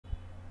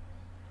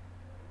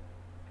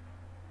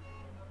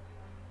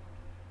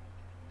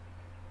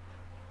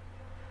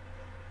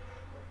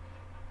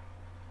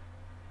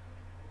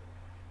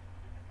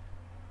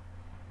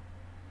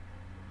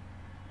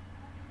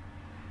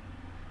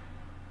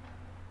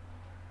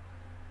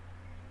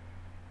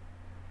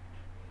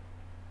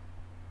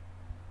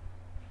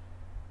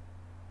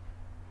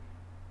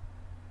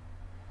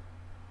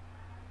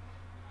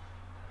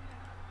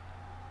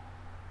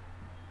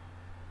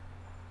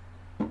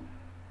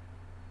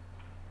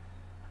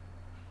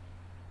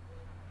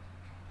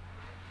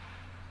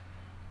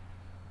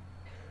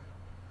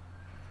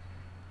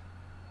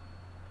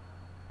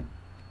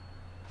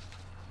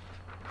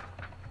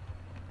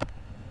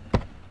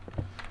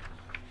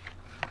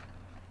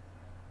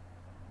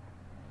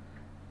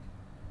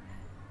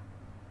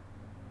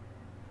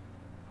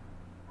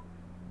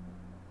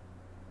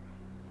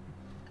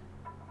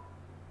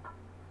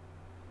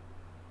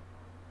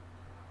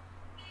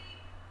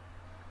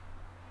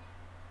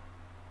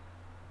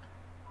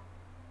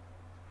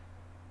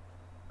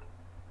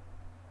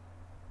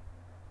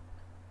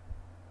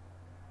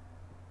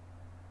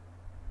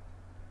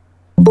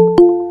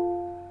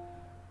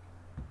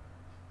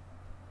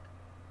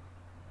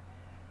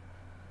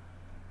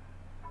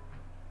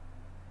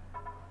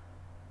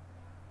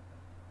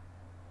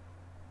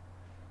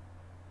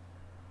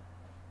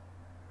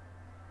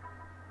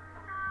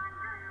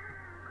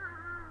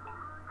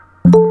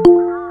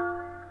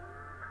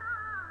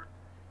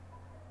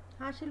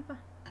शिल्पा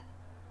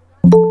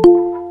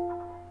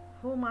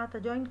हो मग आता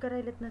जॉईन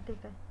करायलेत ना ते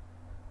काय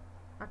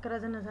 11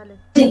 जण झालेत.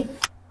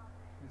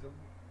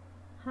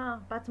 हां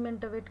 5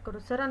 मिनटं वेट करू.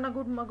 सरांना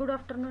गुड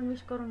आफ्टरनून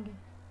विश करून घे.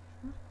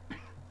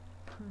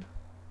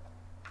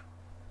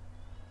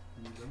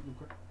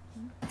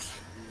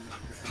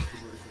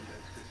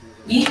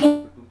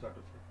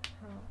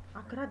 हो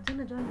 11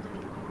 जण जॉईन झाले.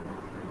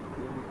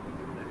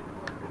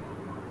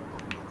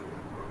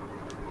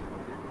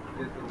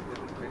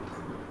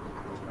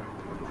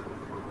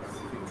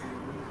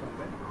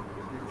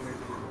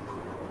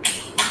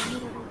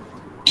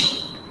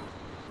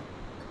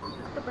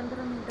 फक्त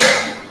 15 मिनटं.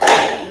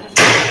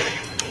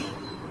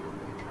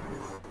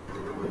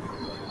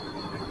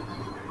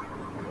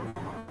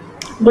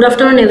 Good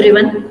afternoon,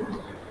 everyone.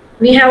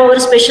 We have our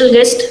special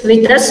guest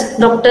with us,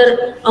 Dr.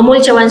 AMOL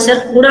CHAVHAN, sir.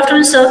 Good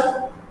afternoon, sir.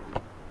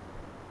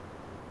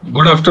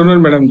 Good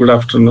afternoon, madam. Good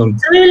afternoon.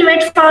 So we will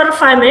wait for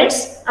 5 minutes.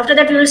 After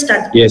that, we will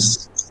start.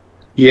 Yes.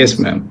 Yes,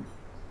 ma'am.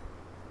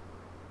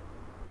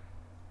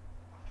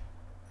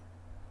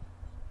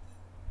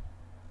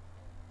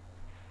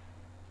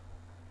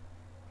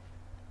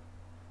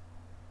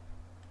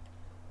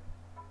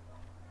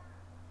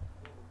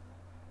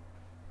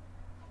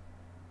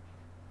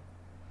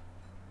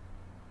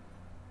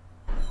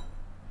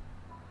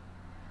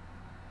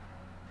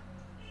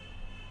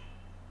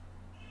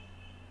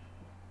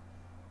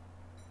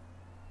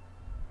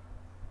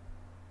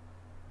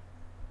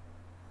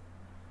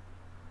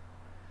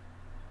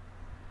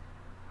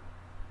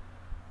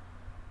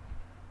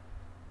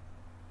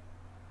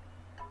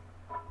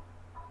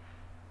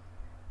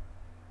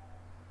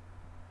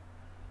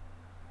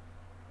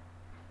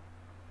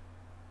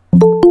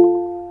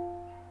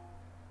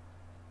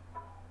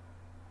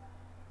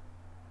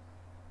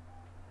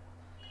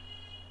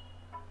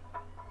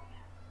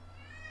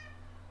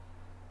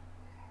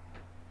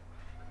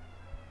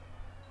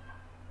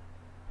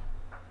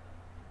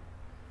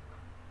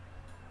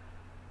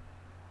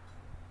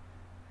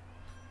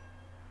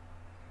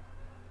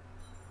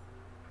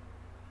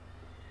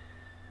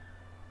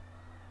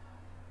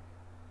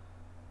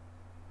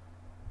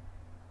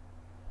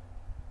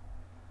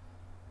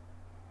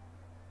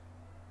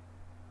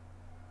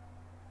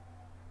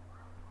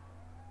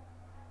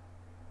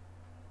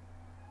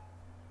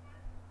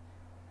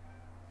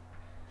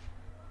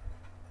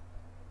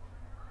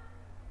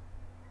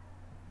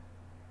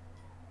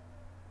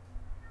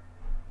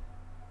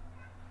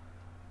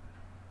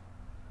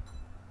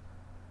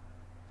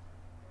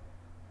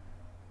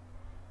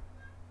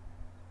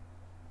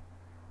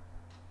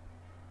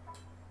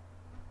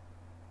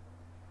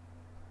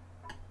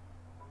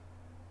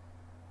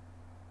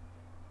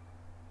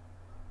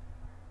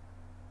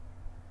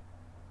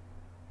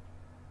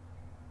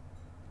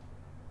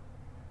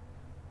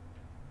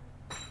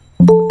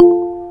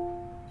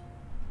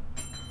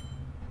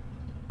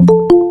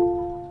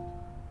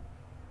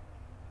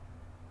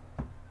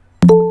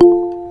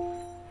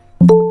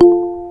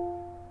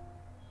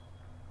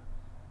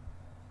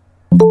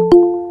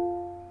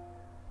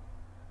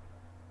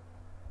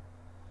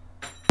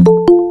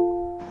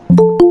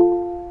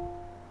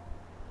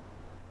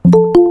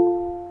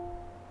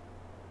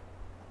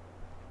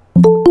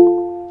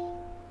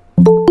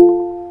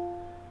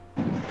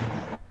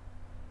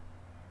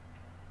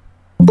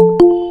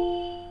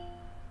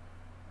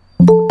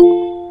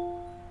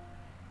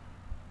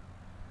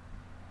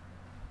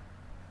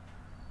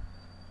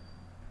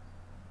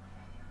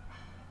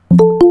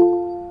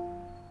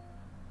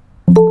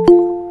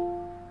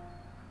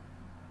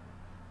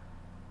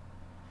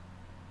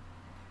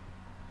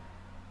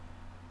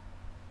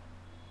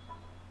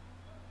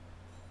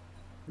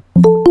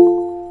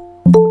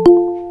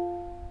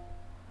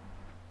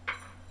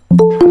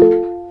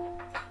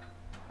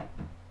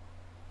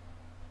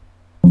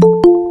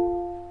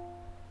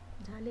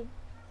 झाले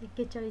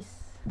 41.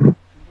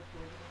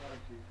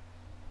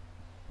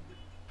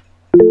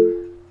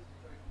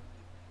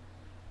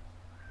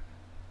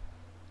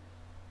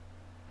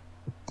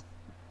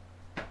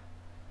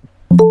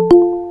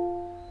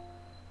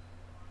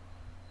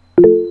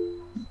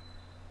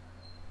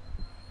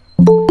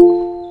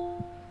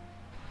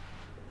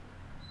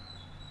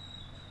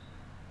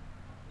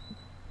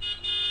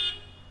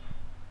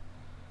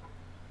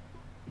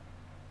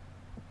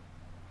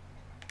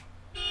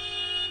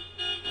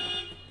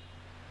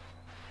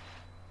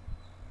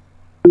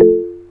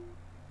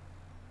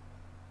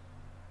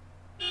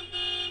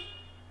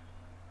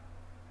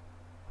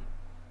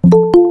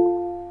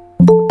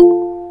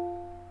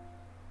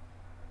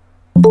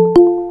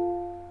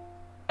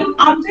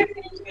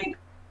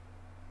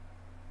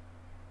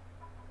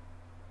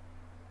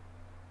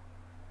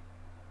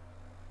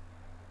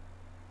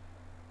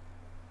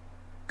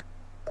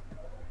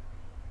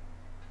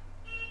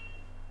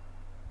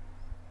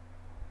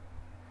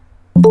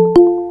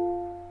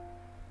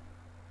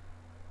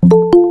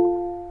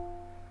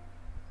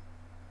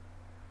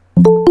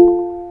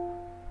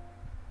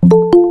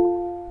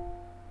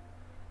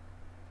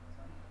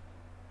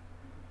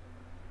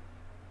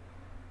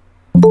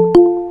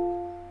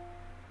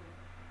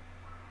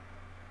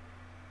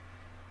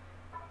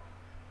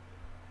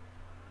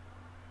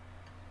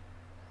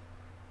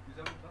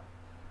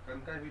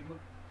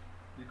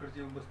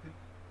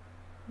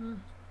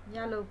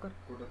 या लवकर.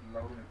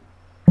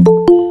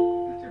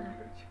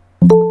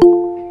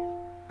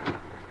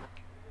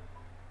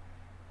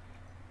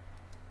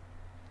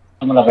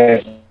 आम्हाला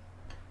काय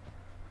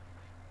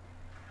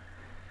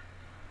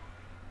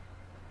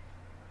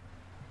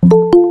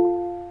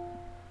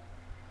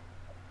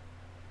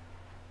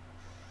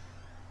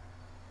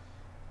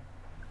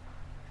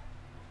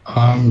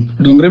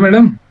Dongre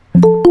madam.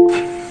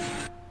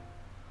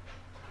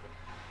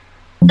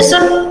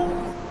 Sir.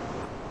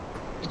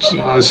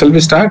 Shall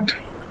we start?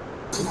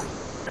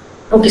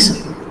 Okay, sir.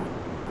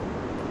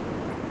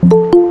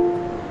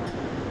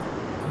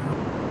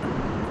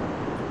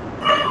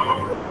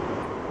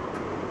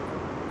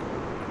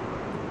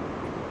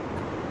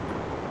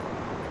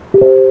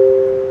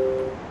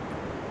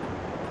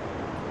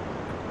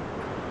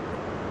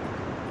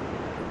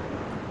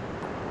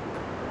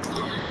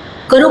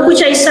 करो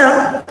कुछ ऐसा.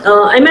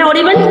 Am I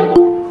audible?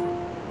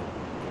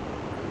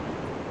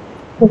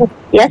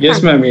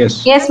 Yes, ma'am. Yes.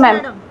 Yes, ma'am.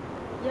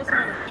 Yes,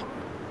 madam.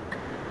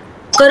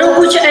 करो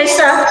कुछ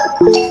ऐसा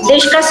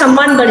देश का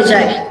सम्मान बढ़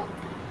जाए.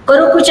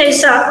 करो कुछ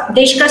ऐसा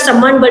देश का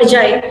सम्मान बढ़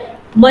जाए.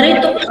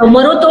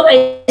 मरो तो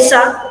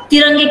ऐसा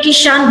तिरंगे की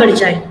शान बढ़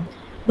जाए.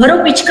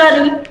 भरो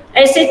पिचकारी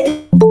ऐसे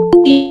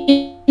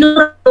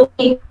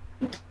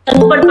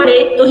तन पर पड़े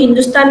तो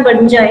हिंदुस्तान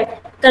बन जाए.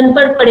 तन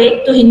पर पड़े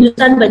तो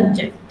हिंदुस्तान बन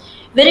जाए.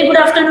 Very good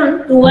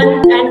afternoon to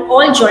one and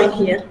all joined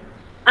here.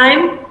 I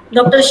am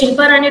Dr.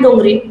 Shilpa Rani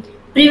Dongre,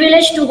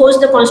 privileged to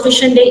host the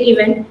Constitution Day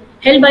event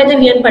held by the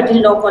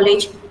Patil Law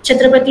College,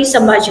 Chhatrapati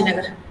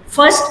Sambhajinagar.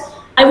 First,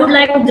 I would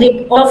like to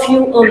greet all of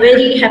you a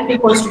very happy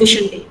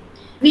Constitution Day.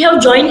 We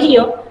have joined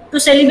here to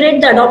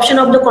celebrate the adoption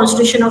of the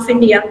Constitution of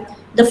India,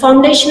 the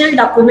foundational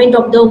document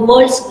of the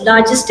world's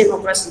largest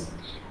democracy.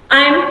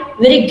 I am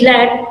very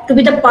glad to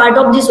be the part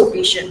of this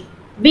occasion.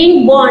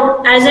 Being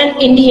born as an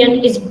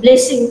Indian is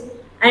blessing,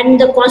 and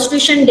the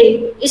Constitution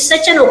Day is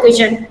such an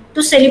occasion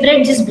to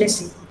celebrate this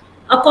blessing.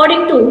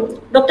 According to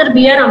Dr.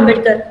 B.R.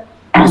 Ambedkar,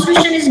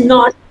 Constitution is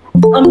not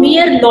a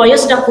mere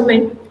lawyer's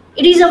document.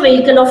 It is a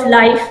vehicle of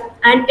life,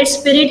 and its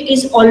spirit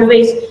is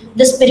always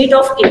the spirit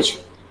of age.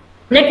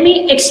 Let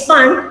me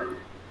extend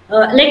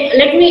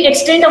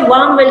a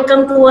warm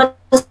welcome to our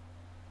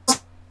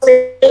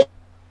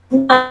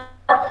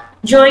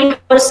join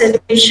our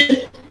celebration.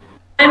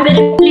 I am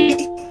very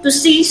pleased to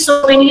see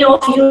so many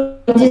of you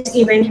in this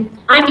event.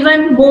 I am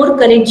even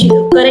more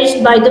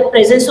encouraged by the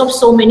presence of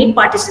so many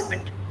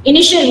participants.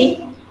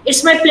 Initially,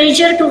 it's my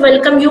pleasure to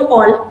welcome you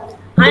all.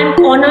 I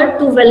am honored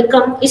to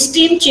welcome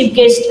esteemed chief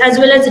guest as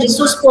well as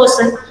resource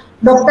person,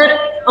 Dr.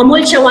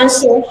 AMOL CHAVHAN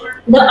sir,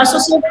 the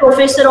Associate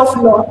Professor of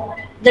Law,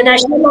 the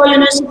National Law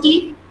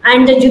University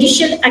and the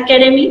Judicial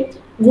Academy,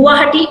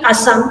 Guwahati,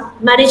 ASAM,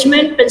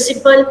 management,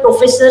 principal,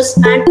 professors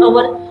and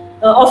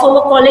of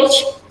our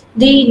college,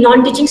 the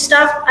non-teaching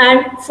staff,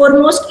 and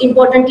foremost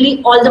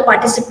importantly, all the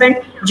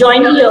participants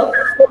join here.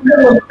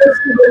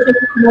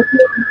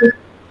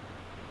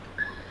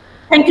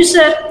 Thank you,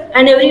 sir,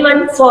 and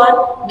everyone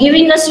for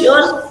giving us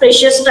your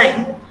precious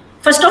time.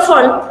 First of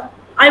all,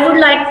 I would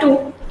like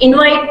to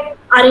invite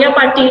Arya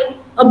Patil,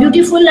 a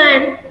beautiful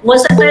and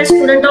versatile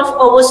student of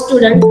our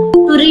student,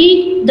 to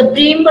read the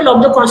preamble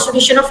of the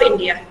Constitution of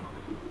India.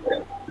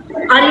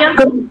 Arya.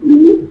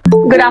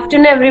 Good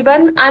afternoon,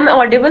 everyone. I'm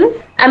audible.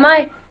 Am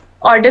I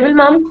audible,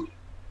 ma'am?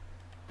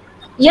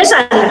 Yes,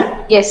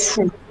 Arya. Yes.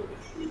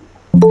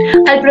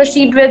 I'll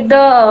proceed with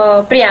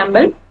the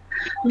preamble.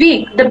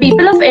 We, the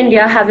people of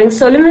India, having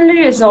solemnly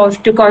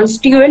resolved to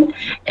constitute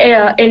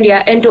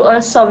India into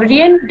a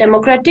sovereign,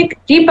 democratic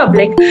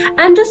republic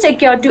and to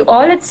secure to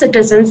all its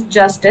citizens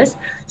justice,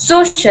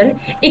 social,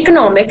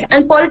 economic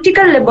and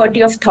political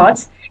liberty of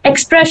thoughts,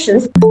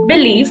 expressions,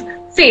 belief,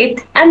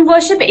 faith and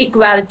worship,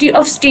 equality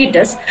of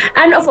status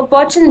and of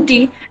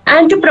opportunity,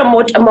 and to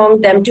promote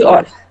among them to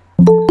all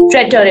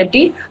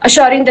fraternity,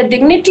 assuring the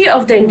dignity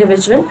of the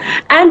individual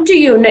and to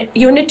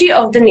unity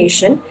of the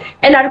nation,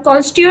 in our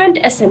Constituent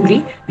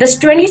Assembly, this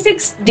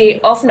 26th day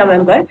of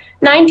November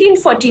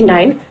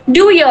 1949,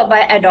 do hereby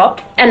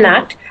adopt,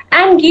 enact,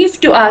 and give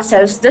to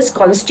ourselves this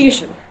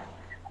Constitution.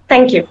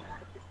 Thank you.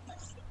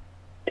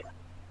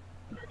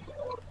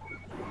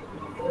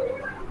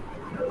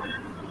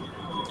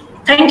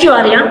 Thank you,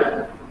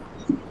 Arya.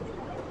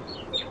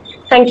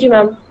 Thank you,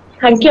 ma'am.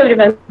 Thank you,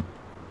 everyone.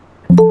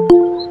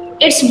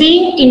 It's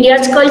being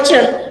India's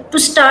culture to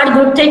start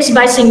good things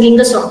by singing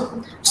a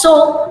song.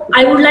 So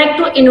I would like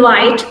to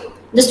invite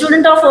the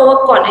student of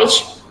our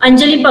college,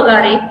 Anjali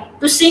Pagare,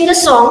 to sing a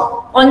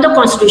song on the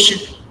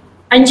Constitution.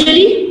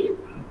 Anjali?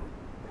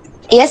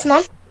 Yes,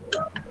 ma'am.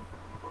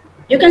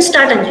 You can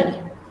start,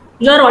 Anjali.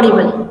 You are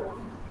audible.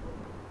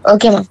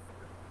 Okay, ma'am.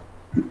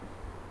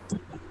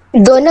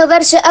 2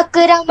 वर्ष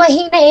 11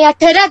 महिने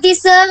 18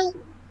 दिवस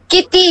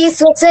किती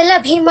सोचल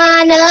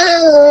अभिमान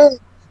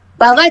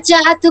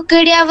पावाच्या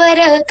तुकड्यावर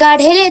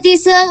काढले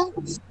this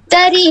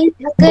तरी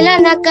थकला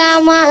ना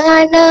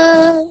कामान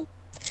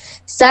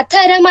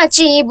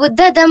साथरमाची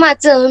बुद्ध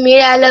धमाचं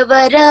मिळालं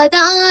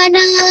वरदान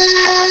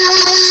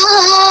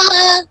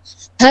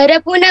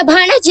हरपुन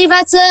भाण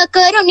जीवाचं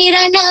करून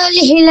रण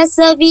लिहिलं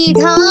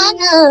संविधान.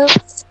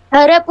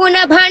 हरपुन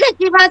भाण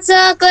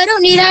जीवाचं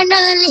करून रण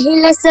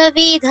लिहिलं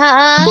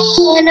संविधान.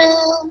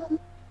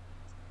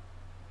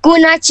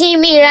 कुणाची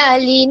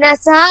मिळाली ना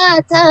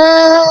साथ,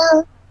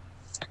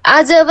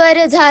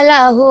 आजवर झाला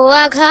हो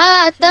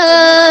आघात.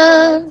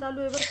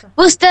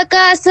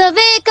 पुस्तकास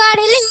वे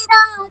काढली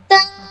रात,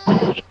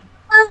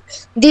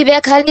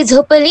 दिव्याखाली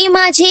झोपली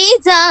माझी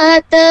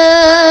जात.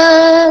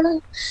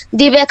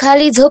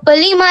 दिव्याखाली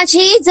झोपली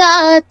माझी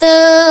जात.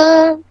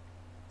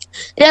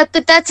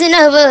 रक्ताच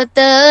नवत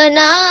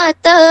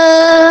नात,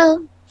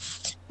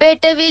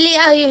 पेटविली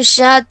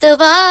आयुष्यात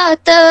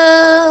वात.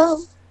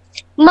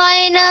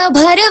 मायेनं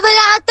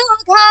भरवला तो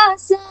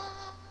घास,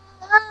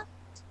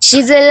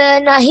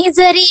 शिजलं नाही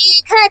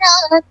जरी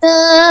घरात.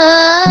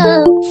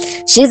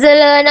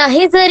 शिजलं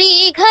नाही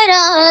जरी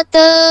घरात.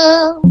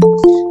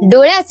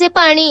 डोळ्याचे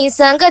पाणी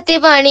सांगते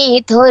वाणी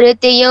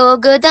थोरते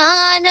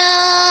योगदान.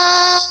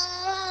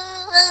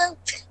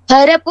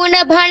 हरपुन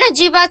भाण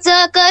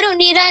जीवाचं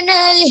करून रण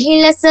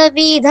लिहिलं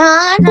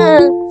संविधान.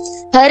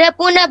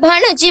 हरपुन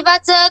भाण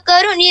जीवाचं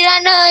करून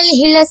रण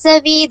लिहिलं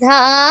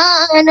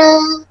संविधान.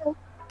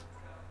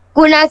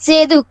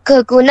 कुणाचे दुःख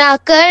कुणा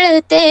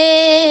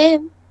कळते,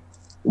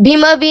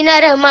 भीमविना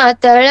रमा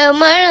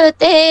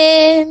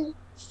तळमळते.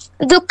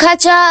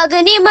 दुःखाच्या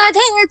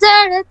अग्नीमध्ये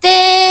जळते,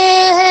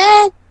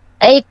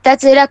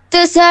 ऐकताच रक्त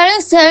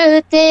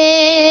सळसळते.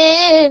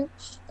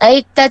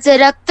 ऐकताच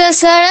रक्त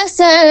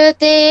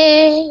सळसळते.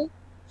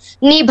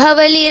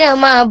 निभावली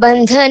रमा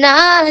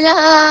बंधनाला,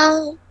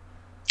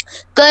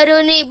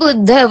 करुणी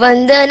बुद्ध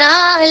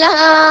वंदनाला.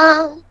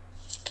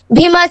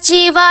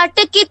 भीमाची वाट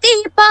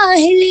किती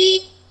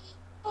पाहिली,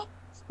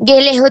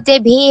 गेले होते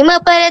भीम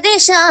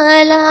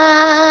परदेशाला.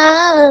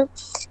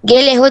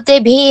 गेले होते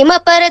भीम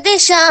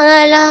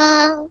परदेशाला.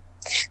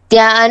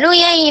 त्या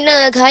अनुयायीन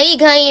घाई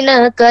घाईन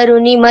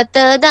करुणी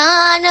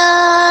मतदान.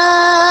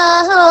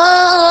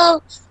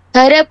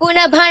 हरपुन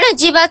भाण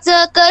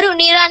जीवाचं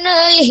करुणी रण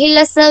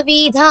लिहिलं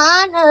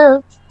संविधान.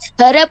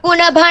 हरपुन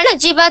भाण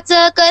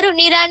जीवाचं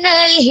करुणी रण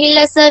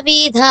लिहिलं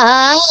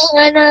संविधान.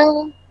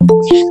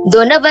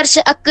 2 वर्ष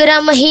 11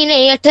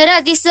 महिने 18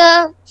 दिस,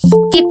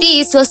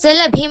 किती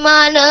सोसल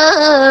भीमान.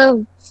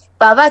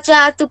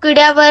 पावाच्या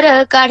तुकड्यावर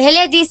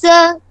काढले दिस,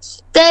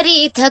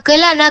 तरी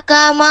थकला ना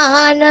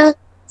कामान.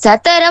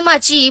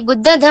 सातरमाची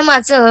बुद्ध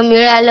धमाचं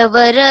मिळालं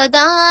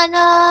वरदान.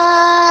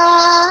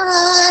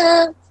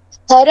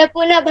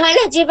 हरपुन भाण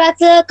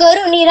जीवाचं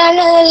करून रण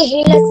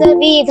लिहिलं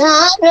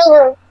संविधान.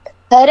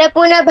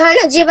 हरपुन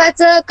भाण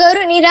जीवाचं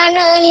करून रण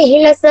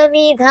लिहिलं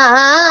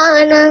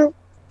संविधान.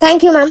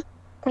 Thank you ma'am.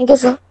 Thank you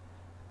sir.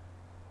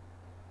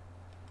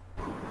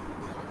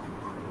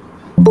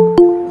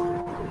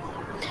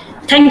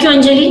 Thank you,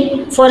 Anjali,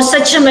 for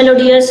such a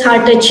melodious,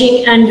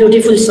 heart-touching and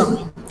beautiful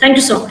song. Thank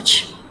you so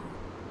much.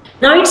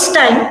 Now it's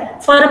time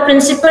for a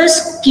principal's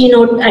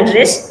keynote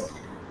address.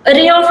 A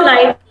ray of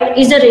light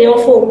is a ray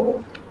of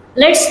hope.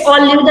 Let's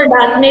all leave the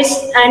darkness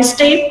and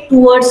stay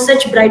towards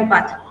such bright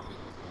path.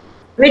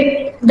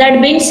 With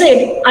that being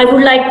said, I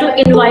would like to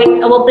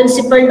invite our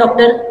principal,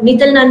 Dr.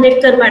 Nital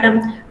Nandedkar, Madam,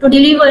 to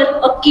deliver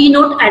a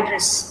keynote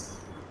address.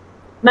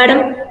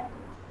 Madam,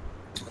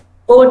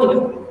 over to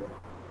you.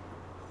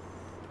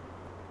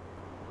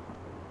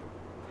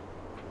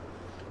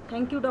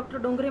 Thank you, Dr.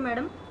 Dongre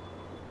Madam.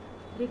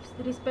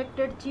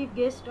 Respected chief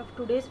guest of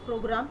today's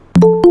program,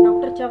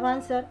 Dr.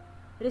 CHAVHAN sir,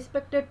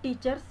 respected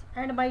teachers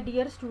and my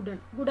dear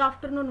student, good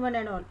afternoon one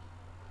and all.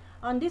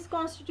 On this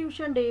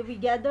Constitution Day, we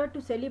gather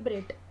to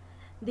celebrate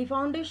the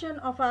foundation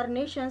of our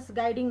nation's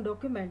guiding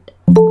document,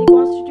 the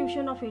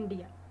Constitution of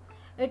India.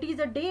 It is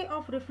a day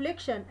of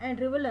reflection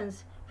and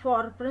relevance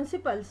for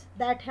principles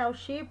that have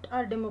shaped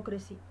our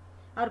democracy.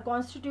 Our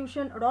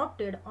Constitution,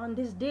 adopted on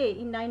this day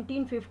in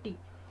 1950,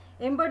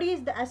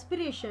 embodies the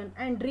aspiration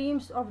and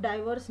dreams of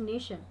diverse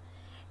nation.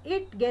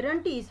 It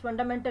guarantees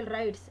fundamental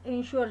rights,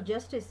 ensures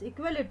justice,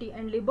 equality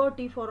and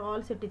liberty for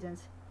all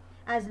citizens.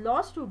 As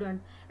law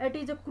student, it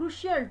is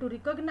crucial to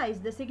recognize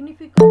the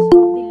significance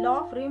of the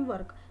law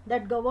framework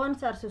that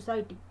governs our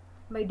society.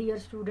 My dear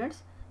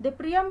students, the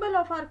preamble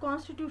of our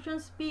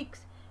Constitution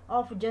speaks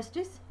of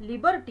justice,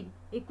 liberty,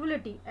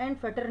 equality and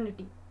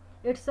fraternity.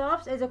 It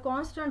serves as a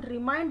constant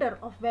reminder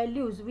of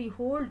values we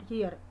hold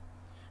here.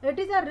 It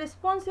is our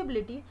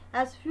responsibility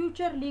as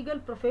future legal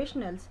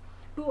professionals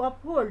to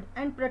uphold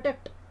and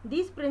protect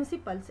these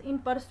principles in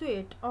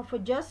pursuit of a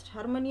just,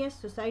 harmonious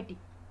society.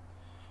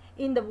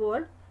 In the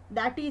world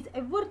that is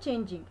ever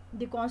changing,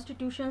 the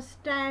Constitution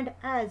stands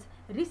as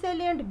a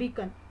resilient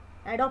beacon,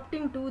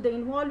 adapting to the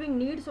evolving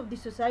needs of the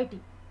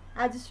society.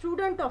 As a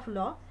student of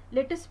law,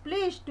 let us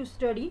pledge to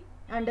study,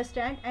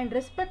 understand and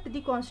respect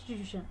the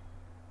Constitution.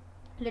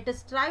 Let us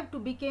strive to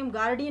become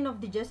guardian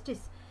of the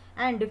justice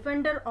and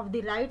defender of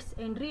the rights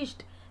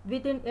enriched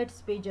within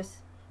its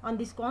pages. On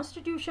this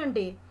Constitution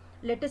Day,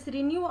 let us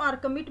renew our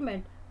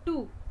commitment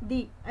to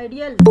the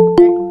ideals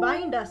that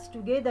bind us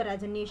together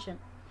as a nation.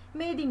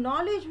 May the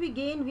knowledge we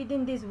gain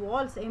within these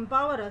walls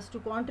empower us to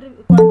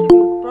contribute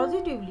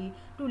positively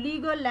to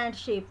legal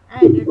landscape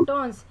and in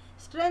turns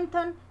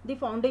strengthen the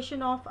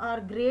foundation of our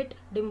great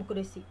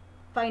democracy.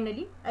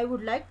 Finally, I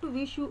would like to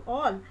wish you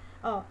all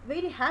a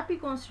very happy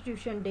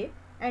Constitution Day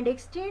and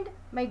extend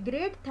my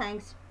great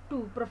thanks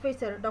to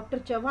Professor Dr.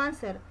 Chauhan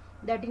sir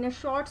that in a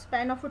short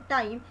span of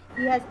time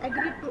he has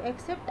agreed to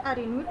accept our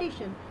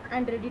invitation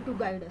and ready to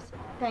guide us.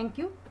 Thank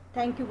you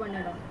one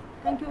and all.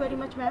 Thank you very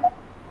much, ma'am.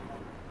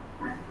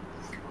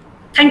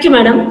 Thank you,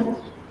 madam.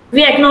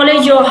 We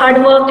acknowledge your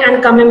hard work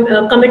and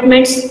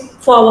commitments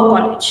for our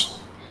college.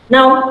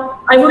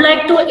 Now, I would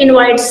like to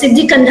invite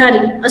Siddhi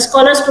Kandhari, a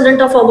scholar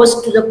student of ours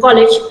to the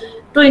college,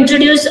 to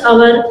introduce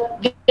our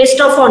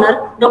guest of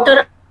honor,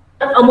 Dr.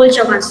 AMOL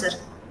CHAVHAN sir.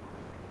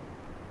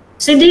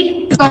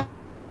 Siddhi.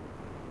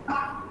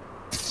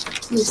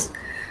 Yes.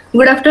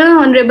 Good afternoon,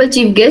 Honorable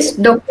Chief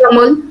Guest, Dr.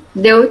 AMOL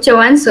Dev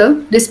CHAVHAN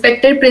sir,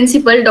 respected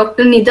Principal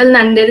Dr. Nidal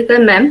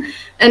Nandekar ma'am,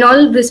 and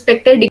all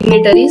respected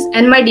dignitaries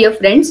and my dear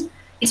friends.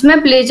 It's my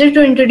pleasure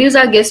to introduce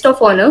our guest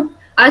of honor.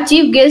 Our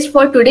chief guest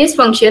for today's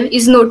function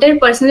is noted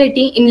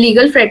personality in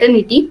legal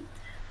fraternity.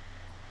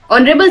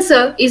 Honorable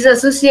Sir is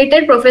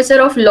Associated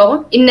Professor of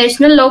Law in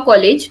National Law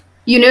College,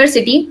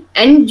 University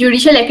and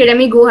Judicial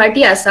Academy,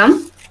 Guwahati,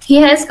 Assam. He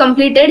has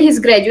completed his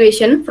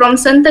graduation from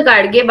Sant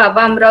Gadge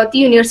Baba Amravati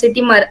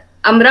University,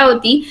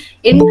 Amravati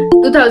in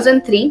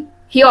 2003.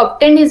 He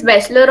obtained his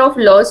Bachelor of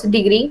Laws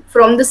degree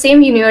from the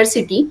same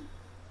university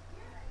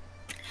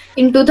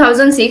in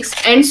 2006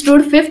 and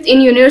stood 5th in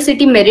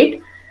university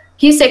merit.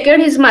 He secured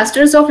his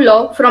Masters of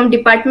Law from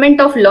Department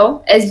of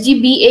Law,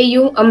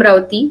 SGBAU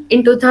Amravati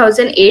in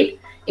 2008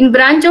 in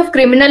branch of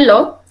Criminal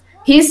Law.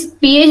 His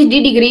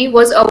PhD degree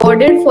was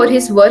awarded for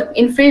his work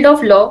in field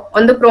of law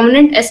on the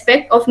prominent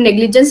aspect of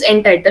negligence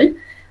entitled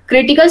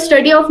Critical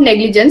Study of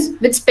Negligence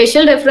with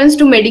special reference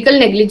to medical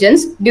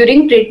negligence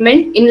during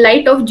treatment in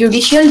light of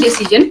judicial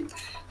decision.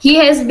 He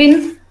has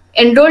been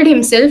enrolled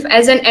himself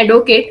as an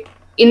advocate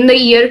in the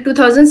year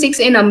 2006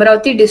 in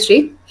Amravati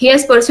district. He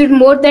has pursued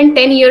more than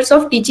 10 years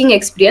of teaching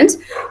experience.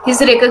 He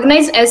is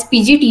recognized as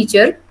PG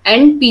teacher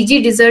and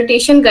PG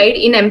dissertation guide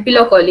in MP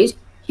Law College.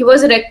 He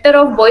was rector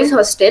of Boys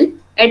Hostel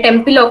at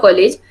MP Law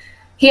College.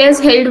 He has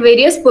held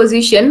various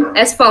positions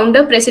as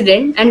founder,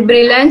 president and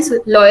Brilliance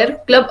Lawyer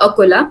Club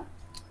Akola.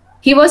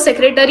 He was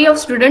secretary of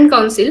Student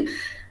Council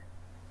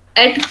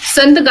at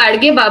Sant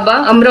Gadge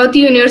Baba Amravati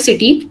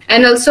University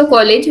and also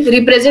college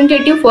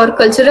representative for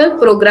cultural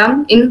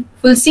program in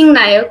Fulsing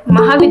Nayak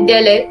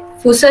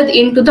Mahavidyalaya, Fusad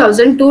in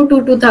 2002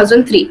 to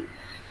 2003.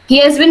 He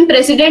has been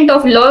president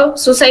of Law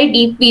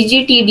Society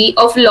PGTD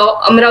of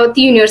Law Amravati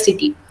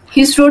University.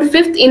 He stood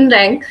 5th in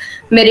rank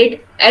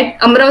merit at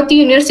Amravati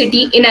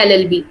University in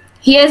LLB.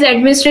 He has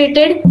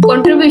administrated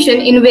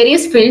contribution in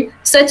various fields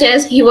such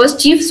as he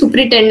was chief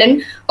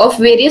superintendent of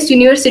various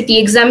university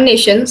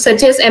examinations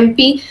such as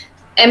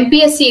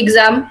MPSC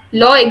exam,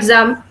 law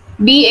exam,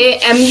 BA,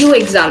 MU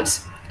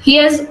exams. He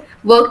has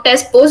worked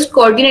as post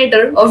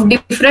coordinator of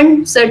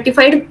different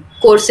certified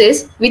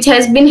courses which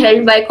has been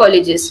held by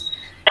colleges.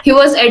 He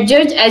was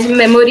adjudged as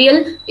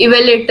memorial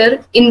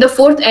evaluator in the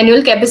 4th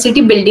annual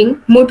capacity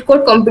building moot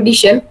court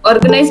competition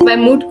organized by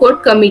Moot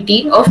Court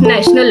Committee of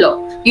National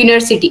Law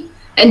University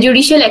and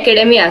Judicial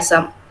Academy,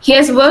 Assam. He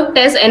has worked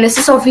as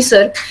NSS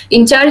officer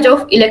in charge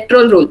of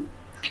electoral rule.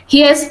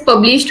 He has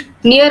published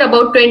near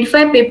about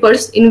 25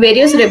 papers in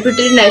various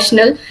reputed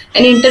national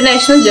and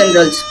international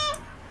journals.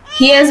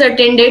 He has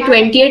attended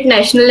 28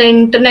 national and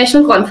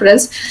international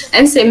conferences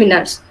and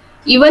seminars.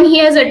 Even he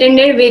has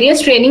attended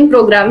various training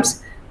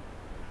programs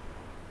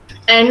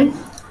and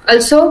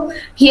also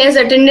he has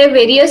attended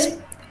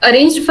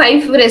arranged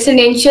 5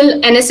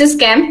 residential NSS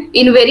camp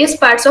in various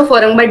parts of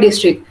Aurangabad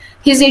district.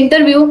 His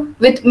interview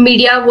with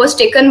media was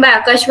taken by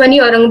Akashvani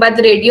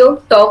Aurangabad Radio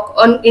Talk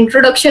on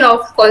Introduction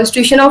of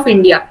Constitution of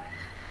India.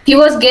 He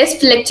was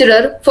guest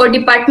lecturer for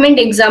Department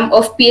Exam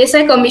of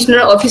PSI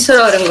Commissioner Officer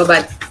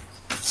Aurangabad.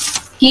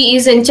 He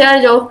is in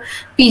charge of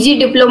PG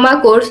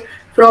Diploma course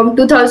from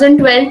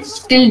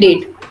 2012 till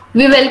date.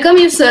 We welcome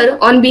you, sir,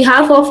 on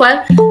behalf of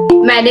our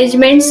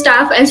management,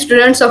 staff and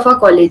students of our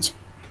college.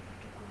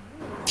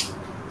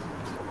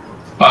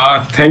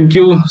 Thank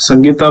you,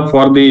 Sangeeta,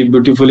 for the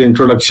beautiful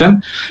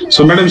introduction.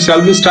 So, madam,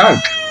 shall we start?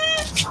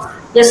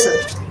 Yes,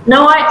 sir.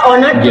 Now I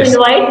honored to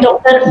invite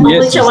Dr.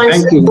 AMOL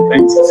CHAVHAN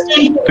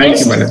Thank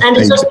you, madam. And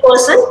resource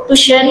person to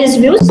share his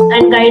views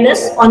and guide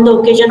us on the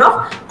occasion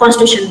of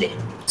Constitution Day.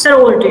 Sir,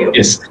 over to you.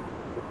 Yes.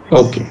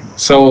 Okay.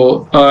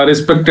 So,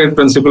 respected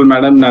Principal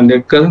Madam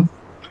Nandekar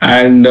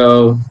and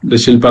the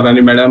Shilpa Rani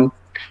Madam,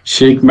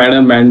 Sheikh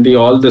Madam and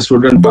all the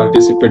students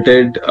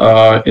participated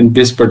in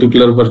this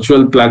particular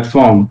virtual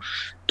platform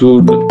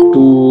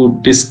to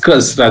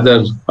discuss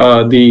rather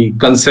the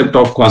concept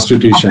of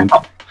Constitution.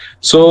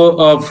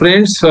 So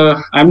friends,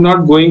 I'm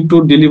not going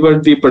to deliver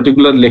the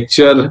particular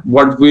lecture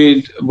what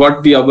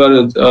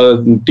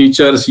our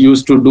teachers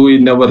used to do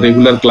in our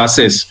regular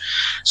classes.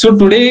 So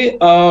today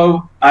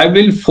I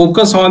will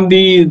focus on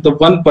the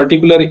one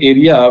particular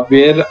area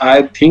where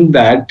I think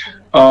that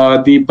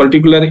the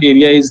particular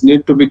area is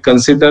need to be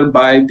considered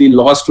by the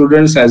law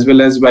students as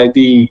well as by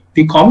the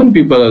common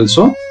people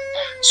also.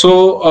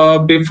 So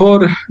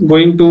before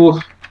going to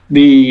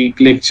the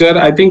lecture,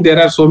 I think there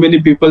are so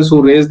many people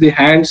who raise the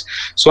hands.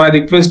 So I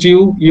request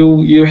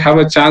you have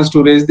a chance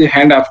to raise the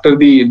hand after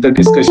the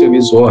discussion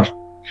is over.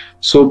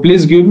 So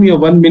please give me a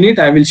 1 minute.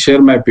 I will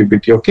share my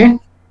PPT. Okay.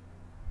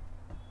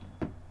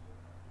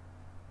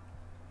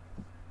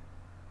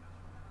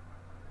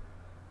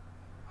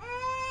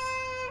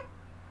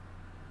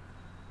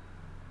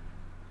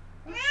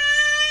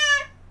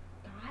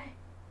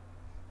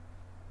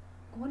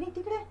 कोणी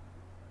तिकडे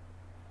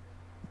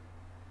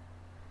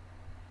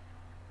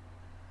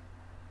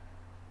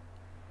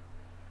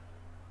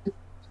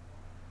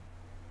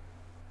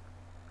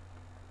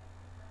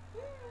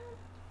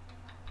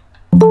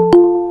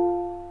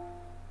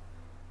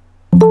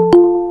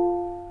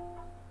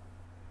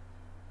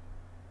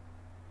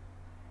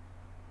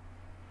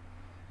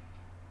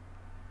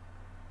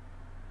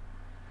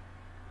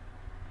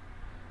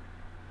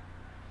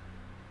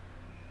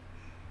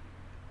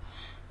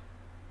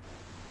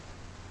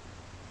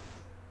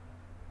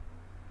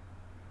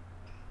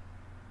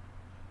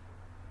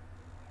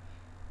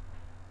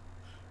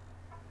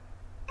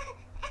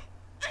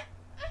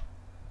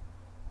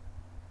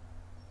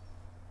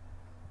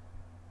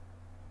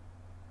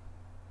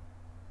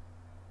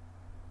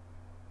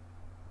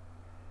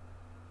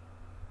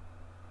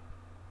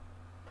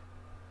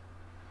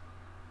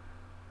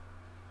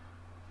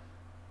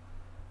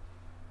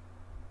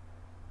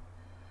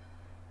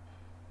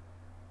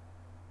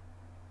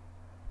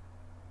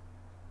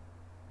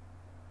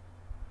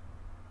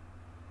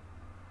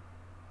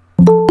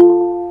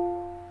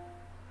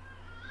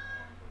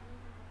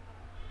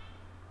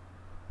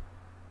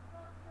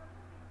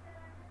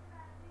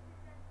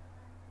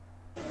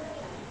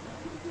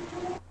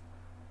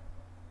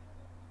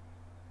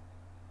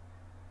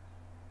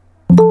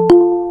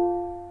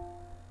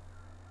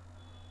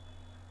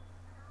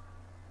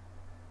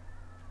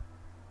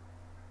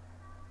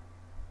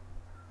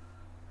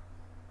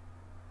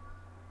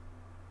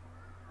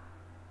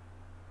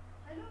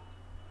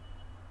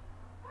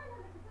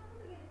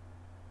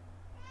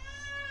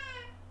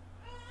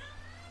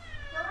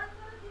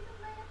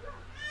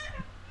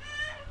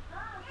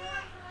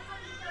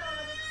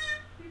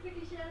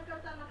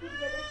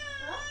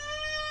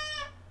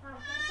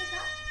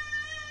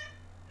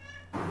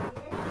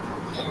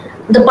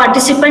The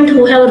participant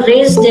who have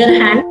raised their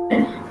hand,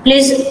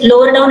 please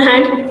lower down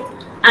hand,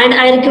 and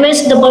I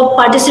request the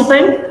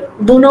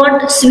participant, do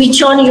not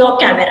switch on your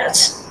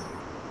cameras.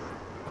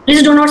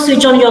 Please do not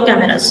switch on your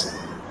cameras.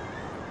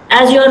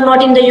 As you are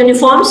not in the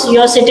uniforms,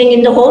 you are sitting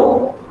in the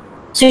home,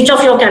 switch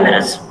off your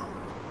cameras.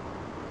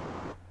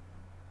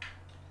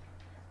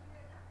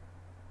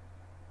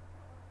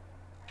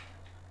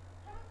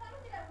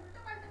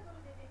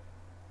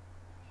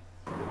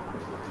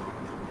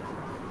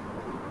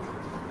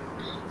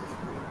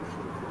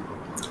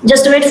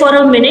 Just wait for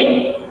a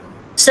minute.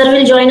 Sir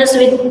will join us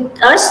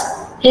with us.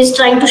 He is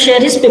trying to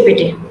share his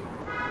PPT.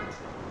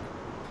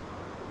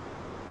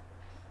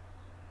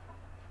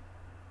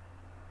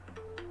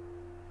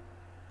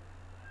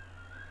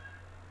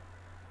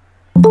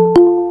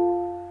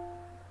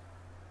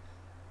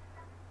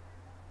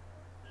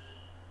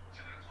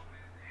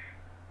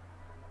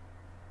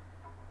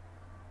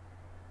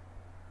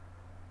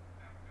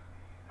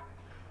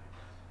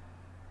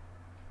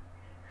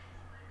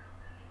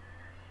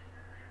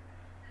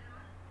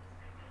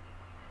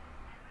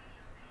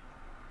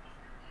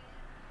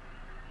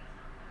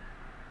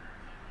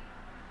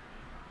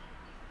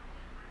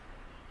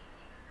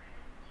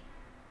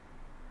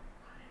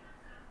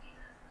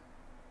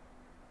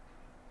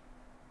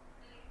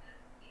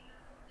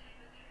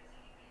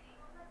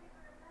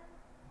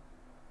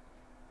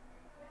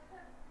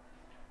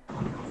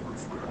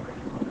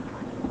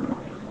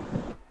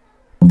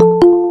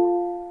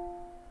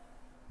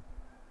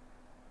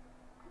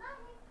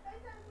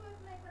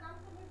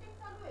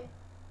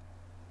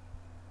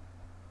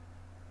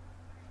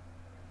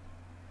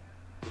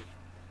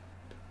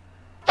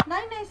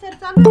 नाही नाही sir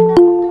चालू आहे ना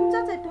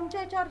तुमचाच आहे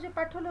तुमच्या याच्यावर जे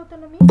पाठवलं होतं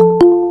ना मी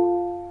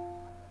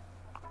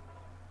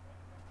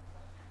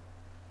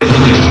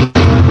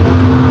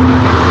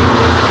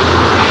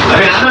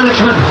अरे आना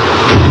लक्ष्मण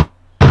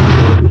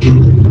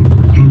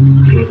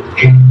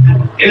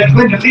ये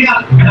लक्ष्मण जल्दी आ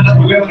मेरा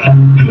हो गया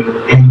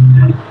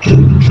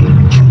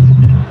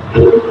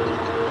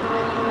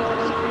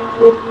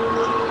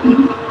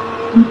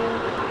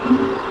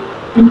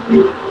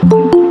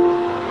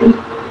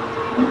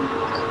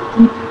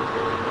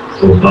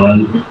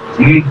गोपाल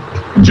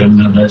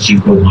जमनादासी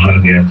को मारा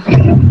गया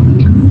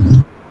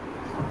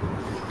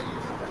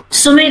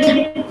Sumit,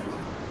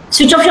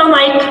 switch off your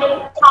mic.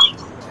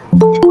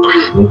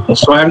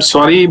 So I'm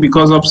sorry,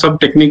 because of some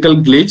technical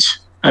glitch,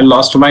 I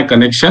lost my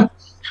connection.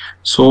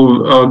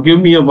 So give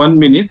me a 1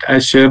 minute. I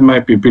share my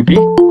PPT.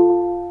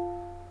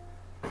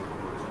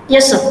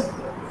 Yes, sir.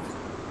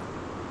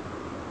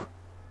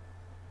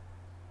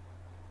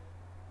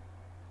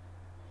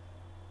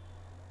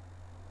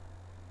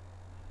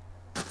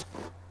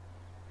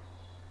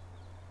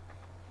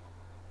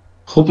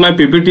 Hope my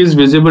PPT is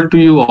visible to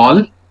you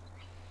all.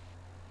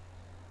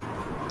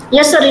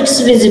 Yes, sir, it's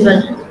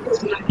visible.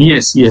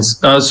 Yes, yes.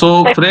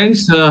 So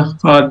friends,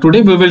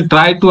 today we will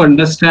try to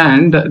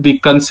understand the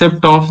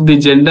concept of the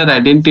gender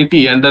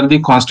identity under the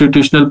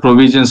constitutional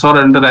provisions, or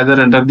under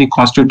the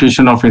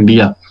Constitution of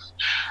India.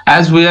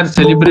 As we are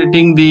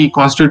celebrating the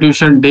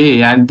Constitution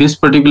Day, and this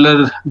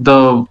particular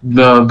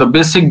the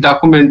basic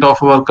document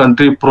of our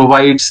country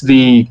provides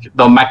the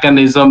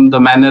mechanism, the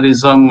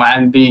mannerism,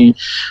 and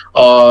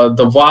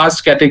the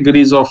vast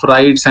categories of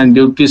rights and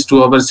duties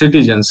to our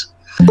citizens.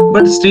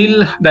 But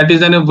still, that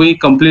is we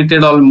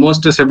completed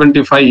almost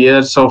 75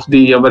 years of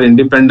our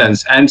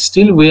independence, and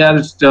still we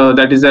are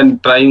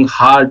trying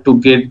hard to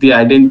get the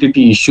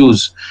identity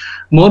issues.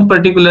 More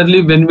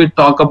particularly, when we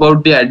talk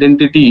about the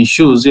identity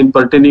issues in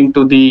pertaining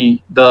to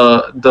the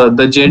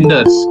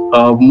genders,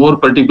 more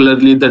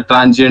particularly the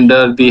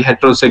transgender, the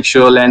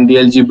heterosexual, and the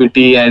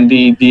LGBT, and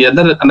the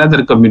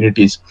another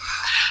communities.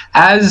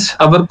 As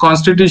our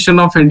Constitution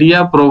of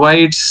India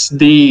provides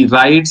the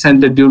rights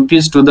and the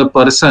duties to the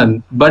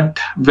person, but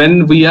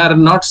when we are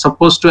not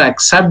supposed to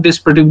accept these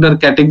particular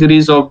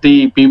categories of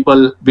the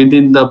people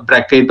within the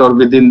bracket or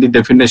within the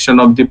definition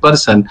of the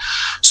person,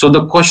 so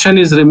the question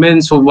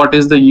remains: so what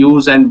is the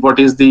use and what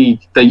is the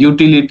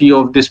utility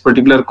of this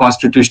particular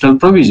constitutional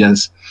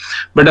provisions?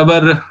 But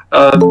our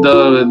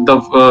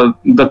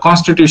the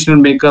constitutional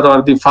maker,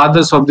 or the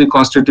fathers of the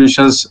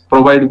constitutions,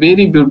 provide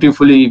very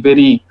beautifully,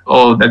 very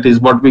that is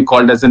what we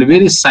called as a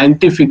very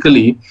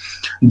scientifically,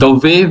 the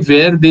way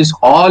where this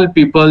all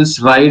people's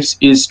rights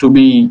is to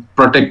be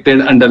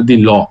protected under the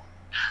law.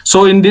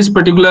 So in this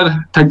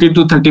particular 30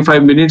 to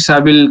 35 minutes, I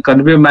will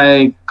convey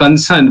my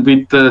concern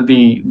with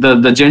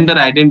the gender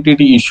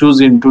identity issues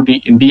into the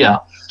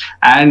India.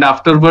 And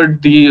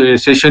afterward, the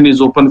session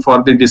is open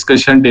for the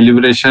discussion,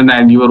 deliberation,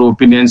 and your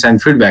opinions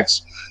and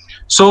feedbacks.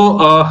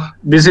 So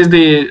this is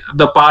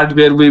the part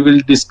where we will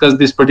discuss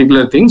this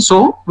particular thing.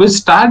 So we'll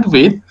start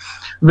with,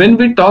 when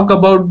we talk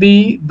about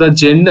the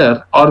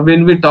gender, or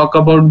when we talk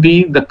about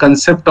the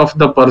concept of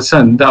the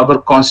person, our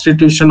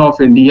Constitution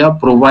of India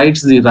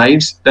provides the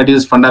rights, that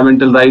is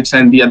fundamental rights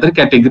and the other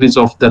categories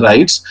of the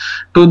rights,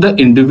 to the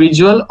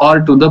individual or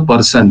to the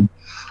person.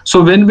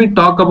 So when we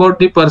talk about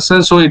the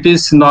person, so it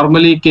is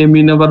normally came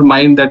in our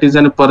mind that is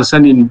a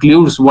person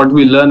includes what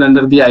we learn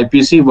under the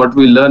IPC, what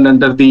we learn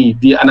under the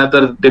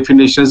another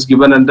definitions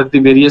given under the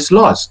various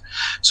laws.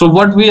 So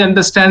what we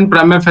understand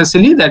prima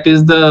facie, that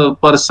is the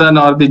person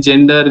or the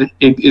gender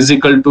is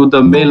equal to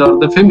the male or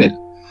the female.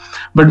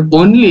 But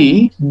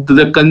only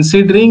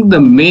considering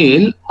the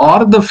male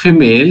or the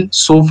female,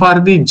 so far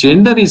the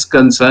gender is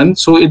concerned,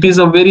 so it is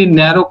a very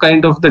narrow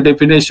kind of the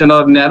definition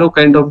or narrow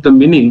kind of the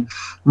meaning,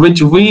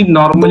 which we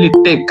normally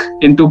take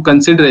into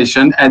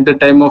consideration at the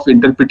time of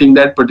interpreting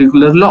that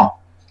particular law.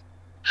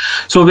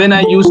 So when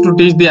I used to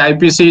teach the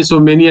IPC, so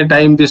many a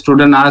time the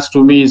student asked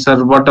to me,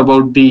 sir, what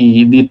about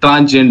the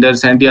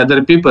transgenders and the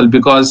other people?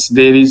 Because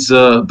there is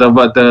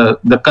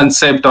the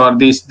concept, or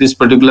this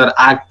particular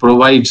act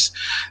provides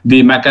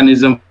the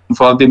mechanism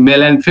for the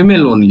male and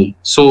female only.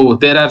 So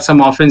there are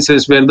some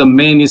offenses where the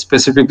man is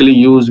specifically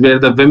used, where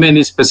the women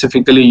is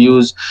specifically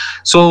used.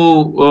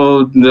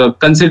 So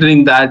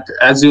considering that,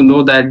 as you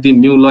know, that the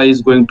new law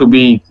is going to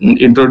be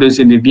introduced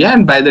in India,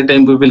 and by the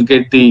time we will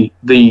get the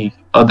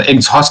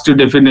exhaustive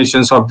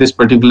definitions of this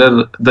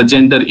particular the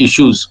gender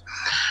issues.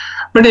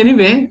 But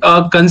anyway,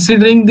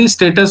 considering the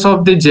status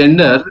of the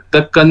gender,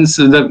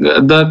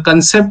 the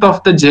concept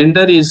of the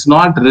gender is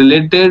not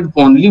related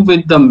only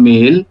with the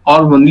male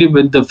or only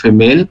with the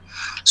female.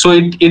 So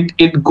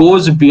it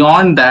goes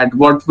beyond that.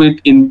 What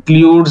it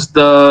includes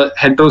the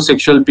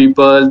heterosexual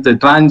people, the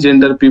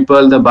transgender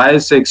people, the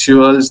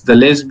bisexuals, the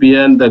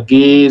lesbian, the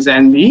gays,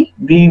 and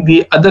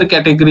the other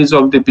categories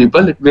of the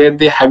people where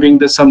they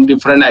having some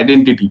different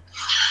identity.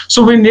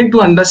 So we need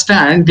to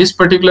understand this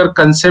particular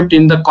concept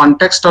in the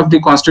context of the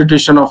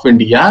Constitution of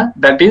India.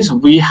 That is,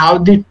 we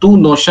have the two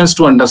notions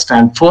to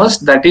understand.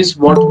 First, that is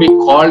what we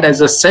called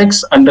as a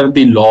sex under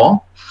the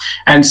law,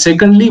 and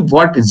secondly,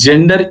 what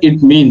gender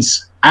it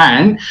means,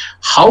 and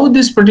how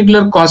this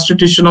particular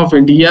Constitution of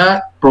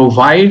India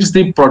provides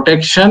the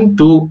protection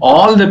to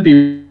all the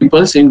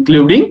peoples,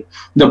 including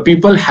the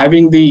people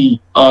having the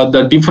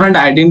different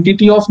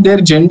identity of their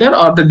gender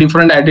or the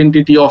different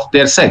identity of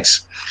their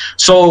sex.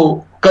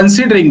 So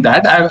considering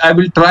that, I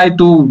will try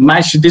to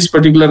match this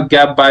particular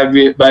gap by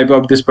way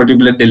of this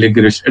particular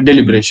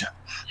deliberation.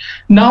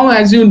 Now,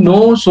 as you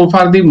know, so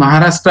far the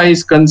Maharashtra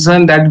is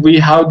concerned that we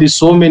have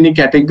so many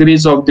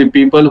categories of the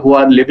people who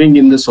are living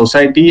in the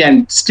society,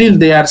 and still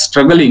they are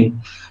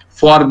struggling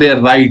for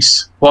their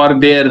rights, for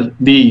their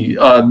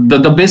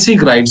the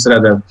basic rights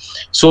rather.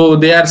 So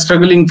they are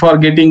struggling for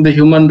getting the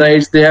human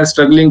rights, they are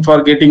struggling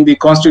for getting the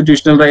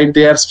constitutional right,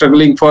 they are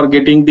struggling for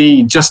getting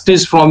the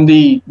justice from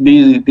the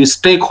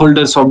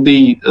stakeholders of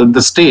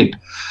the state.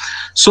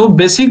 So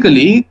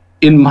basically,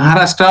 in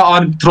Maharashtra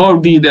or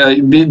throughout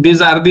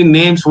these are the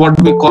names what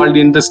we called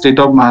in the state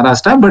of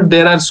Maharashtra, but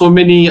there are so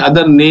many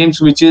other names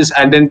which is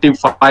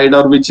identified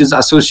or which is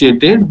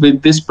associated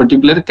with this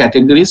particular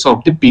categories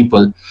of the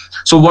people.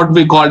 So what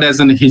we called as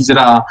an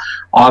Hijra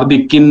or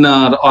the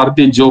Kinnar or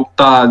the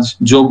Jogtas,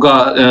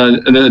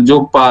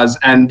 Jogpas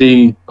and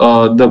the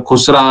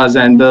Khusras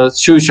and the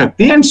Shiv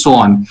Shakti and so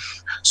on.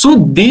 So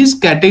these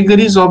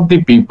categories of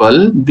the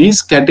people,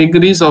 these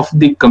categories of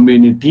the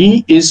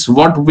community is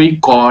what we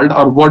called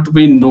or what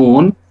we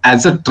known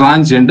as a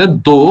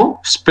transgender, though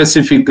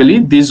specifically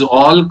these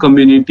all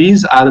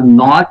communities are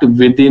not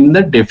within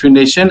the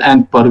definition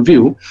and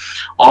purview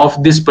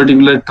of this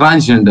particular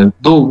transgender,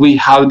 though we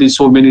have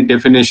so many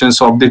definitions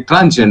of the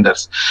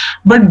transgenders.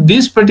 But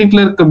this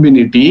particular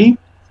community,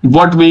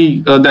 what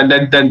we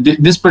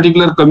this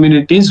particular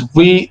communities,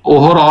 we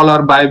overall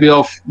are by way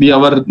of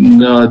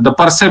the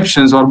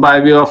perceptions or by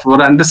way of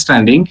our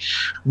understanding,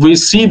 we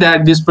see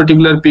that these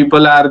particular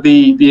people are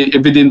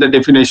within the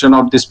definition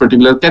of this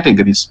particular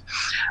categories,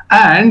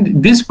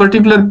 and this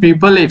particular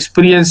people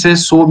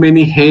experiences so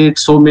many hate,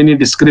 so many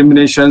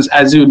discriminations.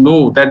 As you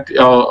know that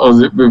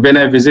when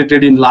I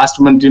visited in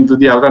last month into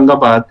the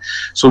Aurangabad,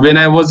 so when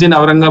I was in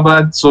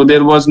Aurangabad, so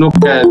there was no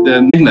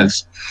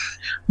signals.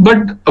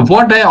 But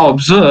what I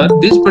observe,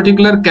 these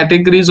particular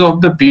categories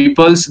of the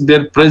peoples,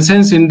 their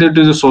presence into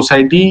the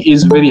society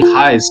is very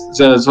high.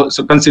 So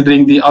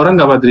considering the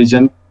Aurangabad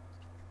region,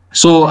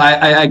 so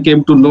I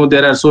came to know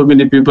there are so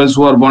many people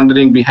who are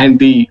wandering behind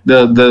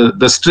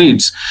the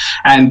streets,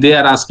 and they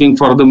are asking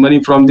for the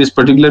money from this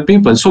particular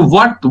people. So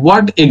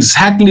what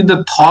exactly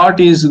the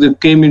thought is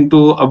that came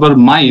into our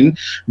mind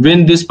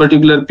when this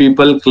particular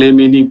people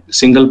claim any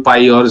single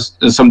pie or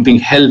something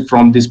help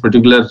from this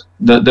particular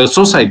the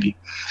society?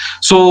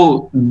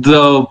 So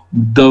the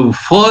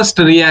first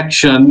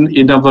reaction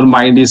in our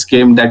mind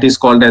came, that is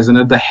called as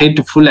the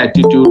hateful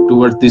attitude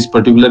towards these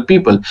particular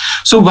people.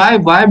 So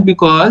why?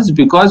 Because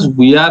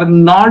we are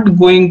not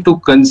going to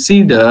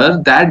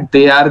consider that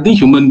they are the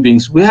human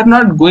beings. We are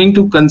not going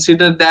to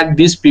consider that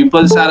these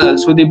peoples are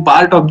also the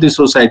part of the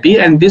society,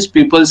 and these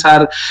peoples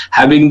are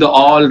having the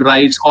all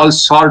rights, all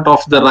sort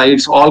of the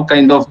rights, all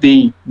kind of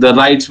the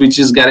rights which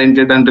is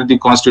guaranteed under the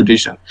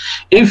constitution.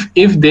 If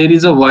there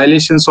is a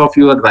violations of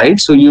your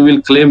rights, so you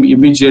will claim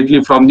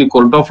immediately from the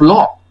court of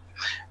law.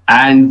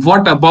 And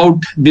what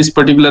about this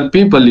particular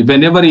people?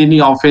 Whenever any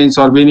offense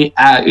or any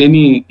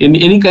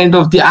kind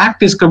of the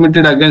act is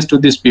committed against to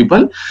these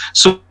people,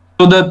 so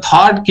the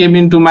thought came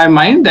into my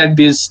mind that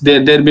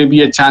there may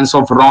be a chance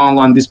of wrong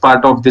on this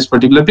part of this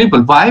particular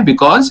people. Why?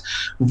 Because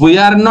we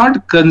are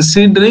not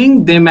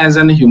considering them as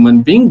a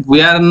human being.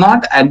 We are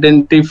not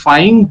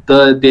identifying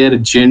their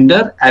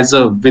gender as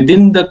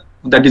within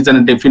that is the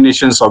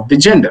definitions of the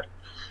gender.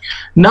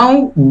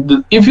 Now,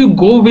 if you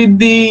go with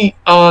the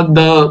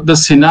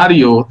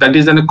scenario, that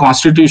is in a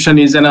constitution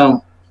is in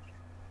a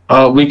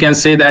we can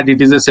say that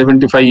it is a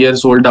 75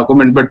 years old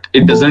document, but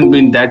it doesn't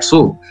mean that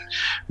so,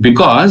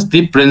 because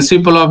the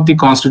principle of the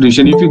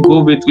constitution, if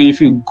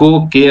you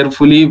go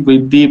carefully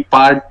with the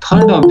part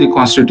 3rd of the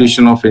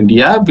Constitution of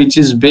India, which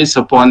is based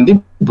upon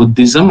the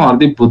Buddhism or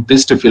the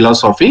Buddhist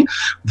philosophy,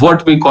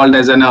 what we called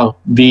as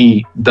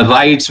the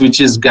rights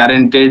which is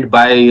guaranteed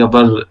by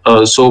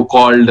our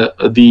so-called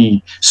the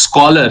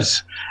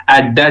scholars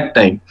at that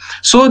time.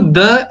 So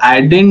the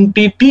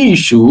identity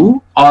issue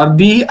or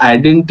the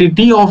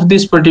identity of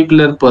this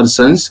particular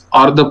persons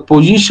or the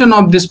position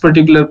of this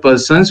particular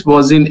persons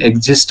was in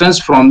existence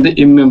from the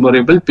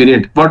immemorable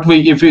period. What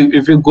if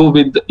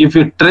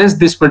you trace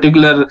this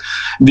particular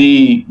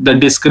the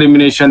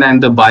discrimination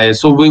and the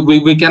bias, so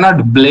we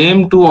cannot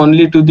blame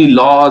only to the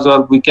laws,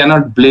 or we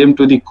cannot blame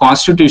to the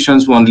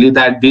constitutions only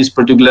that these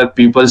particular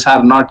peoples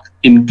are not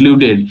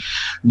included.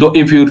 Though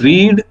if you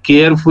read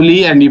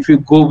carefully and if you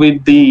go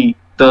with the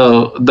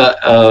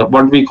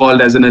what we call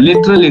as a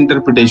literal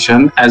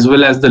interpretation as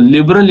well as the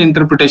liberal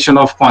interpretation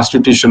of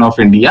Constitution of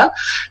India,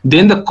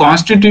 then the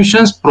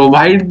constitutions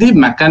provide the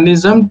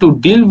mechanism to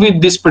deal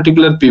with these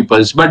particular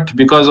peoples. But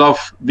because of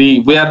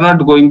we are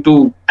not going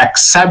to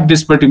accept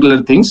these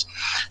particular things.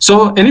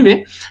 So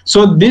anyway,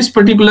 so this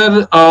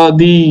particular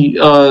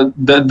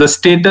the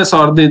status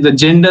or the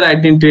gender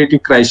identity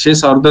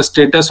crisis or the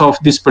status of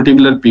this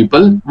particular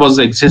people was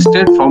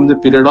existed from the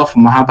period of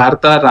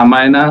Mahabharata,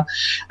 Ramayana,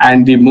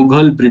 and the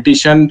Mughal,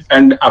 British, and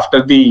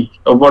after the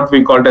what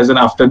we called as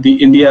after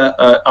India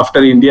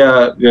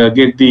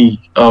get the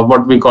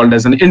what we called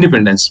as an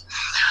independence.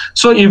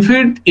 So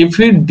if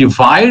we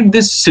divide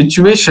this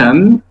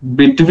situation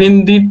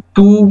between the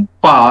two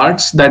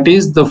parts, that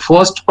is the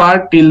first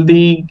part till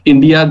the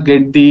India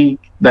get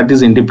that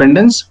is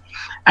independence,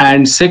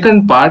 and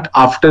second part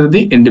after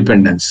the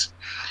independence.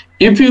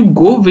 If you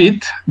go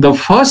with the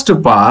first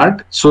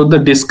part, so the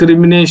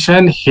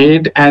discrimination,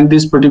 hate, and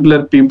this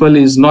particular people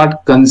is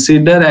not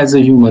considered as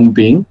a human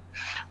being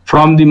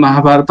from the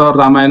Mahabharata or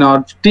Ramayana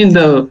or till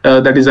the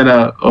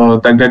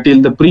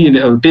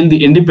till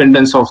the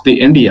independence of the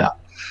India.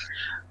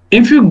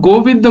 if you go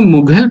with the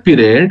Mughal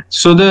period,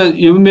 so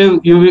you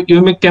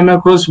may come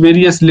across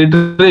various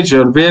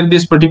literature where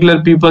these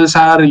particular peoples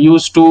are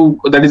used to,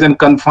 that is, in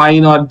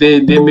confine, or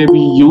they may be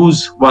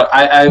used.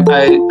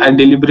 I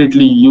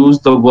deliberately use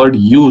the word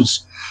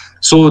use.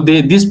 So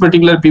these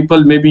particular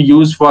people may be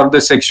used for the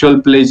sexual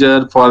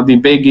pleasure, for the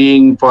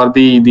begging, for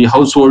the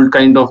household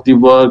kind of the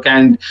work,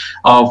 and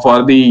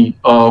for the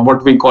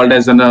what we called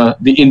as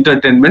the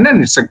entertainment,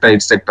 and etc.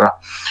 etc.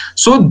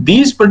 So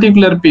these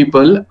particular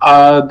people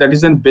that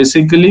is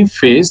basically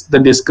face the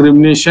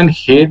discrimination,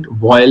 hate,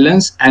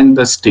 violence, and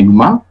the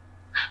stigma.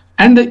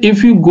 And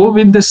if you go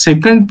with the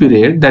second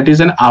period, that is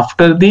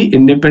after the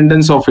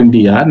independence of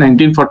India,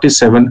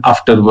 1947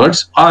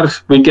 afterwards, or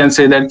we can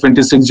say that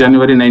 26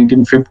 January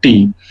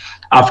 1950,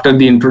 after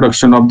the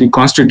introduction of the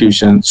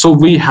Constitution. So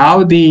we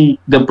have the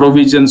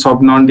provisions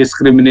of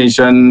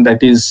non-discrimination,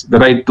 that is the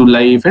right to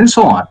life, and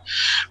so on.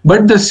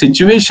 But the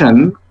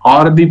situation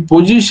or the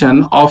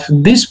position of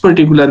this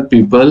particular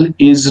people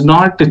is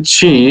not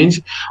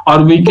changed,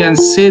 or we can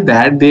say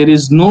that there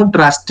is no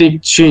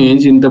drastic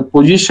change in the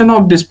position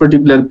of this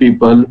particular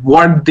people,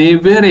 what they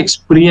were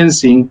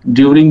experiencing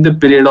during the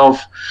period of,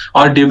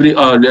 or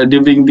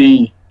during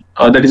the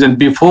that is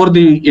before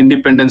the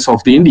independence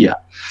of the India.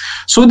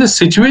 So the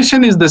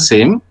situation is the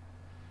same.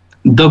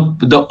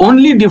 The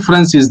only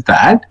difference is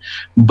that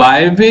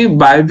by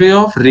way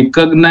of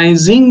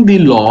recognizing the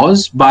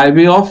laws, by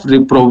way of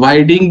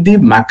providing the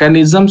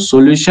mechanism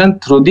solution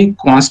through the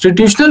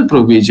constitutional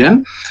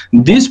provision,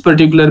 these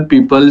particular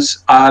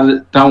peoples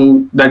are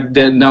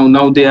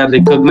now they are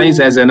recognized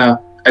as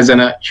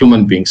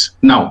human beings.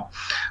 Now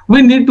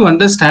we need to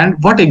understand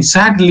what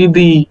exactly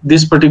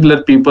these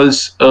particular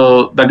peoples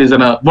that is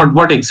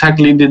what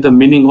exactly the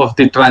meaning of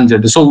the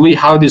transgender. So we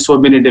have so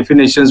many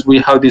definitions, we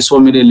have so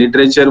many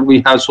literature,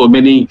 we have so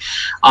many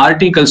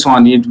articles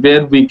on it,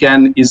 where we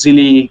can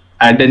easily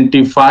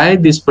identify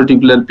these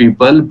particular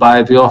people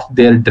by way of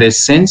their dress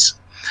sense,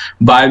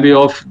 by way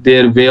of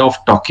their way of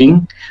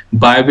talking,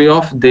 by way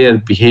of their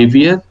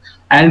behavior,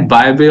 and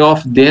by way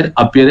of their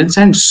appearance,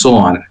 and so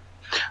on.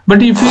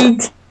 But if you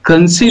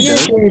consider,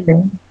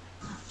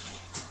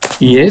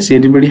 yes,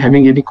 anybody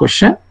having any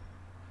question?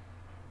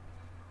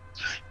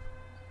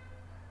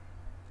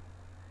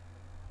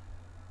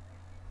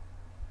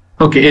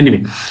 Okay,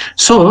 anyway,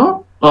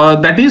 so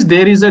that is,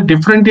 there is a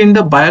difference in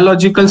the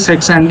biological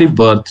sex and the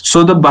birth.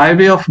 So the by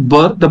way of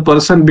birth, the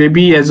person may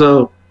be as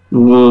a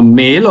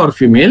male or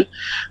female,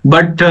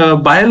 but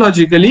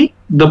biologically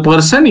the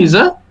person is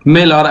a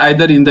male, or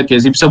either in the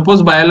case, if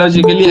suppose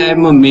biologically I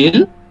am a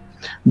male,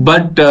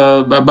 but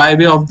by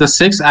way of the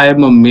sex I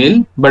am a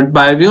male, but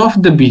by way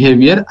of the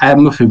behavior I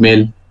am a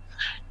female.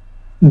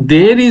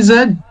 There is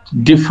a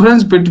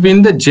difference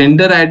between the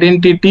gender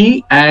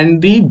identity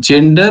and the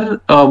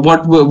gender,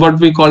 what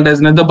we call as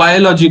the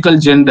biological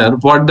gender,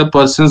 what the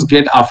persons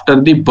get after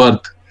the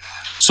birth.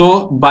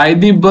 So by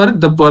the birth,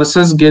 the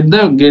persons get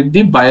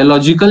the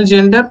biological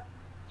gender,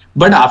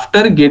 but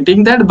after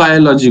getting that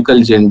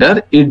biological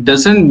gender, it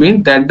doesn't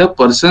mean that the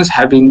person's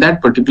having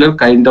that particular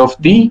kind of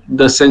the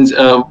sense,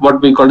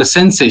 what we call the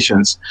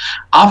sensations.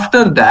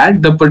 After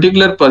that, the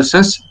particular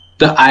person's,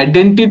 the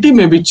identity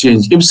may be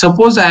changed. If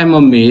suppose I am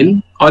a male,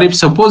 or if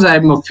suppose I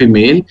am a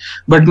female,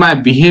 but my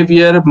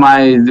behavior,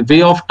 my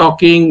way of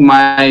talking,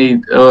 my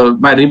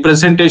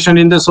representation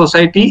in the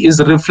society is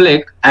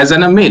reflect as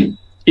a male.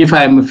 If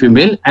I am a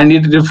female, and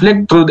it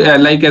reflect through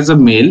like as a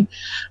male.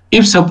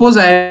 If suppose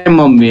I am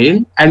a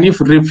male, and if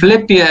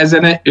reflect as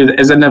a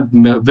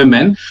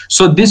woman,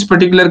 so this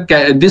particular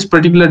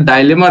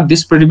dilemma,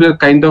 this particular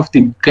kind of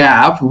the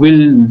gap will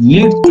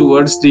lead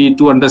towards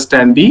to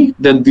understand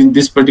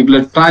this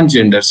particular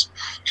transgenders.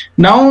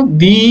 Now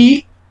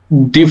the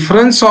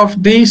difference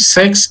of the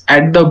sex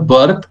at the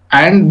birth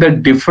and the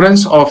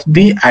difference of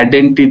the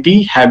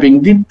identity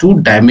having the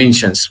two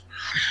dimensions.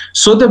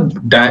 So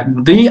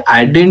the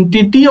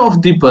identity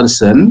of the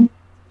person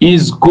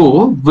is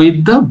go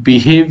with the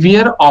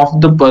behavior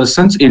of the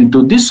persons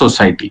into the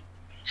society,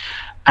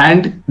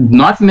 and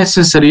not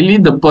necessarily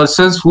the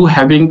persons who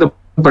having the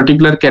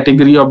particular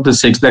category of the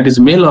sex, that is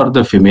male or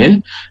the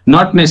female,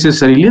 not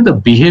necessarily the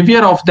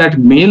behavior of that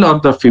male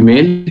or the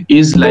female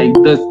is like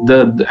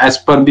the as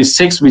per the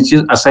sex which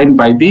is assigned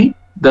by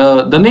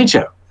the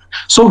nature.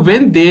 So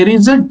when there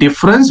is a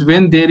difference,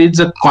 when there is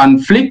a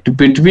conflict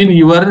between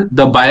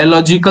the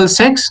biological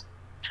sex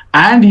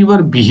and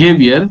your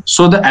behavior,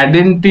 so the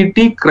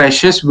identity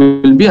crashes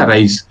will be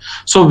arise.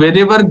 So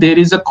wherever there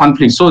is a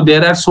conflict, so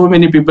there are so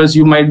many people,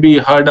 you might be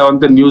heard on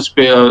the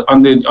newspaper,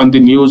 on the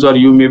news, or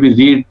you maybe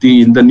read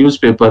in the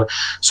newspaper.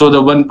 So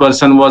the one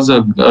person was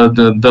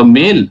the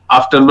male,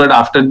 after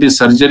the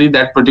surgery,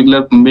 that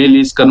particular male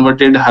is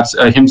converted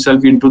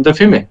himself into the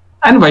female,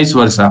 and vice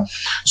versa.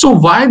 So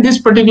why this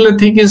particular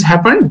thing is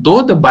happened,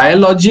 though the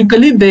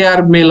biologically they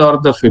are male or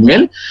the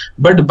female,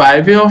 but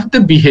by way of the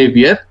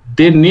behavior,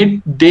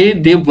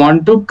 they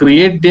want to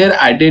create their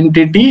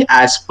identity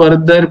as per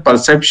their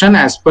perception,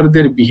 as per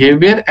their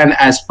behavior, and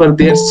as per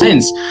their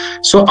sense.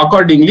 So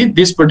accordingly,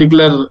 this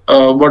particular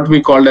what we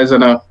call as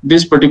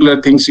this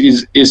particular things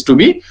is to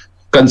be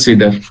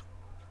consider.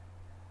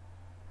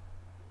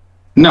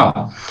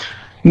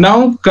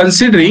 Now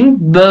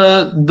considering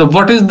the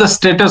what is the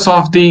status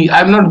of the,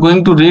 I'm not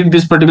going to read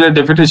this particular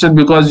definition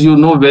because you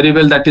know very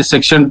well that is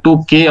section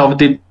 2K of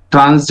the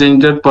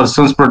Transgender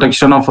Persons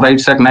Protection of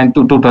Rights Act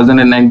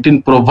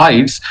 2019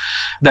 provides,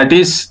 that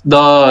is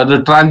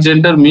the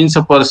transgender means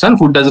a person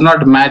who does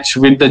not match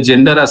with the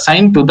gender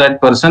assigned to that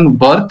person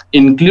birth,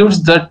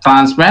 includes the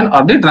trans man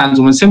or the trans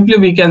woman. Simply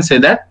we can say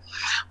that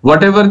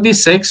whatever the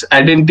sex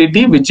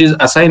identity which is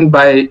assigned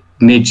by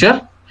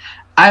nature,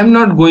 I am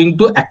not going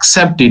to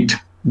accept it,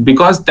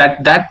 because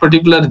that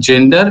particular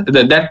gender,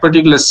 that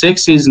particular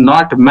sex is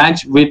not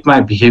matched with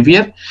my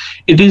behavior.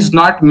 It is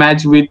not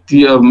matched with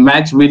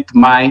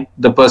my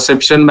the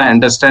perception, my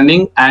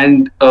understanding,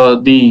 and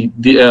what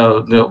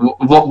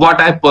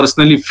I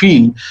personally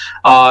feel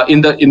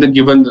in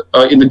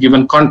the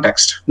given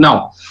context.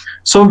 Now,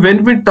 so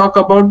when we talk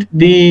about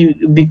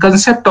the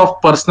concept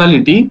of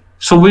personality,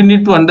 so we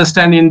need to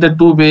understand in the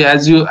two way,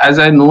 as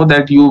I know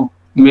that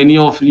many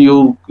of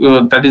you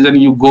that is,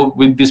 and you go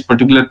with these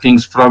particular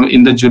things from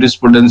in the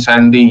jurisprudence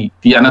and the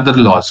another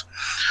laws.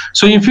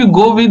 So if you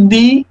go with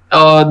the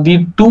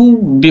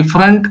two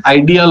different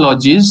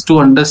ideologies to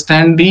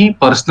understand the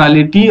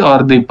personality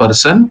or the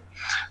person,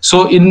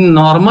 so in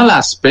normal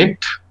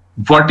aspect,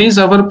 what is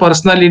our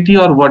personality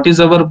or what is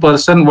our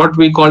person, what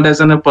we called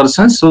as a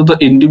person? So the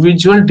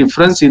individual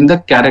difference in the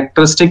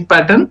characteristic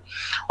pattern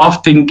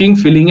of thinking,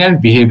 feeling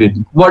and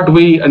behaving, what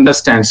we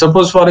understand.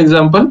 Suppose for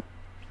example,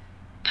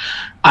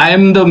 I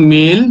am the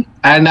male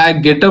and I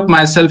get up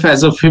myself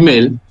as a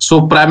female.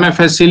 So prima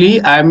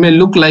facie, I may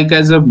look like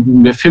as a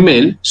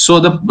female. So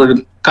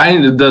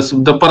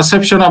the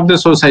perception of the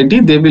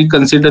society, they will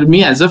consider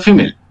me as a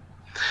female.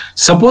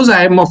 Suppose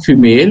I am a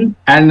female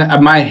and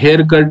my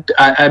haircut,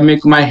 I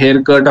make my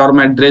haircut or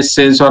my dress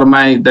sense or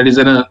my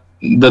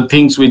the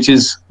things which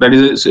is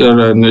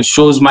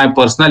shows my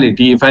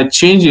personality. If I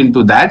change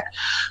into that,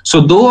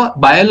 so though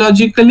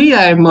biologically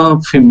I am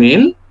a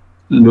female,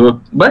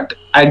 but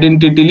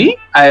identitally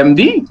I am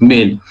the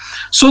male.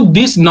 So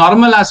this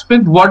normal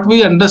aspect, what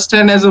we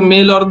understand as a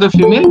male or the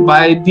female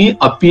by the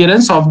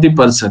appearance of the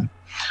person.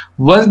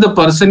 Once the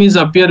person is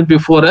appear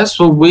before us,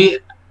 so we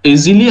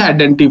easily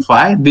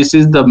identify this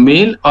is the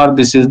male or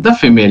this is the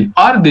female,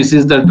 or this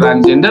is the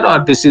transgender,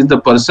 or this is the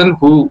person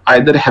who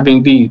either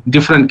having the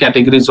different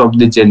categories of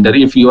the gender,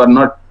 if you are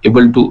not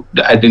able to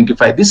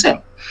identify the same.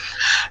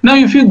 Now,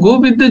 if you go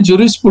with the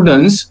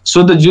jurisprudence,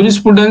 so the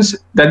jurisprudence,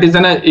 that is,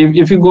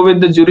 if you go with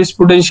the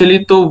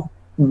jurisprudentially, so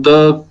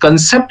the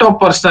concept of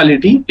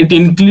personality, it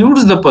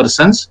includes the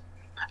persons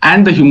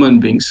and the human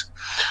beings.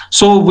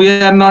 So we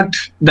are not,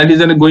 that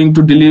is, going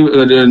to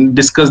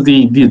discuss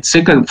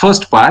the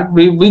first part.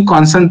 We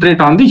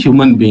concentrate on the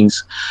human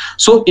beings.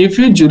 So if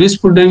you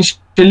jurisprudentially,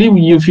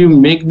 if you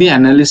make the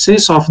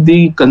analysis of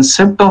the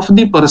concept of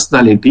the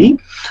personality,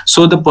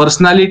 so the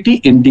personality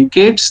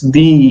indicates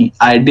the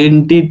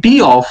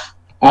identity of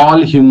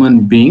all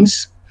human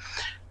beings,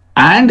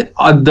 and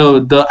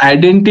the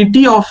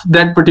identity of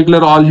that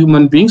particular all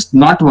human beings.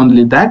 Not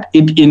only that,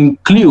 it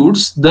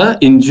includes the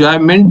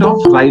enjoyment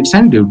of rights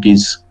and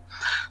duties.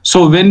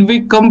 So when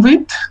we come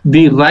with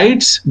the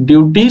rights,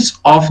 duties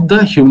of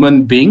the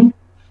human being,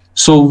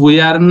 so we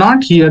are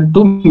not here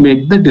to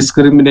make the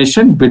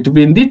discrimination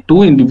between the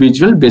two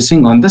individuals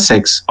basing on the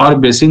sex or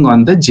basing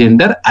on the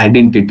gender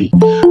identity,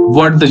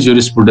 what the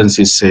jurisprudence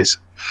says.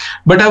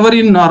 But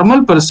in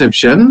normal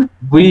perception,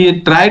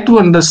 we try to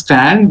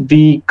understand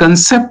the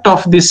concept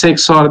of the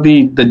sex or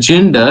the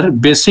gender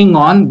basing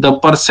on the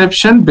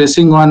perception,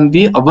 basing on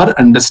our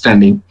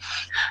understanding.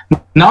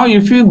 Now,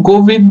 if you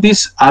go with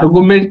this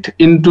argument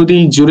into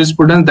the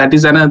jurisprudence, that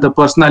is the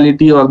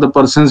personality or the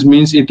persons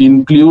means it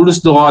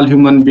includes the all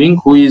human being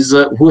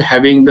who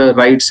having the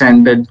rights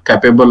and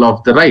capable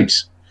of the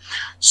rights.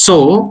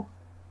 So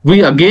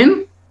we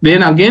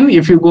then again,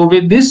 if you go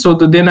with this, so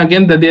then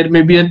again there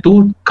may be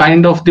two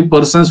kind of the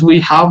persons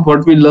we have,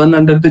 what we learn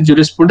under the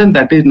jurisprudence,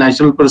 that is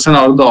natural person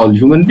or the all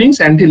human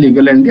beings, and the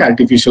legal and the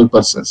artificial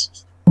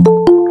persons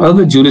or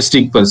the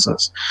juristic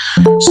persons.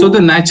 So the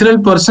natural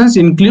persons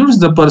includes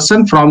the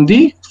person from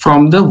the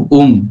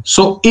womb.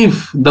 So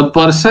if the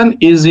person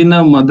is in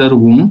a mother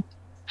womb,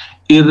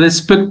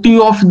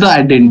 irrespective of the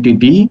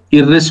identity,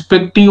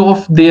 irrespective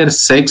of their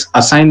sex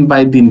assigned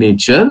by the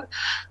nature,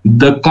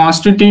 the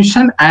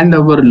Constitution and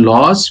our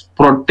laws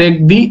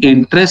protect the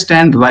interest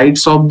and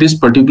rights of this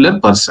particular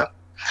person.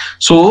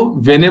 So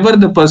whenever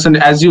the person,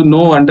 as you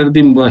know, under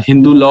the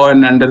Hindu law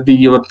and under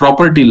your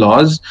property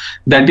laws,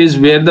 that is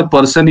where the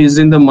person is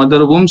in the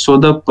mother womb, so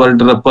the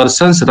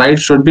person's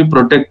rights should be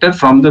protected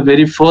from the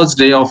very first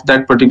day of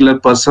that particular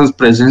person's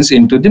presence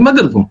into the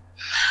mother womb.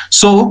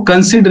 So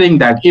considering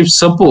that, if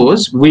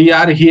suppose we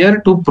are here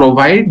to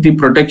provide the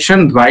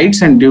protection,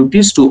 rights and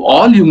duties to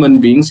all human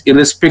beings,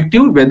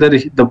 irrespective whether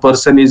the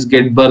person is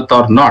get birth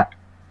or not.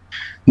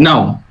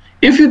 Now,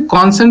 if you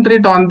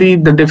concentrate on the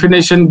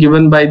definition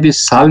given by the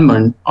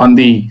Salmon on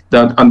the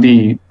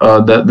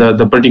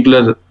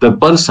particular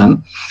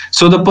person,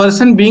 so the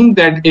person being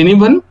that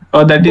anyone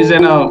that is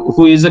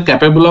who is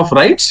capable of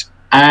rights,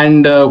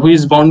 and who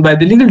is bound by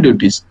the legal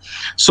duties.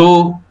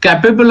 So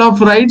capable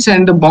of rights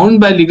and bound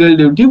by legal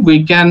duty,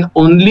 we can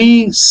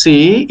only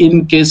say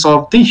in case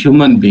of the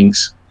human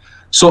beings.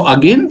 So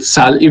again,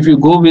 if you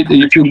go with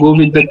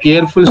the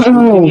careful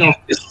scrutiny of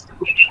this.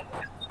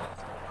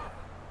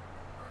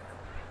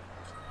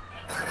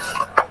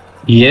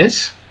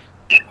 Yes.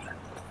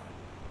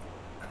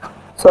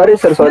 Sorry,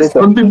 sir.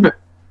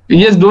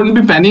 Yes, don't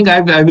be panic.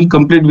 I will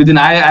complete within.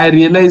 I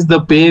realize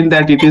the pain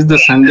that it is the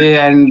Sunday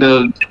and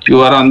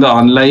you are on the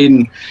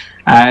online,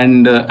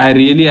 and I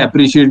really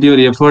appreciate your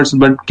efforts.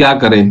 But क्या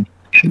करें?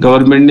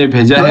 Government ने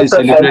भेजा है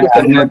celebrate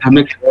करना है,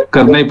 हमें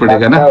करना ही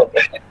पड़ेगा ना.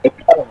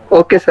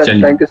 Okay, sir.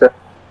 Thank you, sir.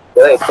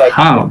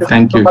 हाँ,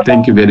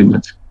 thank you very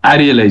much. I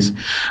realize.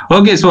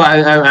 Okay, so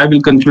I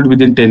will conclude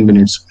within 10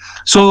 minutes.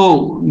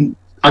 So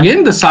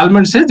again, the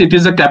Salman says it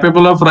is a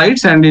capable of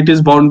rights and it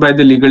is bound by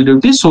the legal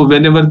duties. So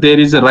whenever there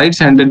is a rights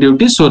and a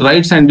duties, so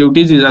rights and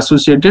duties is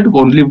associated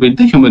only with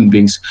the human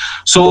beings.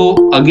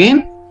 So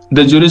again,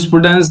 the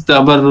jurisprudence,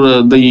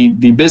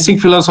 the basic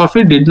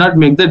philosophy did not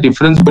make the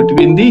difference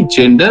between the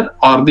gender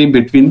or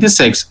between the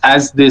sex.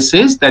 As they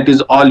says, that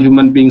is all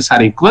human beings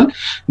are equal.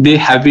 They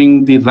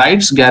having the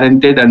rights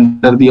guaranteed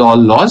under the all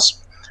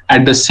laws.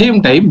 At the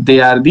same time, they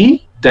are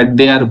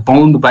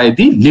bound by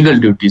the legal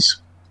duties.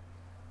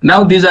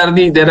 Now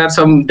there are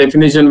some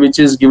definition which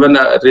is given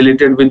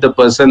related with the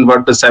person,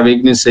 what the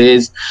Savigny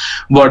says,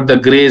 what the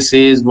Gray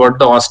says, what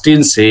the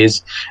Austin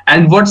says,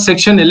 and what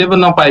section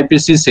 11 of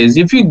IPC says.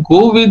 If you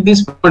go with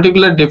this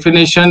particular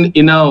definition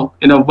in a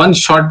one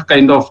short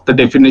kind of the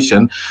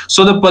definition,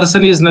 so the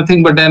person is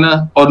nothing but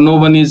or no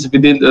one is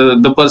within,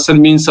 the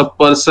person means a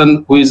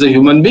person who is a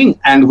human being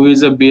and who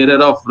is a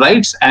bearer of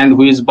rights and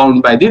who is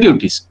bound by the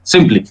duties,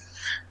 simply.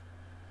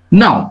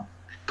 Now,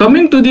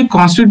 coming to the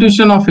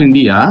Constitution of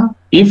India,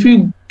 if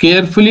you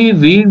carefully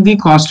read the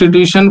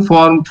Constitution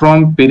from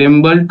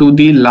preamble to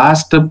the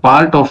last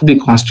part of the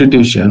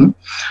Constitution,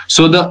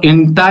 so the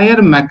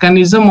entire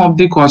mechanism of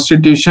the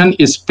Constitution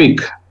is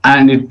big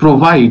and it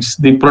provides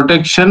the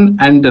protection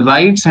and the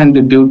rights and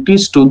the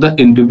duties to the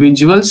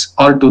individuals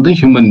or to the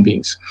human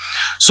beings.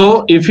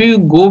 So if you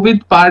go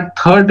with part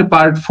 3rd,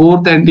 part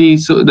 4th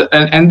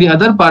and the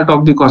other part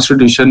of the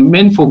Constitution,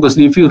 main focus,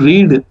 if you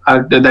read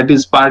that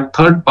is part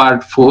 3rd, part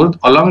 4th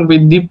along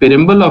with the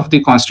preamble of the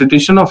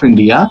Constitution of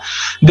India,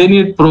 then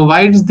it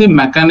provides the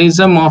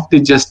mechanism of the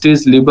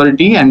justice,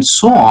 liberty and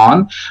so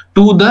on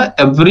to the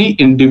every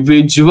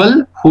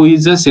individual who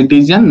is a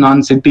citizen,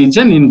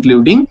 non-citizen,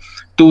 including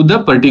to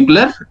the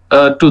particular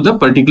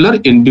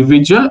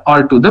individual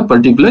or to the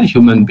particular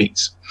human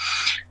beings.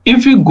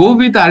 If you go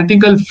with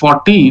Article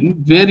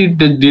 14, where it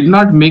did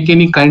not make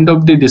any kind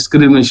of the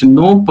discrimination,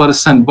 no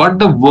person, what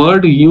the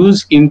word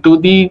used into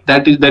the,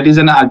 that is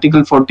an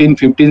Article 14,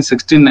 15,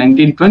 16,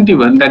 19,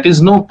 21, that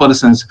is no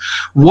persons.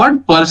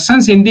 What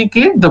persons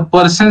indicate? The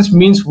persons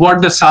means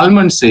what the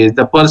Salman says.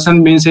 The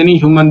person means any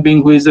human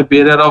being who is a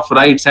bearer of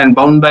rights and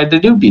bound by the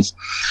duties.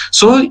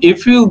 So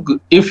if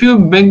you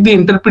make the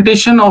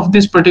interpretation of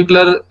this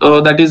particular,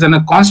 that is a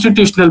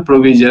constitutional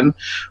provision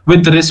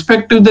with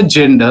respect to the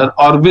gender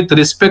or with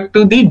respect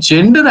to the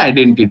gender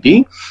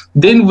identity,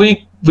 then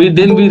we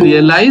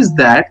realize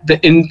that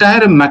the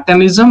entire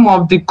mechanism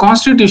of the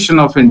Constitution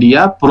of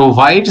India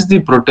provides the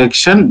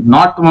protection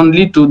not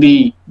only to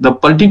the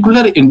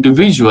particular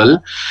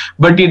individual,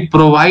 but it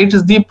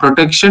provides the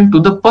protection to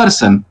the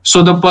person.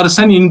 So the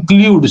person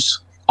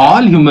includes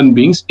all human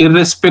beings,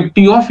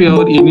 irrespective of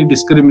any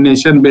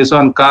discrimination based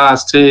on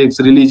caste, sex,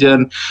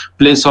 religion,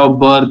 place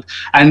of birth,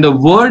 and the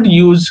word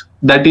used,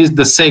 that is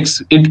the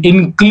sex, it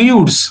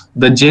includes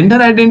the gender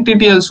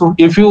identity also.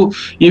 If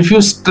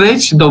you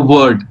stretch the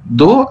word,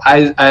 though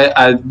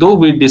though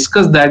we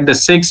discussed that the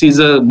sex is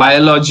a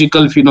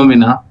biological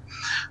phenomena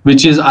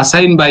which is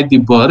assigned by the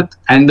birth,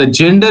 and the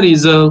gender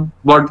is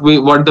what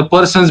the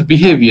person's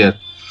behavior.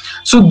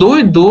 So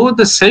though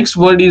the sex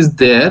word is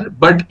there,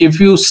 but if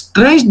you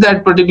stretch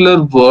that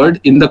particular word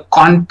in the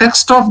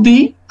context of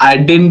the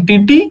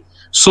identity,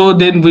 so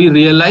then we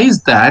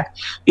realize that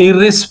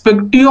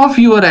irrespective of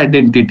your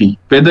identity,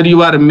 whether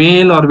you are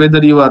male or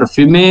whether you are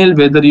female,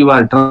 whether you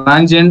are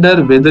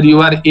transgender, whether you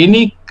are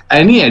any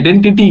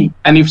identity,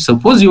 and if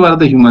suppose you are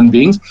the human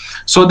beings,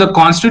 so the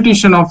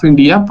Constitution of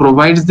India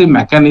provides the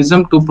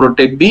mechanism to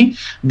protect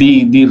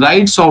the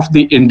rights of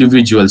the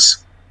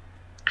individuals.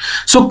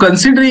 So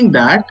considering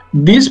that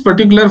these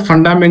particular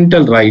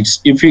fundamental rights,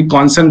 if we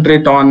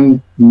concentrate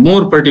on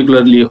more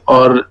particularly,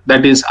 or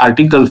that is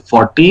Article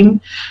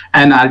 14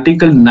 and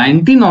Article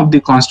 19 of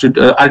the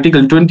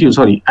Article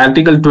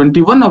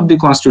 21 of the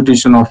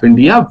Constitution of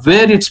India,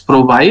 where it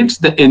provides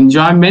the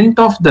enjoyment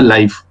of the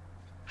life.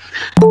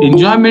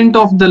 Enjoyment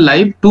of the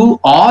life to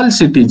all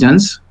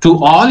citizens, to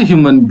all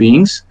human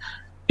beings,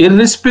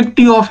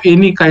 irrespective of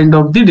any kind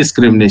of the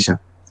discrimination.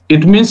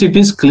 It means it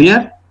is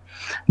clear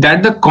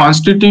that the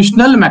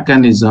constitutional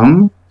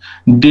mechanism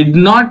did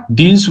not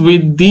deal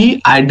with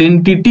the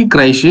identity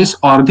crisis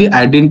or the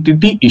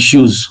identity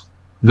issues.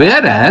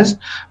 Whereas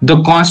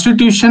the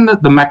constitution,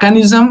 the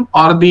mechanism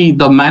or the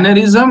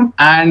mannerism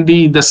and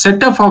the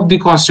setup of the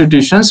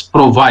constitutions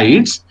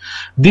provides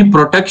the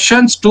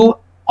protections to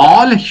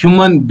all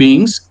human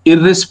beings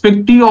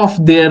irrespective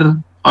of their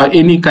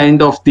any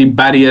kind of the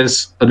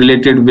barriers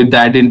related with the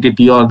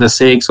identity or the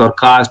sex or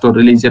caste or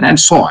religion and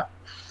so on.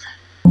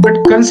 But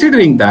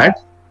considering that,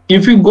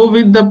 if you go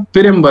with the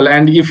preamble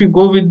and if you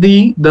go with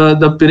the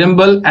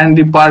preamble and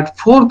the part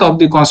 4th of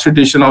the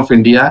Constitution of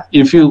India,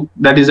 if you,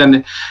 that is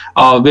an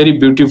very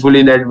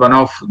beautifully that one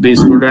of the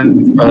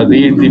students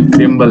read the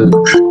preamble.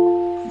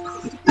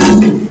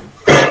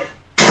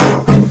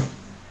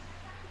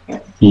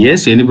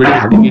 Yes, anybody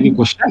having any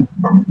question?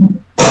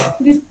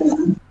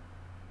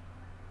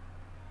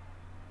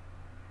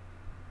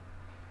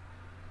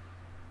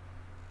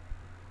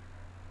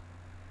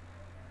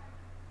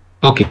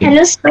 Okay.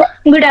 Hello, sir.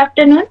 Good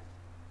afternoon.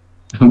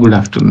 Good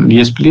afternoon.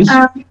 Yes, please.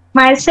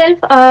 Myself,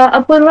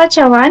 Apurva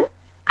Chauhan.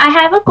 I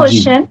have a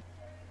question.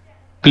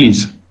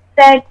 Please.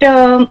 That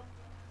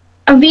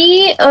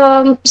we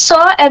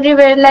saw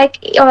everywhere, like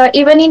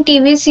even in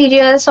TV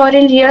serials or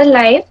in real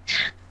life,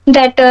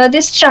 that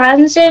this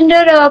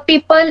transgender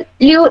people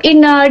live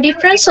in a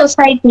different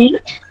society,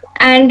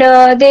 and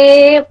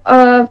they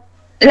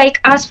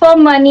like ask for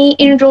money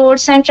in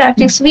roads and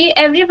traffics.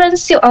 Everyone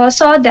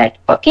saw that.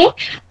 Okay,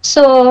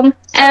 so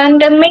and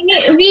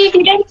many we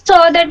didn't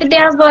saw that they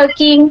are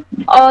working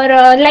or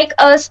like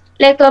us,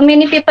 like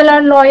many people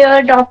are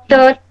lawyer,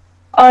 doctor,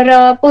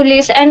 or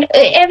police, and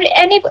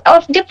any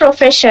of the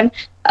profession.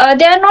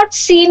 They are not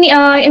seen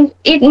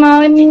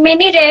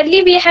many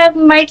rarely we have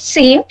might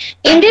see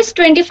in this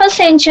 21st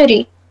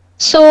century.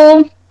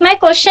 So my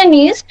question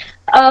is,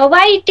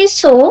 why it is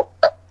so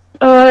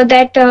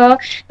that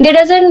there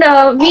doesn't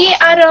we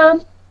are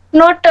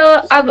not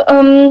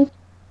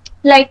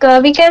like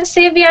we can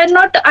say we are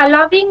not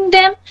allowing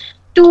them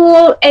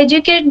to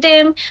educate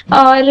them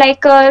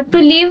to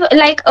live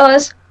like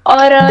us,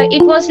 or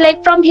it was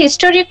like from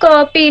historic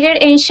period,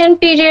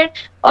 ancient period,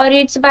 or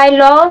it's by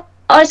law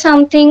or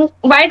something.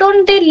 Why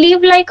don't they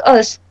live like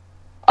us?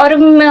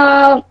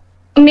 Or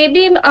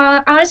maybe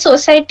our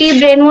society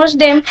brainwash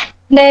them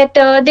that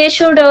they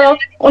should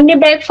only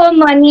beg for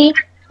money,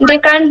 they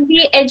can't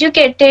be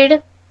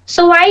educated.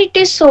 So why it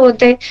is so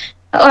that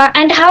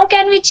and how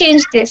can we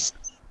change this?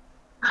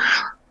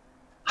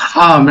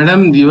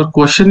 Madam, your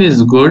question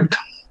is good,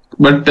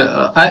 but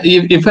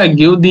if I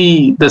give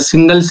the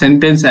single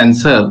sentence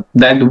answer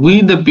that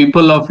we the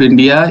people of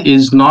India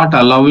is not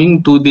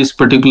allowing to this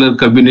particular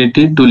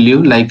community to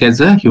live like as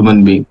a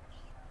human being.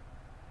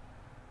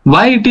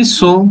 Why it is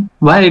so?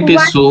 Why it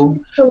is so?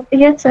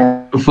 Yes,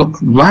 sir.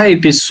 Why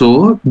it is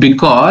so?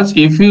 Because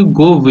if you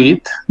go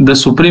with the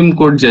Supreme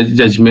Court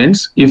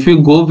judgments, if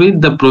you go with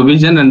the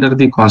provision under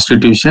the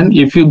Constitution,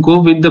 if you go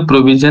with the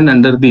provision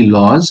under the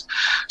laws,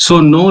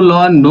 so no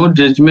law, no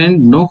judgment,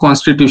 no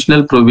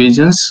constitutional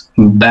provisions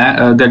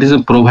that is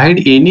provide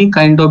any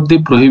kind of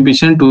the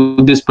prohibition to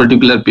this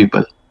particular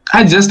people.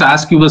 I just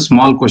ask you a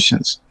small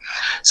questions.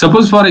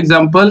 Suppose, for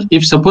example,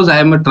 if suppose I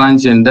am a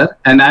transgender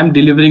and I am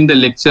delivering the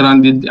lecture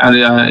on the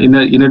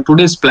in a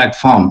today's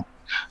platform,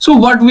 so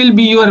what will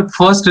be your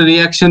first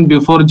reaction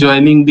before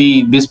joining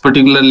this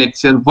particular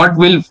lecture?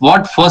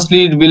 What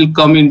firstly it will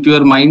come into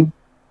your mind?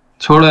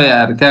 छोड़ो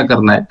यार, क्या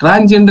करना है?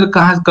 Transgender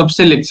कहाँ कब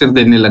से lecture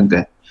देने लग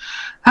गए?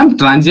 हम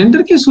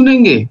ट्रांसजेंडर की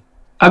सुनेंगे?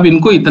 अब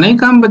इनको इतना ही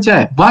काम बचा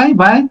है?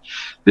 Why?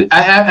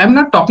 I am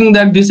not talking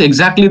that this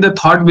exactly the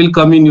thought will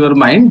come in your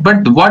mind,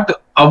 but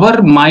what our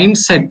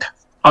mindset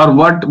or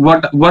what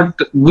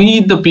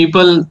we the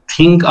people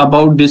think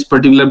about this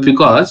particular,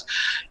 because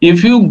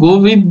if you go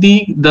with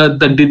the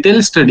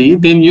detailed study,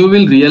 then you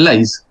will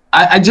realize.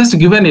 I just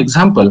give an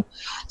example.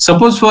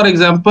 Suppose, for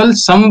example,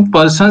 some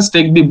persons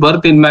take the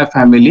birth in my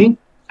family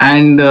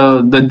and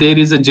there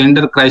is a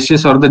gender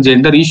crisis or the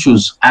gender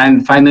issues,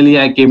 and finally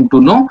I came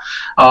to know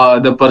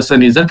the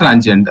person is a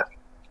transgender.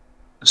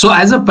 So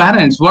as a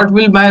parents, what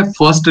will my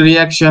first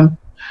reaction?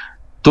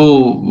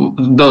 So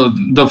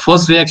the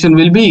first reaction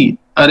will be,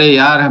 अरे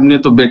यार हमने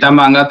तो बेटा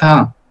मांगा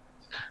था,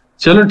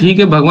 चलो ठीक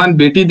है भगवान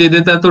बेटी दे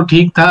देता तो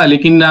ठीक था,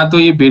 लेकिन ना तो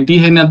ये बेटी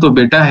है ना तो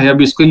बेटा है,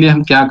 अब इसके लिए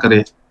हम क्या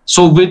करें?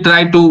 So we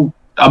try to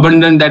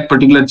abandon that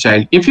particular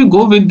child. If you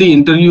go with the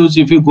interviews,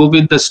 if you go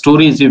with the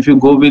stories, if you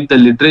go with the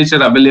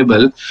literature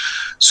available,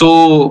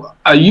 so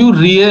you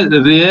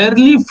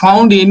rarely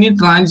found any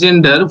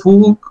transgender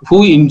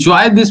who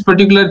enjoy this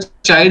particular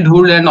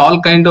childhood and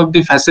all kind of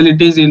the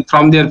facilities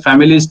from their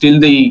families till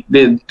they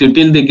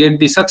get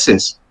the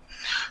success.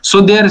 So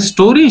their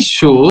story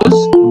shows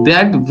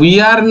that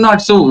we are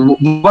not. So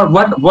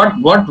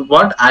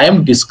what I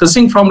am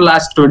discussing from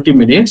last 20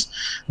 minutes,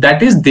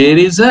 that is there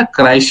is a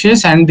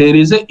crisis and there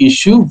is a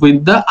issue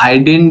with the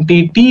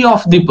identity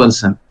of the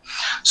person.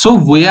 So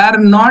we are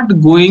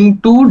not going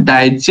to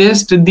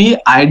digest the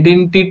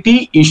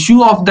identity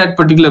issue of that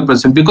particular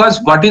person, because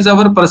what is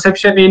our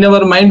perception in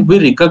our mind? We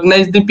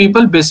recognize the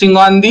people basing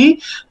on the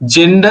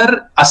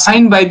gender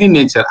assigned by the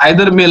nature,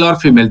 either male or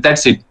female.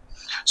 That's it.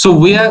 So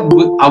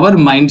our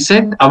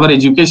mindset, our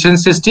education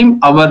system,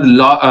 our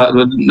law,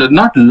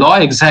 not law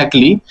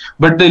exactly,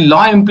 but the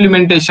law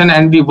implementation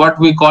and the what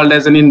we called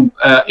as an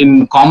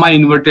in comma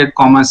inverted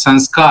comma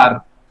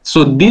sanskar.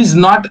 So these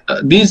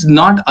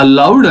not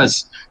allowed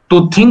us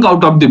to think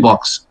out of the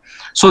box.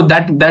 So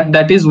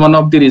that is one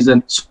of the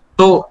reasons.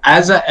 So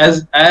as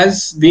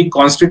the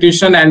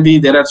constitution and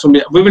there are some,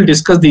 we will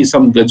discuss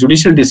some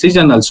judicial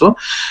decision also,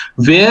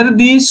 where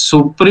the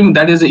Supreme,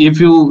 that is if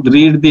you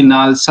read the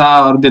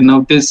Nalsa or the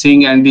Navtej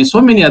Singh and the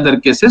so many other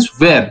cases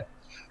where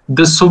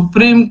the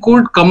Supreme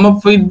Court come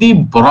up with the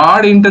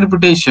broad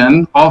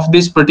interpretation of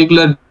this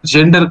particular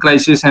gender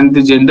crisis and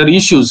the gender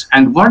issues,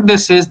 and what they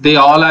say is they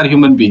all are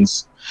human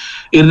beings,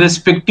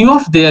 irrespective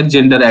of their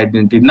gender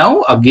identity.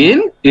 Now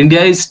again,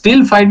 India is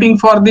still fighting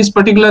for this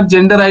particular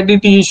gender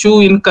identity issue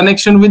in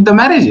connection with the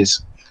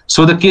marriages.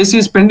 So the case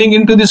is pending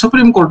into the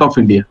Supreme Court of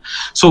India.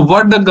 So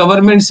what the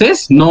government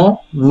says,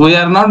 no, we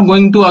are not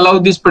going to allow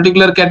these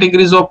particular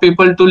categories of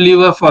people to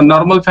live a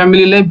normal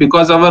family life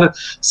because our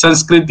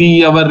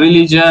Sanskriti, our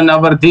religion,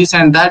 our this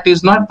and that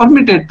is not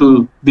permitted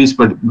to this.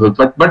 But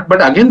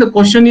again, the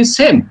question is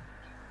same,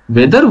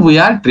 whether we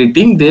are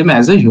treating them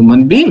as a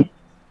human being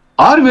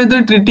or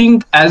whether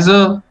treating as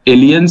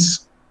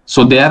aliens.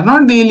 So they are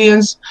not the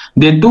aliens.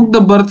 They took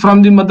the birth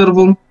from the mother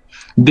womb.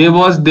 They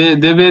were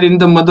in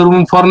the mother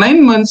womb for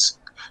 9 months.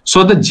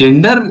 So the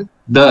gender,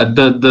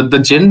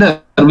 the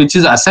gender which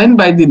is assigned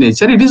by the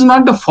nature, it is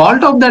not the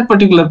fault of that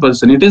particular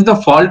person. It is the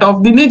fault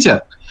of the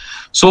nature.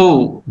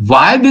 So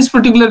why these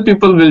particular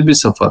people will be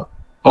suffer?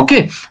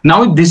 Okay,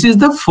 now this is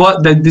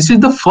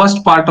the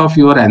first part of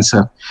your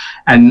answer,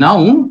 and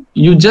now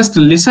you just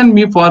listen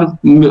me for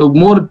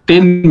more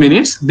 10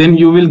 minutes, then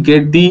you will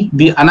get the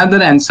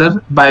another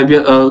answer by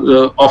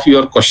of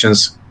your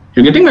questions.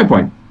 You getting my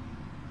point?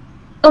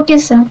 Okay,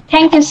 sir.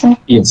 Thank you, sir.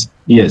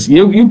 Yes.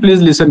 You please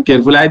listen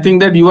carefully. I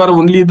think that you are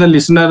only the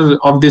listener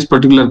of this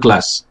particular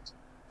class.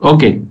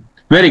 Okay.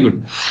 Very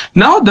good.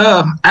 Now,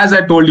 as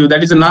I told you,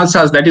 that is a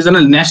NALSAS, that is a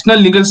National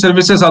Legal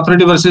Services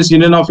Authority versus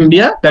Union of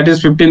India, that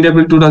is 15th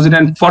April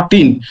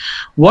 2014.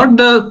 What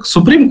the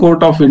Supreme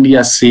Court of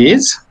India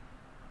says,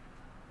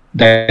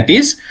 that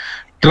is,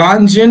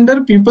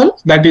 transgender people,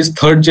 that is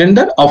third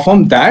gender,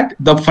 affirm that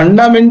the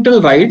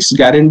fundamental rights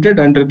guaranteed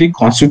under the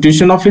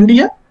Constitution of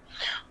India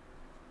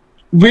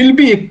will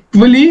be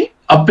equally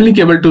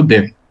applicable to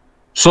them.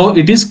 So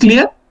it is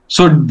clear.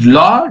 So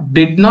law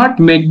did not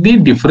make the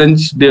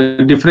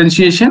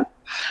differentiation.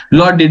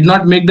 Law did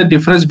not make the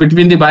difference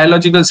between the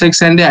biological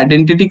sex and the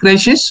identity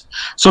crisis.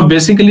 So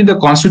basically the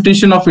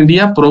Constitution of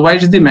India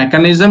provides the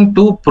mechanism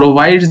to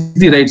provide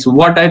the rights.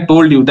 What I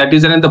told you, that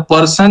is the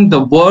person,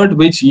 the word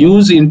which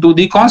used into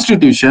the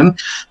Constitution,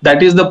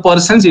 that is the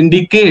person's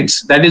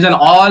indicates, that is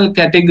all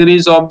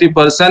categories of the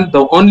person.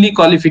 The only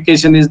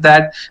qualification is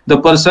that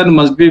the person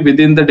must be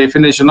within the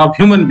definition of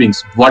human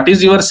beings. What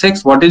is your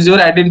sex? What is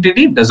your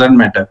identity? Doesn't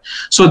matter.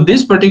 So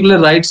this particular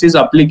rights is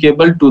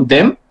applicable to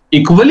them,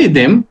 equally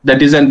them,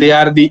 that is, and they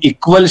are the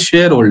equal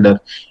shareholder,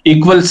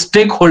 equal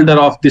stakeholder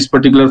of this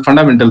particular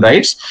fundamental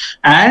rights,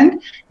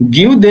 and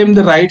give them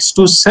the rights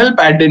to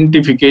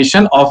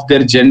self-identification of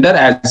their gender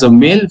as a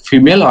male,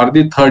 female, or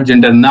the third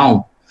gender.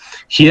 Now,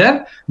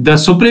 here the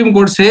Supreme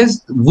Court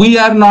says we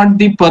are not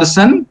the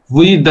person,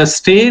 the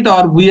state,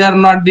 or we are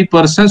not the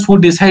persons who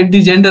decide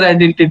the gender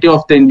identity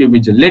of the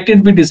individual. Let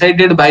it be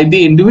decided by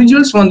the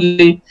individuals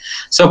only.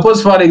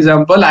 Suppose, for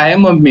example, I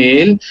am a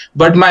male,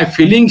 but my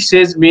feeling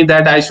says me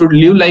that I should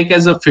live like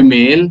as a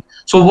female.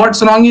 So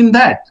what's wrong in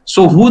that?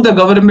 So who the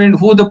government,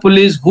 who the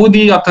police, who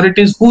the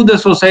authorities, who the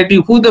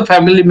society, who the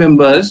family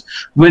members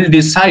will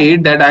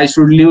decide that I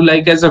should live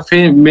like as a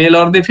male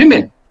or the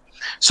female?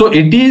 So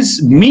it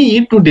is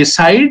me to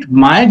decide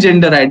my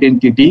gender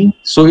identity.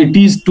 So it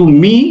is to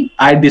me,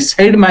 I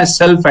decide my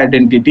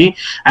self-identity.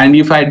 And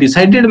if I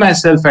decided my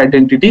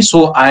self-identity,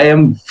 so I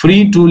am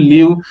free to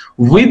live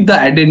with the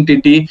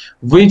identity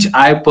which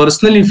I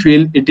personally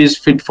feel it is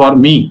fit for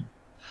me.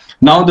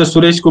 Now the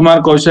Suresh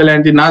Kumar Kaushal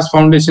and the NAS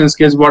Foundation's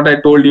case, what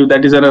I told you,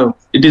 that is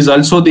it is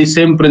also the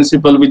same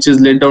principle which is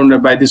laid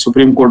down by the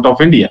Supreme Court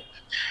of India.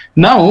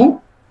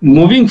 Now,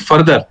 moving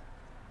further.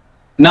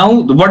 Now,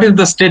 what is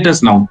the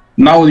status now?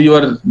 Now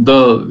your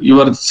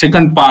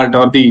second part,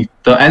 or the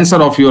answer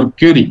of your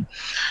query.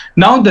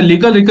 Now the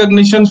legal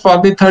recognition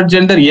for the third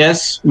gender,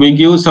 yes, we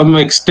give some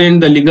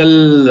extent the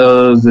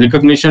legal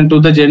recognition to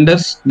the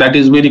genders. That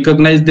is, we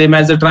recognize them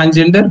as a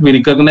transgender, we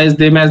recognize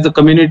them as the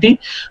community,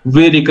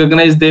 we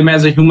recognize them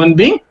as a human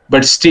being.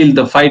 But still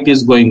the fight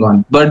is going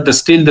on. But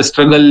still the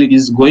struggle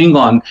is going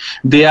on.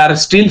 They are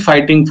still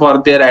fighting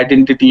for their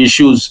identity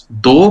issues,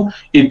 though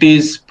it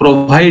is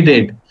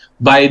provided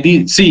by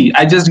the, see,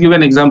 I just give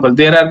an example.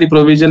 There are the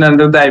provision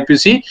under the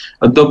IPC,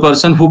 the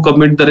person who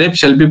commit the rape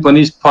shall be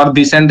punished for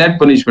this and that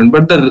punishment.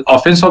 But the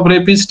offense of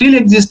rape is still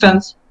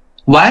existence.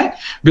 Why?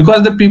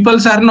 Because the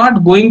peoples are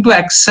not going to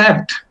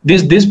accept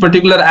this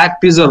particular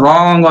act is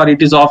wrong, or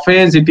it is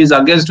offense, it is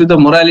against to the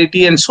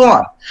morality, and so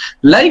on.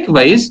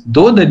 Likewise,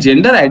 though the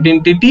gender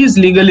identity is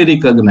legally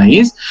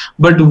recognized,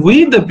 but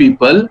we the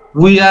people,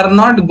 we are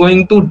not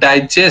going to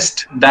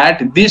digest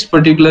that these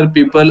particular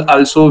people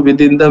also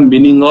within the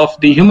meaning of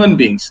the human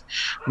beings.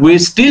 We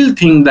still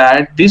think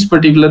that these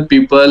particular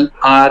people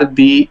are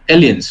the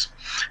aliens.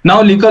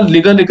 Now,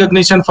 legal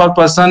recognition for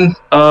person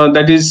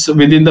that is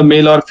within the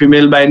male or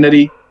female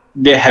binary,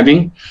 they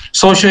having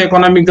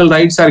socio-economical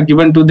rights are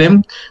given to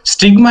them.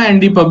 Stigma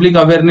and the public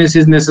awareness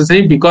is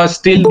necessary, because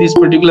still these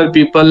particular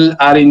people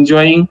are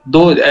enjoying,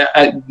 though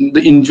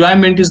the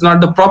enjoyment is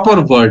not the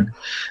proper word,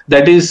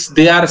 that is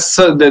they are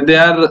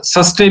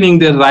sustaining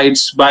their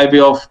rights by way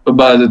of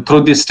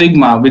through the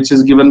stigma which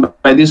is given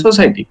by the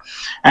society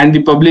and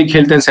the public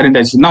health and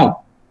sanitation.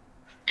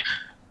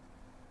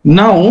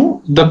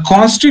 Now the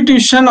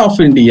Constitution of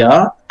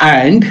India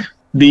and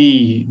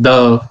the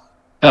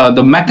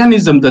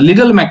mechanism, the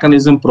legal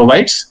mechanism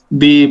provides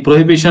the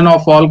prohibition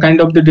of all kind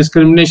of the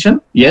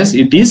discrimination. Yes,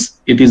 it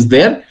is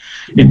there.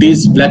 It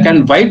is black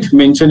and white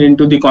mentioned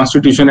into the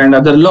Constitution and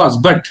other laws,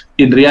 but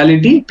in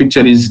reality,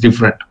 picture is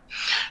different.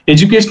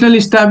 Educational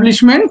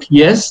establishment,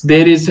 yes,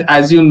 there is,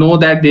 as you know,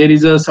 that there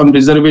is some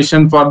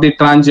reservation for the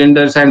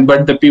transgenders,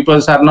 but the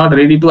peoples are not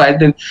ready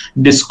to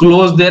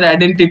disclose their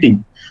identity.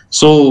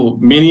 So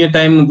many a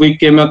time we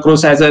came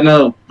across as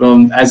a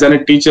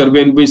teacher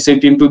when we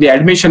sit into the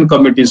admission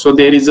committee. So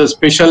there is a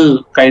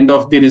special kind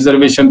of the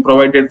reservation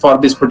provided for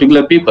this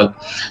particular people.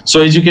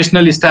 So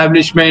educational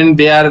establishment,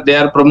 they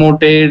are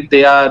promoted,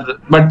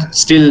 but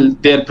still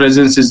their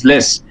presence is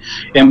less.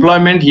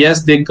 Employment,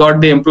 yes, they got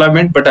the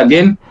employment, but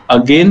again,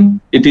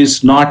 it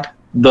is not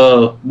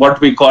what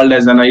we called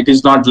as it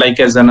is not like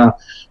as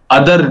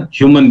other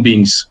human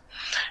beings.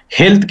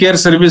 Healthcare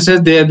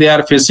services, they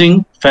are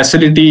facing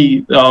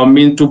facility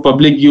mean to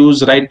public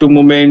use, right to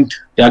movement.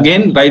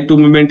 Again, right to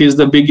movement is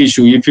the big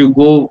issue. If you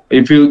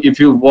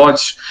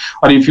watch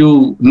or if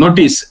you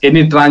notice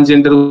any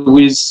transgender who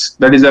is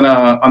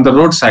on the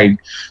roadside,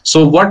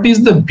 so what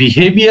is the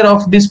behavior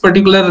of this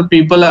particular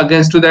people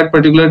against to that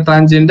particular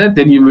transgender,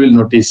 then you will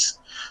notice.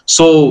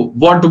 So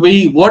what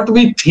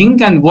we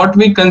think and what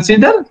we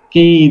consider,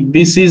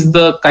 this is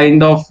the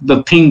kind of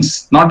the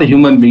things, not a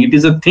human being, it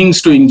is a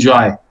things to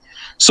enjoy.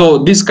 So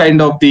this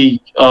kind of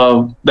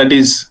and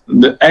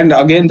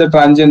again the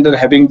transgender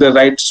having the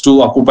rights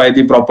to occupy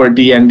the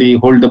property and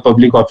hold the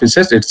public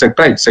offices,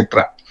 etc.,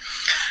 etc.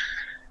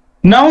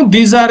 Now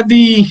these are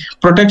the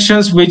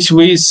protections which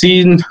we see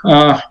in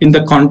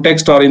the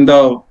context or in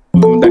the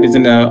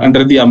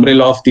under the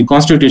umbrella of the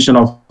Constitution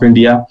of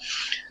India.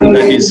 That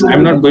is,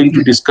 I'm not going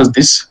to discuss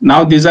this.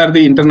 Now these are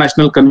the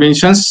international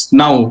conventions.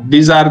 Now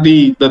these are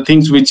the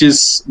things which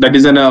is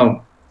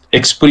an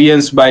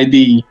experience by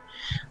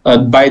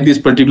this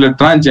particular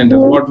transgender,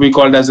 what we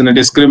called as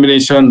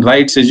discrimination,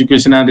 rights,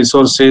 education and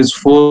resources,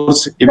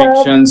 forced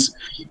evictions.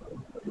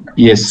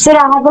 Yes. Sir,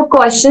 I have a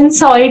question.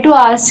 Sorry to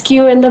ask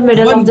you in the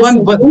middle of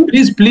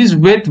this. Please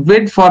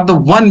wait for the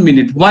 1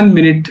 minute. 1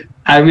 minute.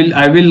 I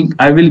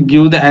will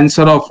give the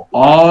answer of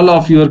all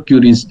of your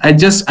queries. I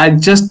just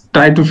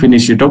try to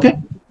finish it. Okay.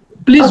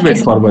 Please wait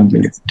for 1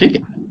 minute.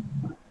 Okay.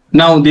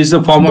 Now this is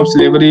a form of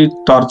slavery,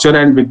 torture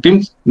and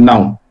victims.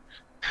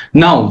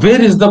 Now,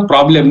 where is the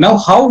problem? Now,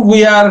 how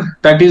we are,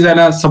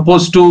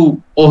 supposed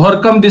to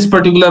overcome this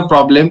particular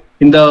problem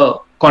in the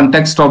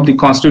context of the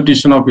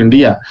Constitution of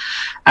India,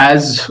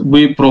 as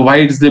we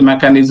provides the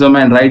mechanism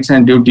and rights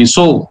and duties.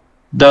 So,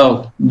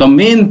 the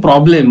main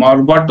problem,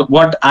 or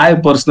what I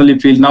personally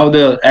feel, now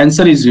the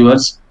answer is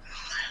yours.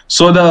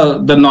 So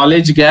the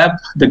knowledge gap,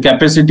 the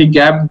capacity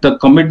gap, the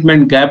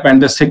commitment gap,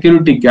 and the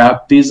security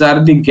gap, these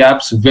are the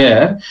gaps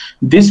where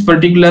this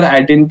particular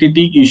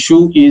identity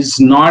issue is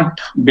not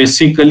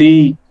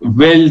basically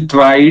well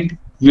tried,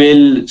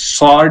 well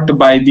sought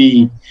by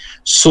the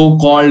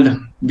so-called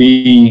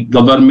the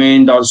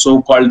government, or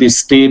so-called the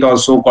state, or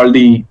so-called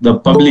the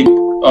public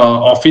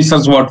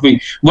officers,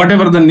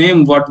 whatever the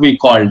name what we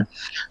called.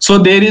 So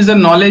there is a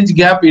knowledge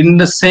gap in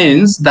the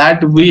sense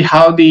that we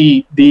have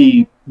the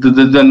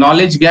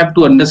knowledge gap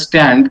to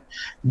understand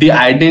the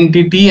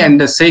identity and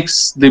the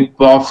sex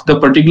of the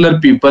particular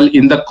people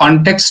in the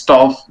context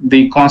of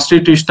the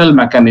constitutional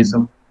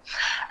mechanism.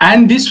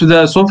 And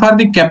so far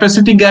the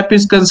capacity gap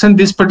is concerned,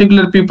 these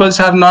particular peoples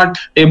are not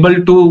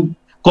able to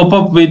cope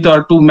up with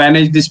or to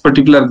manage this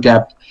particular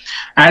gap.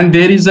 And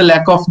there is a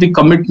lack of the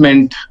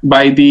commitment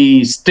by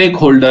the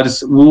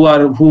stakeholders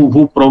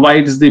who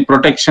provides the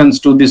protections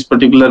to this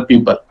particular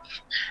people.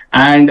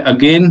 And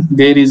again,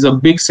 there is a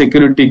big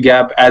security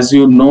gap, as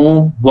you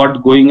know,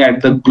 what going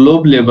at the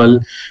globe level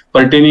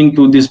pertaining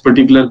to these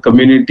particular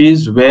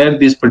communities, where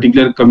this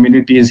particular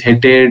community is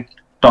hated,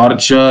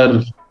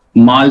 tortured,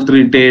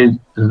 maltreated,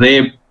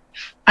 raped,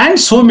 and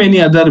so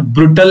many other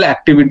brutal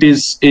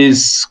activities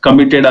is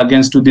committed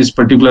against to these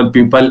particular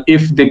people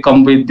if they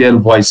come with their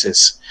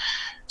voices.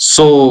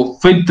 So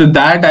with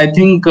that, I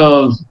think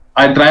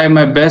I try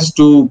my best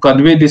to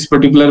convey this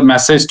particular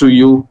message to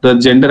you, the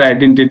gender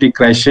identity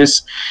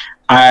crisis.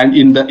 and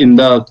in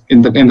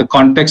the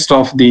context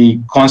of the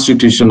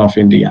Constitution of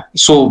India.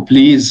 So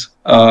please,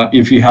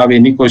 if you have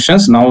any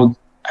questions, now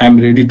I am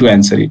ready to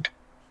answer it.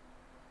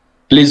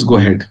 Please go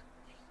ahead.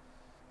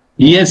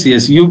 Yes,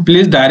 you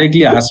please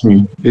directly ask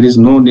me. There is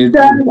no need.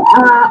 Sir,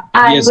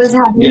 I Yes, was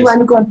having yes.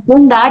 one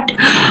question that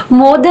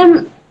more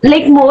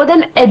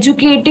than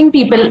educating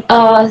people,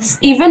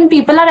 even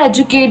people are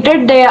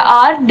educated, they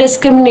are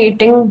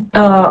discriminating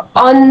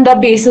on the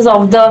basis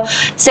of the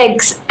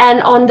sex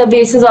and on the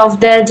basis of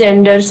their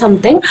gender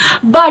something.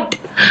 But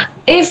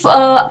if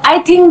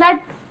I think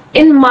that,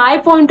 in my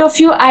point of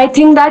view, I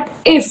think that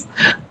if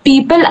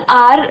people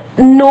are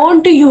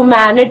known to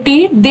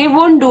humanity, they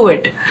won't do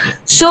it.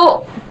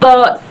 So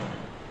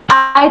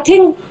I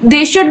think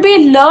they should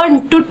be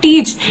learned to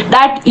teach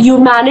that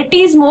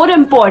humanity is more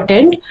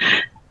important.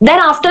 Then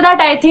after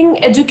that, I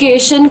think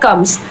education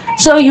comes.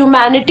 So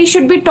humanity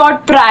should be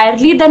taught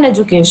priorly than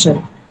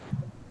education.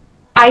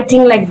 I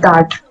think like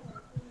that.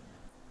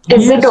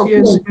 Is it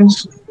okay?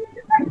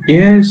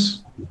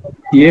 Yes.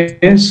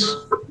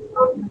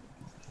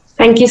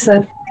 Thank you,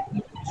 sir.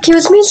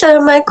 Excuse me, sir.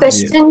 My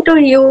question to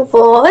you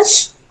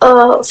was,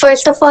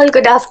 first of all,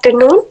 good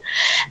afternoon.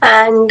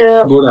 And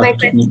my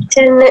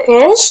question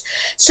is,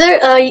 sir,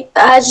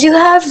 as you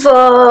have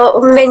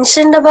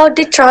mentioned about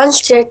the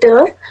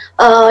transgender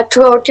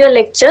throughout your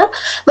lecture,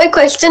 my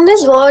question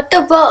is, what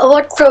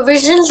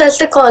provisions does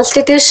the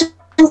Constitution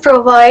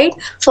provide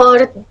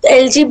for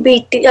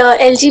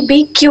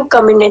LGBTQ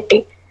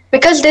community?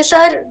 Because these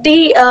are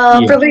the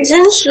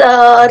provisions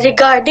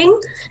regarding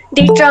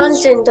the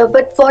transgender,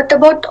 but what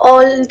about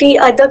all the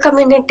other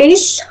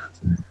communities?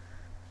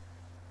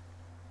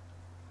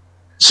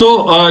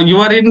 So you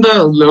are in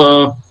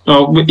the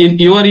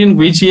you are in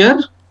which year?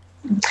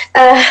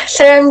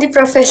 Sir, I'm the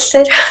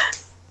professor.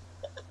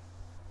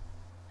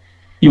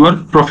 You are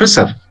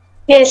professor?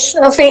 Yes,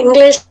 of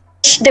English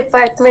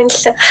department,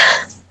 sir.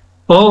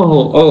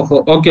 Oh,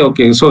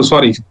 okay. So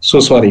sorry.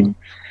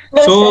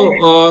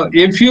 No,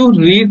 if you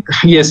read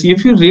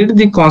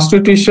the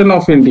Constitution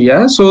of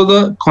India, so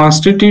the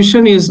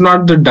Constitution is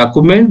not the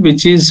document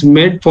which is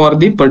made for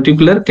the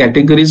particular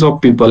categories of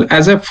people.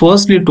 As I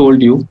firstly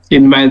told you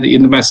in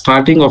my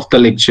starting of the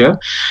lecture,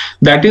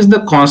 that is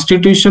the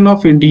Constitution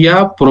of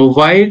India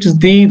provides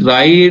the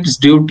rights,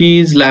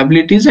 duties,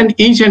 liabilities, and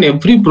each and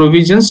every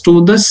provisions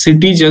to the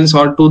citizens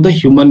or to the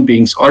human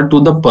beings or to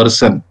the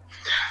person.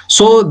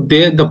 So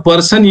the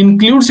person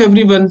includes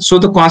everyone. So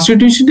the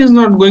Constitution is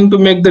not going to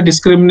make the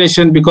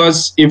discrimination,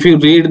 because if you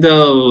read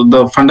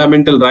the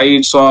fundamental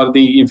rights or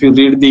if you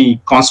read the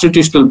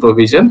constitutional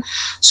provision,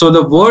 so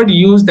the word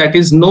used, that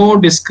is no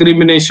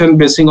discrimination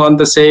basing on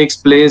the sex,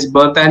 place,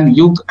 birth, and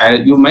you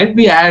might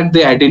be add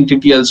the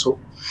identity also.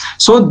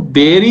 So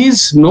there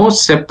is no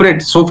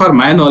separate, so far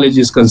my knowledge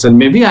is concerned.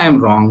 Maybe I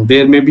am wrong.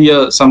 There may be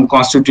some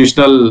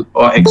constitutional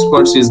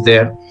experts is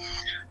there.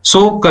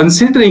 So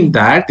considering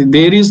that,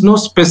 there is no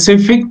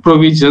specific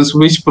provisions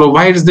which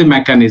provides the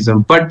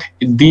mechanism, but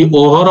the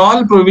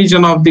overall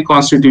provision of the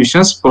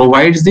constitutions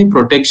provides the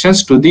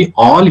protections to the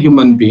all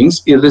human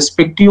beings,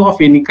 irrespective of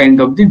any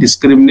kind of the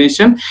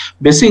discrimination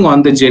basing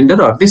on the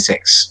gender or the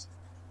sex.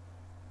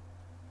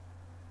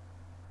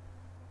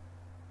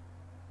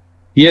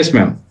 Yes,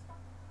 ma'am.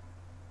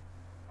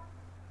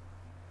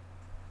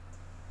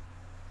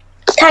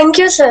 thank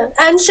you, sir.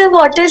 And sir,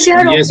 what is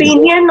your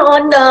opinion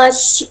on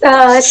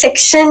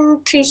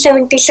section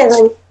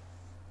 377?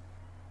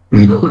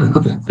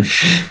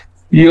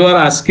 You are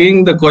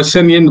asking the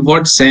question in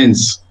what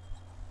sense?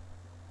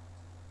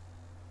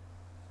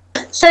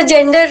 So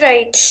gender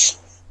rights.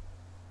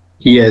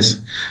 Yes.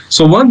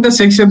 So what the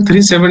section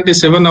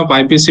 377 of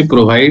IPC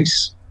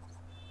provides?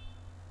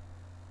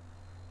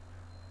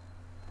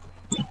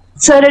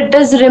 Sir, it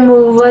is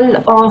removal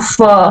of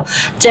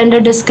gender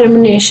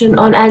discrimination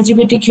on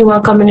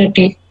LGBTQ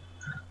community.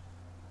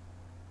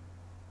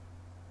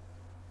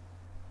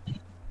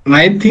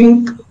 I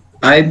think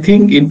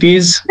it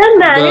is The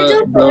marriage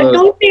of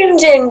two same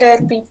gender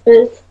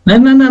people. No.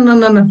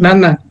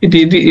 It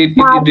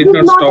did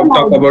not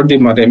talk about the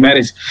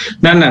marriage.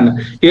 No.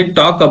 It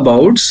talk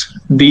about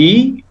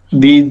the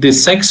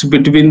sex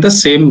between the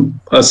same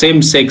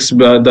sex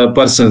the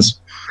persons.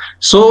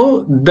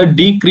 So the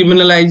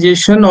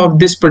decriminalization of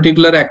this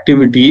particular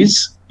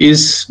activities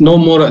is no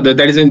more.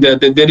 That is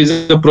there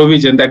is a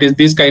provision that is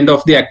this kind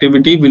of the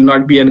activity will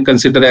not be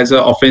considered as an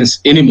offense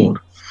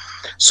anymore.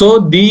 So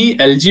the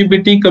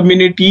LGBT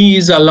community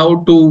is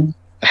allowed to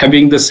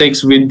having the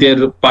sex with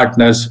their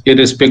partners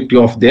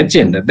irrespective of their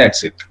gender.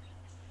 That's it.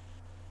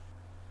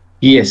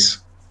 Yes.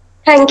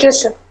 Thank you,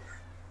 sir.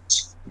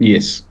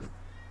 Yes.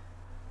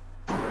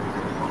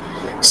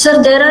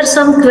 Sir, there are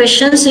some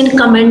questions in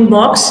comment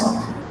box.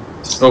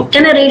 Okay.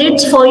 Can I read it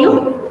for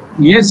you?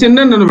 Yes.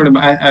 No, madam.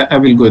 I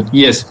will go.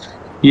 Yes.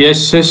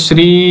 Yes,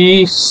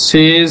 Shri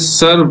says,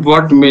 sir,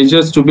 what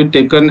measures to be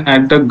taken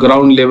at the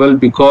ground level,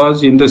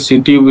 because in the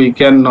city we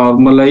can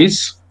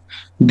normalize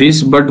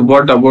this, but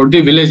what about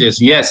the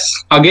villages? Yes,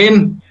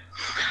 again,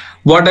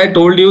 what I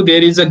told you,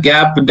 there is a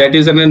gap, that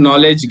is a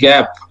knowledge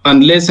gap.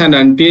 Unless and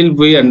until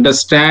we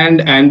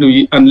understand and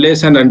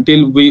unless and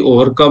until we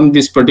overcome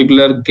this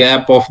particular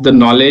gap of the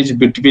knowledge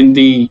between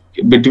the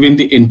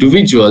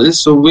individuals,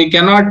 so we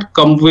cannot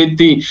come with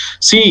the,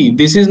 see,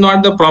 this is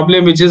not the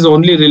problem which is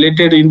only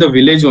related in the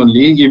village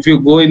only. If you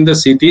go in the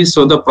cities,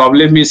 so the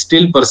problem is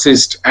still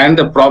persist, and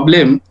the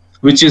problem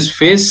which is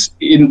faced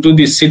into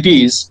the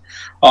cities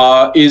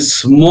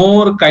is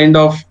more kind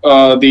of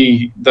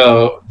the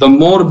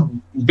more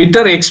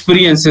bitter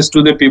experiences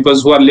to the people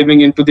who are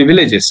living into the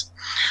villages.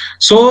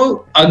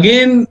 So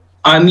again,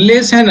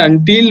 unless and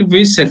until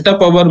we set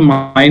up our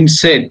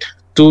mindset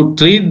to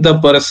treat the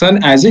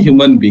person as a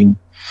human being,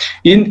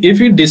 if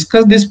we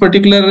discuss this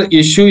particular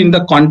issue in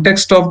the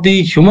context of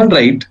the human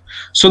right,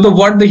 so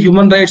what the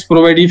human rights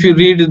provide, if you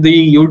read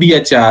the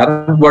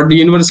UDHR, what the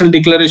Universal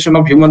Declaration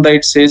of Human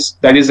Rights says,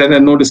 that is that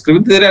no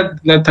discrimination.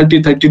 There are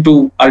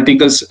 32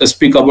 articles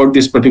speak about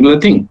this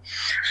particular thing.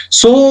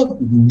 So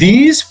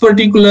these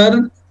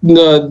particular,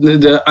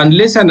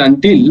 unless and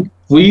until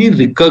we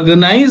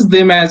recognize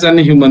them as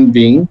a human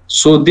being,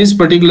 so this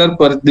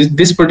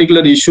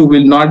particular issue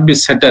will not be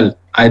settled,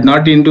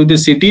 not into the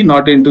city,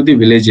 not into the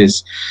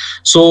villages.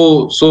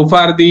 So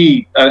far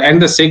and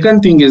the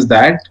second thing is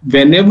that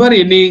whenever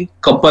any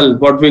couple,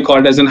 what we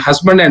call as a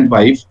husband and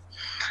wife,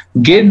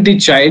 get the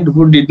child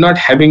who did not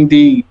having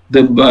the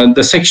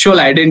sexual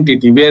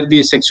identity, where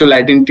the sexual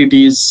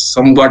identity is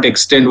somewhat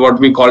extent what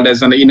we call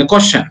as in a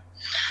question.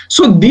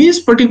 So these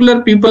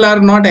particular people are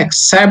not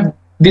accept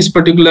this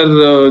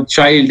particular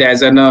child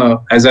as a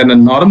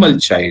normal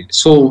child.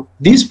 So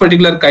these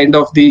particular kind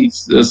of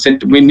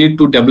set we need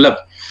to develop.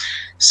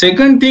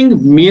 Second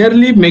thing,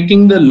 merely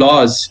making the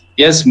laws.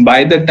 Yes,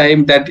 by the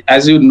time that,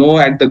 as you know,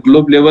 at the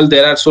globe level,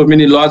 there are so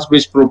many laws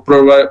which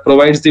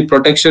provides the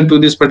protection to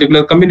these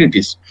particular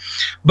communities.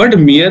 But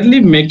merely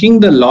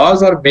making the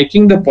laws or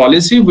making the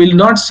policy will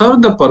not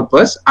serve the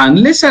purpose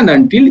unless and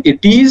until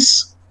it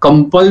is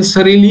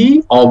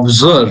compulsorily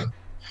observed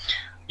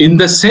in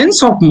the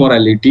sense of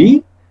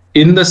morality,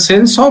 in the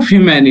sense of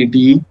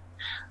humanity.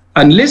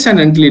 Unless and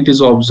until it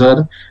is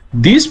observed,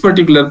 this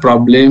particular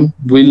problem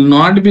will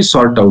not be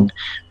sorted out,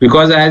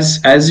 because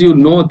as you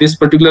know, this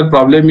particular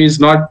problem is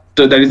not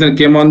that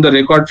came on the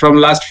record from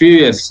last few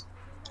years.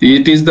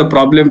 It is the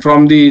problem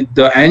from the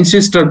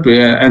ancestor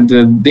and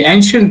the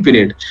ancient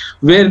period,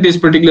 where this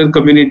particular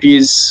community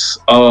is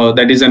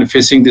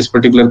facing this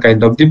particular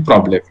kind of the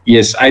problem.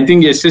 Yes, I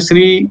think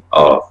Yashasri,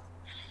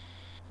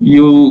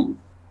 you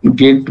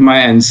get my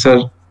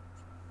answer.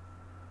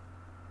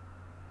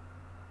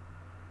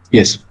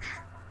 Yes.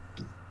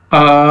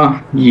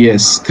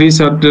 Yes,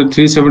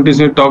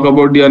 370 talk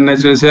about the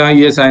unnatural.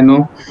 Yes, I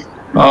know.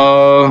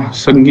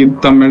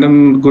 Sangeeta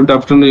madam, good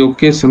afternoon.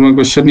 Okay, so my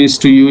question is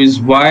to you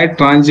is why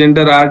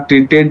transgender are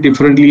treated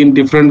differently in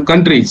different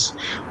countries?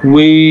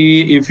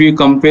 If we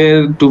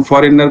compare to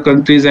foreigner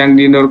countries and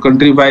in our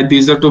country, why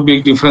these are two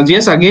big difference?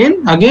 Yes,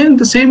 again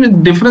the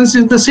same difference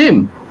is the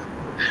same.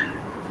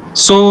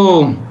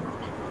 So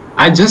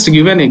I just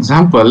give an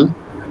example.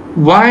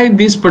 Why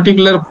these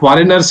particular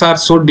foreigners are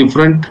so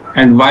different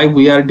and why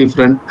we are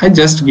different. I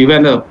just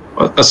given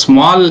a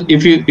small,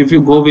 if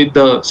you go with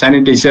the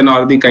sanitation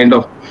or the kind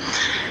of,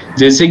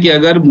 जैसे कि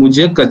अगर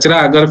मुझे कचरा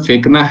अगर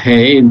फेंकना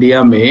है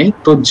India में,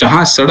 तो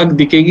जहां सड़क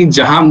दिखेगी,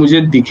 जहां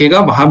मुझे दिखेगा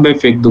वहां मैं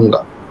फेंक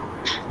दूंगा.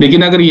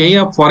 लेकिन अगर यही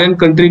आप फॉरेन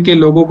कंट्री के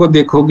लोगों को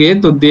देखोगे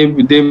तो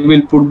they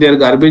will put their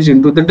garbage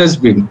into the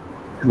dustbin.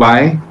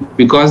 Why?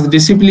 Because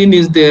discipline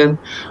is there,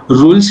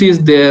 rules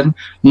is there,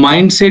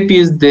 mindset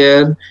is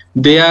there.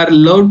 They are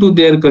love to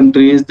their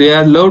countries, they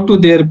are love to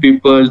their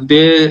people.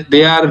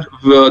 They are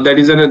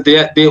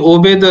they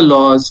obey the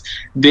laws.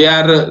 They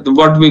are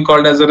what we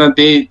call as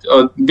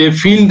they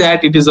feel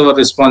that it is our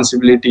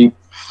responsibility.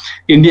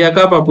 India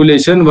का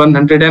population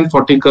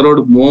 140 crore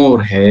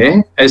मोर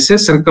है. ऐसे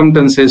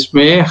circumstances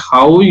में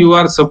how you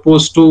are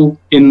suppose to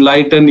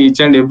enlighten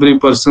each and every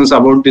person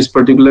about this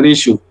particular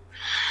issue.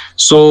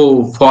 So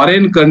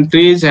foreign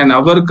countries and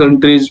our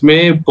countries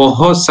में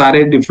बहुत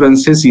सारे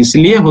differences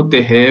इसलिए होते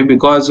हैं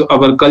because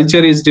our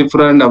culture is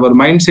different, our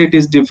mindset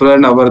is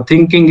different, our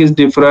thinking is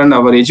different,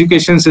 our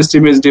education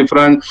system is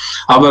different,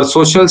 our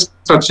social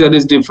structure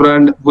is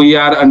different. We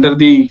are under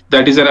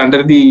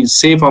the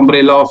safe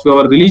umbrella of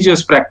our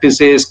religious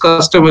practices,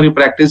 customary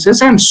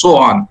practices, and so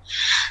on.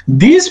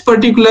 These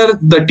particular,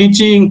 the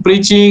teaching,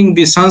 preaching,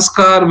 the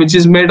sanskar which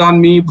is made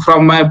on me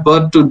from my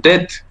birth to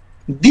death,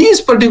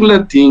 these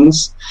particular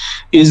things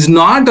is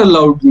not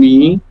allowed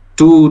me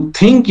to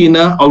think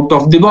out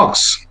of the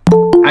box.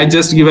 I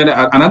just give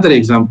another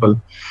example.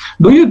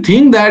 Do you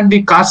think that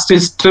the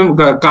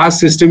caste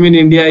system in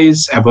India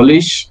is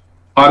abolished?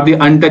 Or the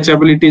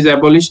untouchability is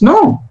abolished?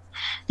 No,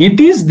 it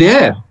is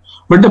there,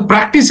 but the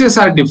practices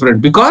are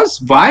different.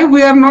 Because why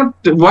we are not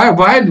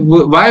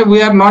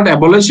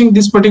abolishing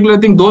this particular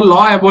thing? Though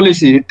law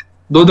abolishes it,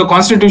 though the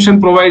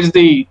constitution provides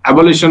the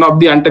abolition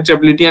of the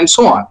untouchability and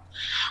so on,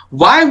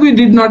 why we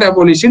did not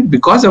abolish it?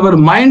 Because our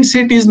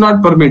mindset is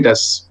not permit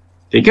us.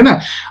 ठीक है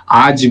ना?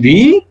 आज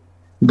भी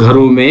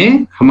घरों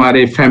में,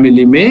 हमारे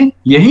family में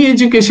यही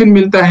एजुकेशन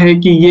मिलता है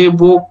कि ये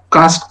वो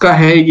कास्ट का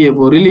है, ये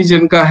वो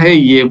रिलीजन का है,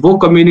 ये वो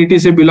कम्युनिटी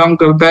से बिलोंग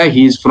करता है,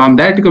 he is from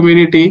that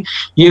community,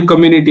 ये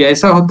कम्युनिटी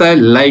ऐसा होता है,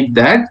 like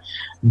that.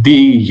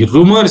 The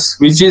rumors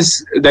which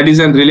is that is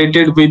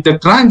related with the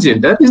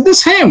transgender is the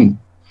same.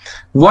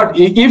 What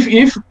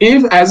if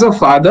as a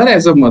father,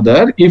 as a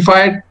mother, if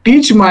I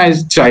teach my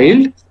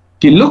child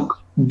ki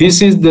look,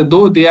 this is the,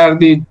 though they are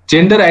the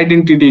gender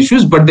identity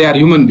issues, but they are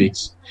human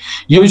beings,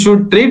 you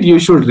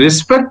should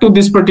respect to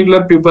this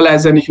particular people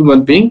as a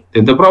human being,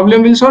 then the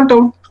problem will sort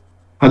out.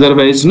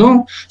 Otherwise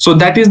no. So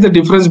that is the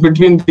difference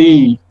between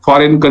the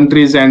foreign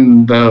countries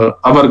and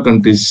our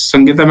countries.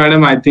 Sangeeta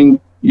madam, I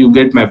think you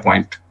get my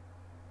point.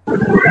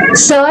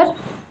 Sir,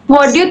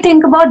 what do you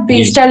think about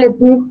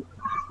bestiality?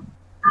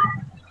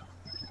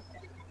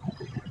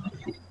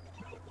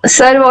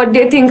 Sir, what do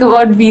you think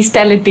about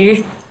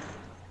bestiality?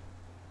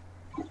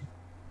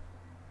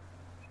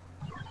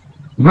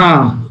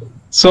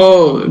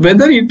 So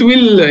whether it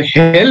will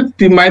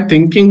help my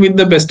thinking with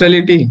the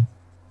bestiality?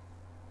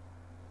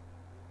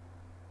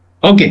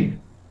 Okay.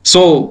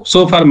 So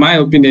far my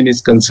opinion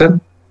is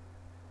concerned,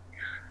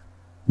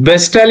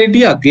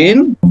 bestiality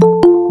again,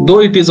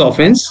 though it is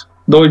offense,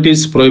 though it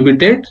is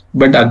prohibited,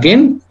 but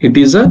again it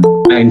is a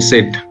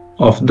mindset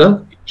of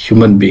the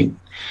human being.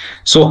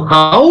 So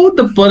how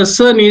the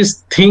person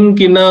is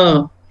think in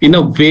a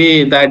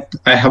way that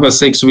I have a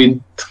sex with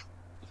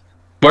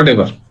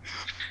whatever.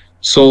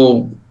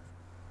 So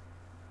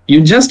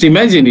you just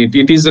imagine it.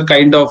 It is a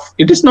kind of,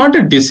 it is not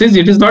a disease,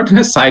 it is not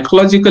a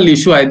psychological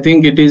issue. I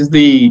think it is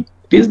the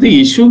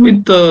issue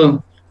with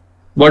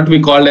what we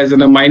call as a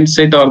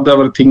mindset or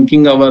our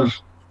thinking, our,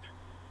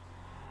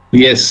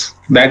 yes,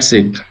 that's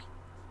it.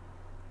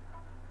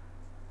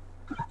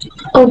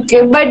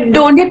 Okay, but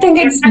don't you think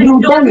it's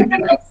brutal?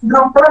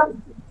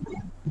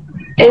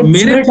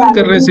 मेरे think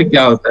करने से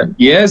क्या होता है?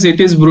 Yes, it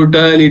is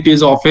brutal, it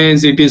is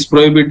offense, it is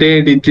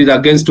prohibited, it is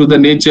against to the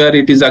nature,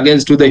 it is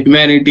against to the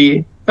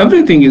humanity.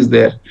 Everything is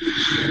there.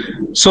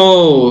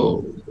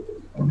 So,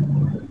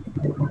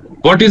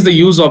 what is the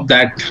use of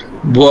that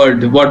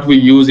word? What we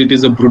use, it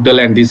is a brutal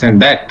and this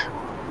and that.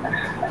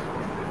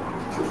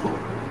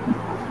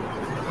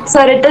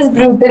 Sir, it is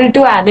brutal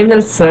to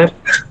animals, sir.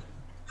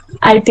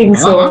 I think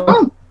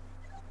so.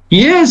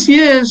 Yes.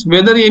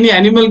 Whether any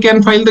animal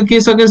can file the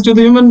case against the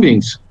human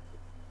beings.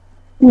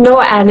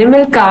 No,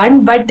 animal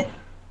can't, but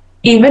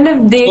even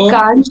if they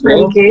can't,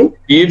 okay.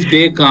 If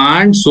they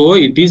can't, so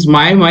it is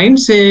my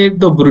mindset.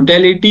 The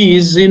brutality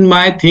is in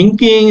my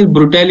thinking,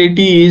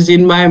 brutality is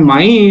in my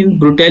mind,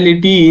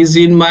 brutality is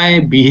in my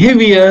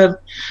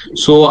behavior.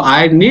 So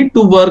I need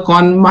to work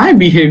on my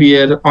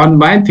behavior, on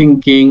my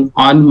thinking,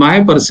 on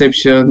my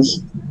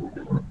perceptions.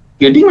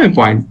 Getting my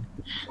point?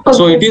 Okay,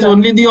 so it is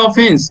only the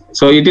offense.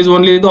 So it is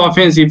only the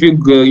offense. If you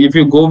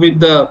go with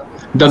the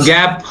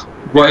gap,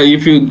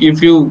 if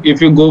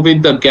you go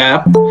with the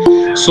gap,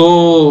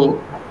 so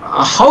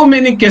how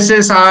many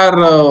cases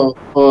are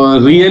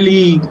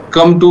really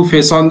come to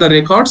face on the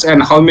records,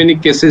 and how many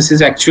cases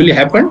is actually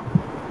happened?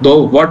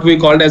 Though what we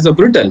called as a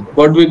brutal,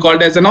 what we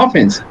called as an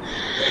offense.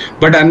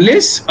 But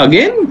unless and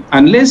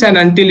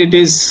until it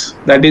is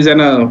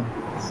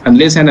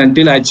unless and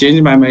until I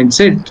change my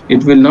mindset,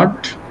 it will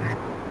not.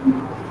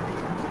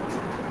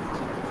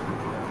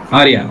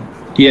 Arya,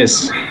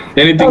 yes.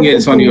 Anything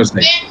else on your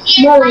side?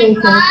 No,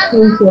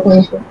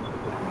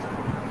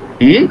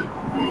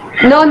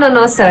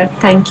 No, sir.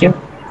 Thank you.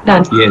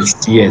 Done.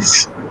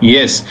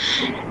 Yes.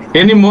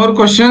 Any more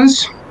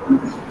questions?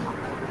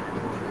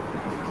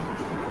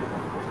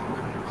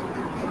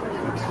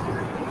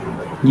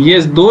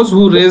 Yes, those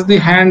who raise the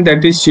hand,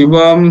 that is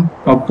Shivam,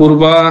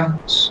 Apurva,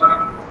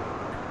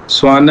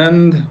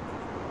 Swanand,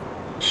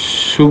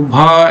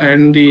 Shubha,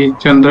 and the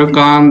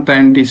Chandrakant,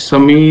 and the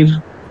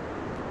Samir.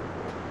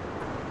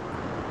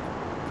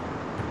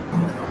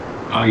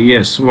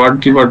 Yes,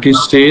 what it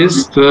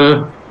says,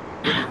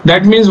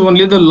 that means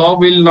only the law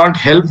will not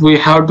help. We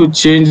have to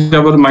change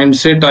our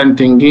mindset and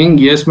thinking.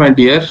 Yes, my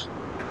dear.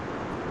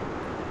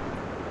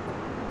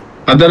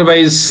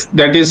 Otherwise,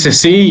 that is,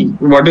 see,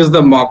 what is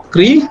the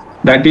mockery?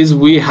 That is,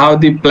 we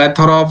have the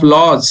plethora of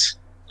laws,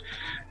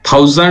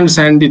 thousands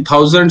and the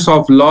thousands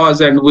of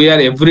laws, and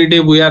every day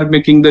we are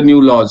making the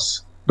new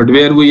laws. But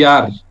where we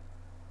are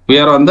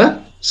on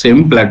the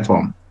same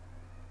platform.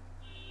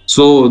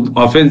 So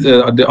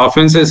the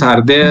offenses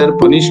are there,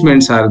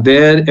 punishments are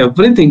there,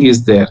 everything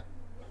is there.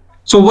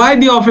 So why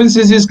the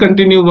offenses is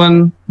continue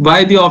one?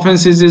 Why the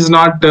offenses is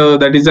not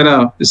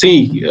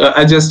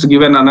I just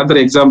given another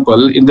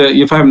example.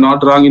 If I am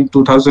not wrong, in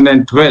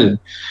 2012,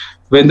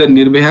 when the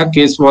Nirbhaya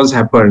case was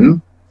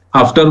happened,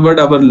 afterward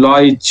our law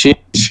is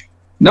changed.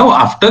 Now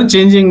after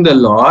changing the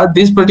law,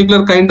 this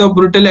particular kind of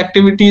brutal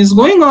activity is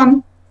going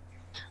on.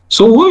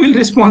 So who will be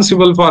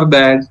responsible for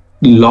that?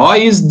 Law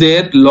is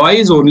there. Law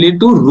is only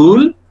to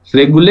rule,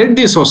 regulate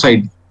the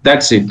society.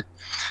 That's it.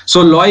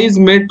 So law is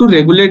made to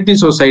regulate the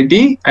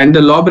society, and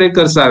the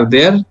lawbreakers are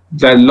there,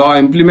 the law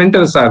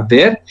implementers are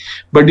there,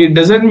 but it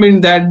doesn't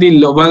mean that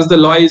once the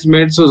law is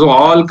made, so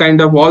all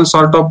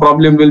sort of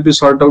problem will be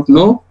sorted out.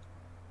 No,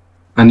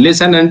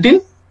 unless and until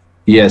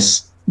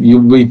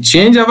we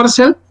change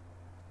ourselves,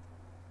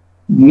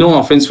 no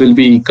offense will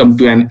be come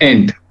to an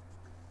end.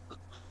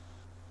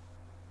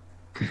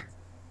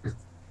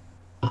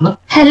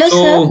 Hello,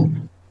 sir.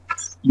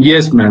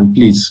 Yes, ma'am,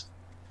 please.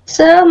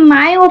 Sir,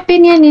 my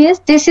opinion is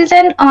this is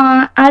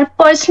our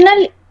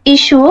personal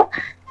issue,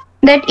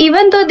 that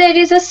even though there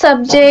is a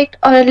subject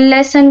or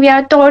lesson we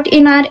are taught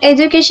in our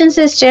education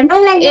system,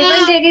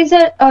 even there is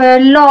a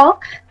law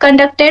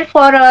conducted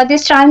for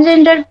this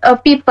transgender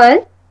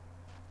people,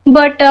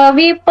 but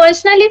we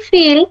personally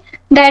feel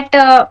that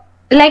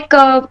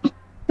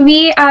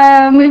we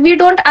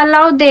don't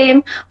allow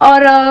them,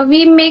 or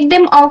we make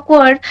them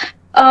awkward.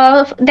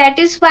 That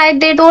is why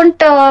they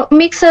don't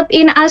mix up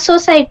in our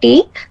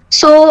society.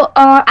 So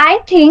I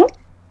think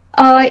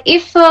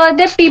if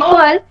the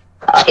people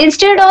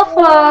instead of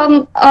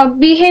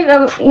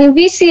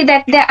we see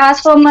that they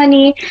ask for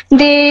money,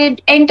 they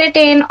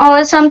entertain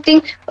or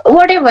something,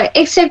 whatever,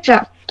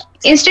 etc.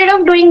 Instead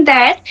of doing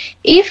that,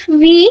 if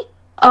we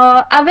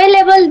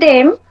available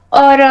them,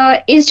 or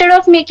instead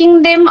of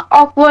making them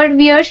awkward,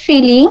 weird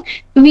feeling,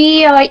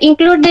 we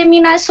include them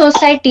in our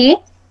society.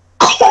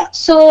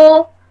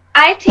 So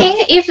I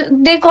think if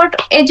they got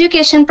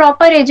education,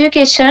 proper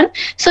education,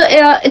 so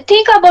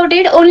think about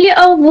it, only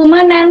a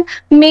woman and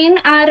men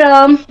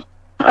are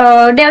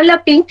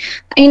developing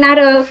in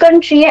our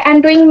country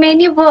and doing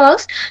many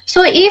works.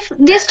 So if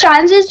these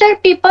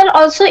transgender people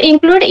also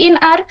include in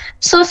our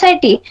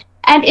society,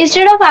 and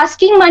instead of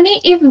asking money,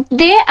 if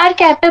they are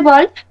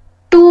capable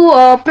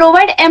to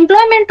provide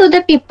employment to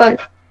the people,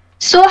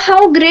 so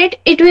how great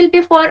it will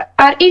be for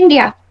our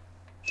India.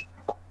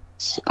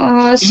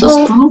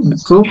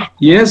 True.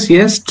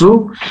 Yes,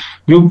 true.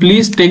 You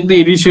please take the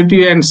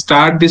initiative and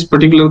start this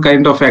particular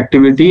kind of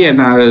activity,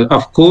 and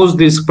of course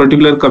this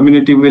particular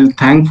community will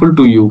thankful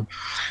to you,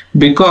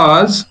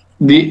 because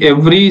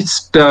every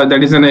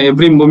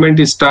moment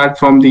is start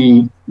from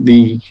the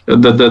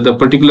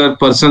particular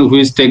person who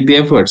is take the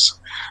efforts.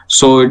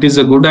 So it is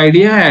a good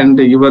idea, and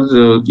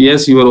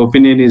your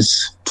opinion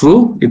is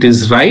true. It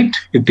is right.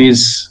 It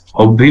is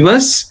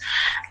obvious,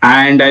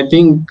 and I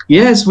think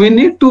we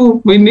need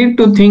to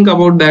think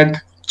about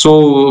that.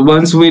 So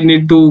once we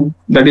need to,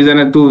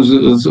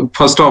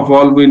 first of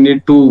all, we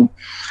need to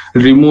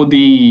remove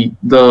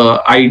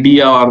the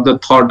idea or the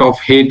thought of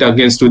hate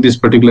against this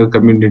particular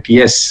community.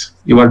 Yes,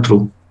 you are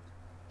true.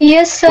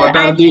 Yes, sir. What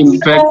are the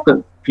impact?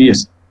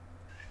 Yes.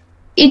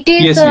 It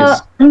is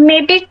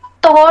maybe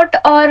thought,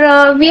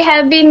 or we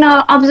have been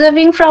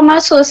observing from our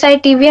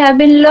society, we have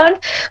been learned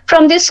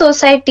from this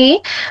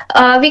society.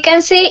 We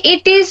can say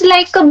it is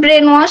like a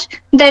brainwash,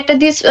 that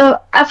this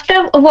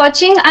after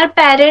watching our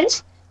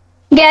parents,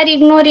 they are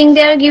ignoring,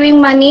 they are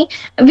giving money.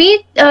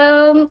 We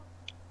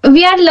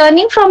are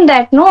learning from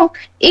that. No,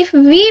 if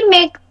we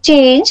make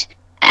change,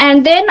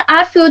 and then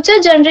our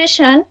future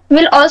generation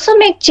will also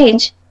make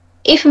change.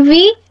 If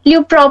we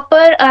live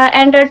proper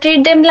and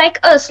treat them like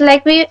us,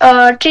 like we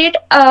treat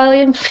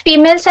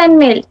females and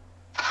male,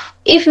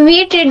 if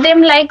we treat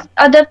them like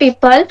other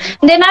people,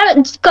 then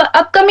our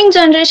upcoming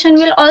generation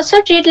will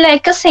also treat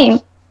like the same.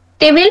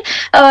 They will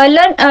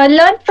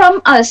learn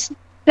from us,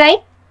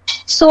 right?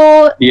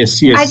 So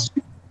yes.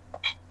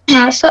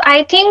 So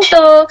I think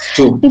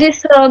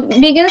this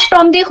begins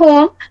from the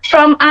home,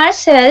 from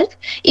ourselves.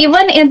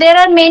 Even if there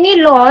are many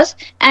laws,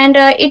 and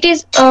it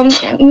is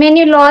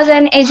many laws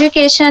and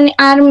education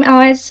are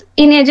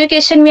in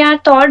education we are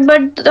taught,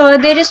 but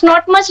there is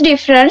not much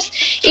difference.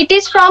 It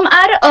is from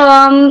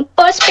our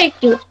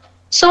perspective.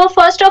 So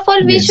first of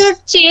all, we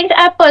should change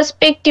our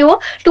perspective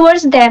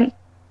towards them.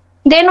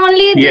 Then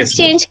only this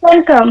change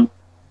can come.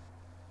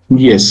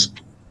 Yes.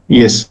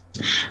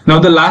 Now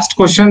the last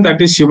question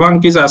that is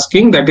Shivank is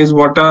asking, that is,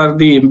 what are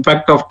the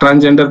impact of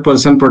Transgender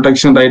Person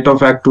Protection Right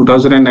of Act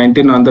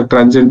 2019 on the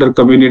transgender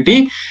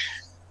community?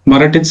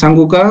 मराठीत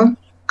सांगू का?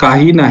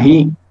 काही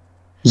नाही,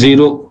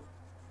 zero.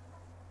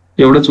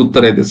 एवढंच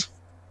उत्तर आहे त्याचं.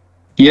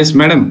 Yes,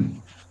 madam.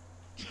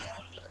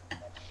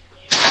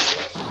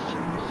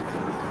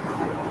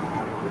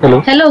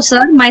 Hello,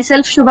 sir.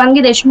 Myself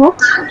Shubhangi Deshmukh.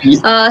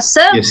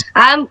 Sir,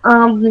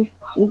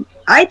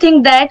 I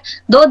think that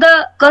though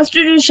the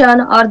constitution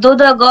or though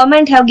the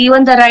government have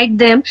given the right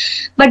them,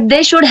 but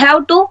they should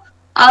have to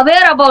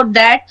aware about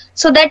that,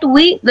 so that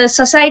we, the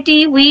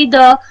society, we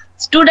the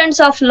students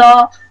of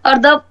law or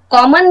the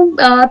common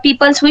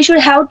peoples, we should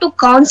have to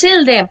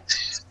counsel them,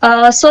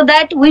 so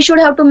that we should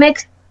have to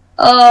make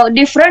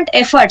different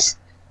efforts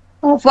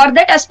for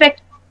that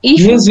aspect.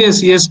 Yes.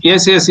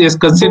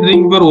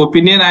 Considering your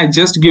opinion, I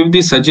just give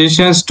the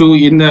suggestions to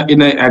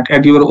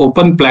at your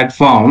open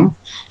platform.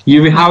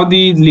 You have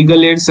the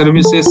legal aid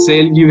services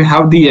cell, you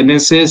have the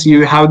NSS,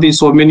 you have the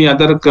so many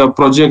other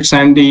projects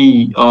and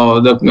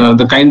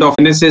the kind of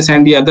NSS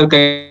and the other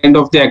kind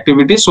of the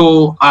activity.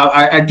 So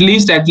at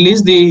least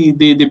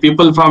the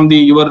people from the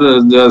your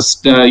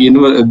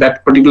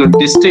that particular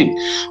district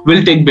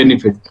will take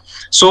benefit.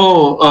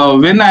 So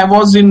when I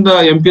was in the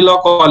MP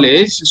Law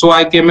College, so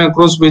I came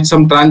across with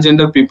some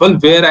transgender people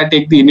where I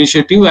take the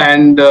initiative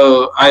and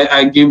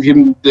I give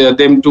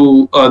them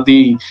to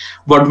the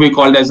what we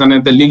called as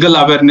the legal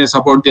awareness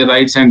about their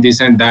rights and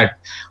this and that.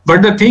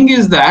 But the thing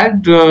is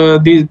that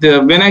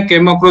when I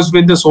came across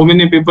with so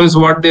many people,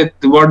 what they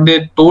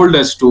told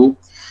us to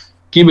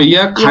कि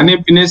भैया खाने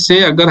पीने से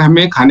अगर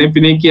हमें खाने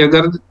पीने की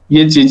अगर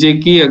ये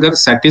चीजें की अगर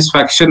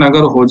सेटिस्फैक्शन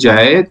अगर हो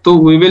जाए तो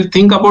we will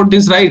think about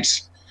these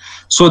rights.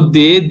 So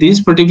this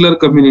particular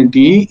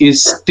community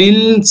is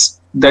still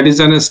that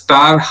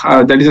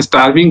is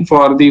starving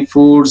for the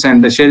foods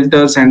and the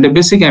shelters and the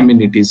basic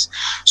amenities.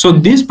 So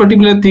this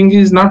particular thing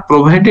is not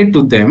provided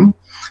to them.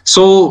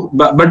 So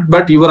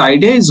but your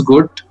idea is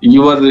good,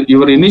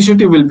 your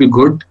initiative will be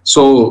good.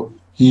 So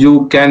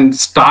you can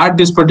start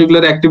this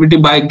particular activity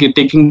by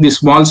taking the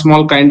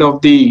small kind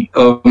of the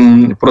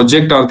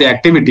project or the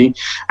activity,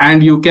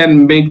 and you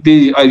can make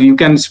the you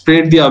can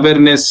spread the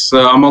awareness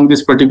among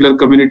this particular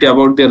community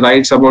about their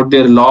rights, about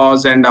their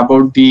laws, and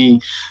about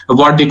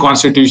what the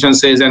constitution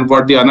says and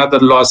what the another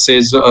law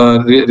says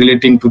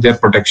relating to their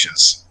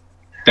protections.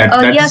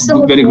 That's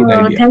a very good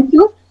idea. Thank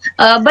you.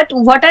 But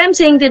what I am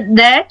saying is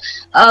that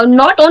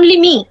not only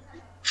me,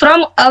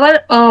 from our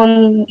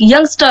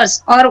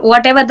youngsters or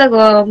whatever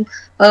the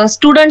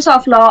students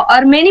of law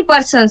or many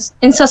persons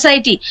in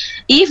society,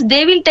 if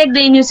they will take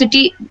the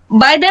initiative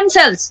by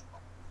themselves,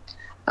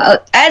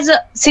 as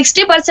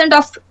 60%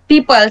 of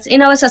people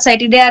in our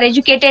society, they are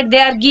educated, they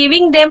are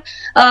giving them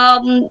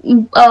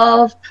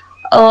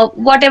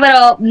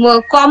whatever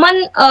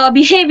common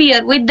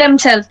behavior with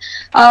themselves,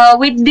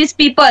 with these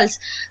peoples,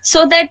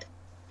 so that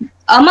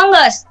among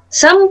us,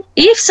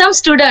 if some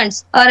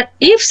students or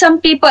if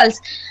some peoples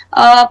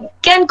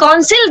can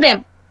counsel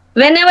them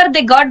whenever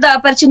they got the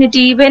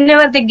opportunity,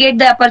 whenever they get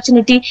the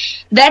opportunity,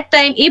 that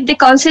time if they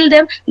counsel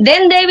them,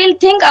 then they will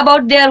think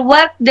about their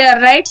work,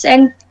 their rights,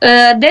 and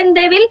then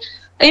they will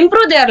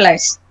improve their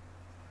lives.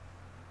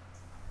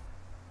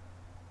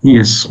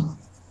 Yes.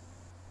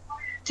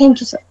 Thank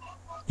you, sir.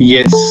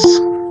 Yes.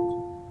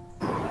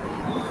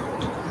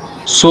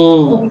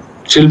 So,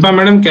 Shilpa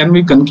madam, can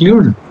we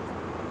conclude?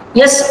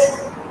 Yes.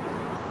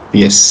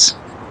 Yes.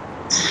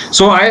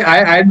 So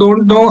I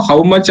don't know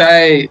how much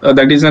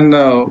that is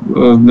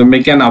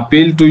make an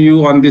appeal to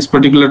you on this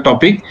particular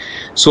topic.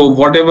 So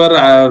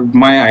whatever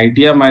my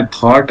idea, my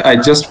thought, I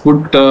just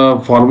put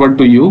forward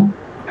to you,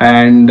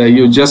 and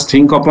you just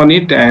think upon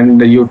it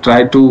and you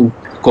try to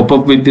cope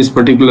up with this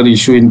particular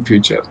issue in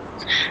future.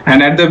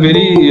 And at the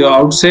very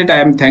outset,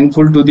 I am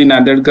thankful to the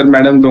Nandedkar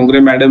madam,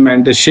 Dongre madam,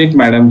 and the Sheikh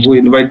madam who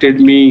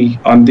invited me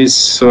on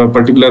this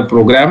particular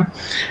program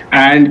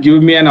and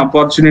give me an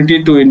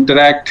opportunity to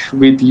interact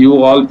with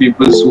you all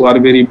peoples who are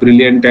very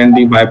brilliant and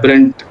the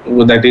vibrant,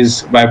 that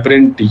is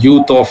vibrant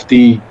youth of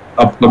the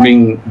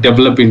upcoming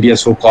Develop India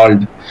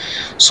so-called.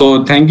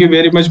 So thank you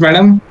very much,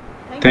 madam.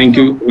 Thank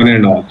you one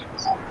and all.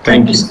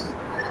 Thank you.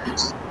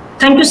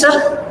 Thank you,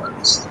 sir.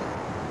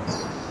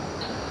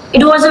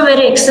 It was a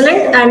very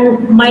excellent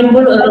and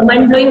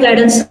mind-blowing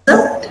guidance,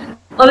 sir.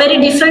 A very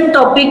different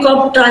topic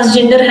of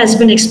transgender has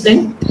been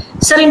explained.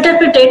 Sir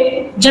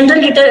interpreted gender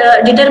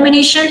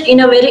determination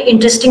in a very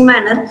interesting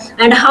manner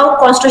and how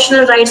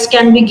constitutional rights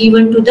can be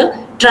given to the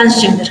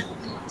transgender.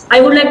 I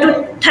would like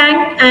to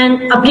thank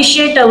and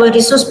appreciate our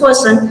resource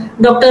person,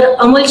 Dr.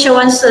 AMOL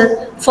CHAVHAN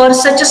sir, for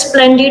such a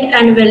splendid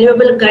and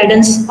valuable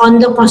guidance on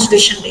the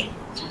Constitution Day.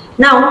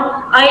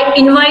 Now, I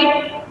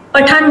invite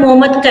Pathan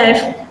Mohammad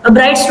Kaif, a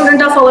bright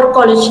student of our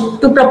college,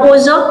 to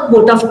propose a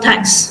vote of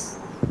thanks.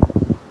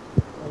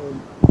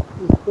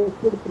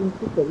 Respected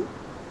Principal,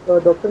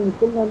 Dr.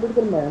 Nital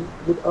Nandedkar ma'am,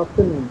 good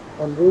afternoon.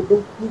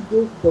 Honorable Chief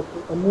Guest, Dr.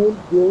 AMOL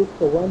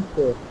CHAVHAN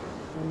sir,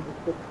 and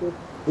respected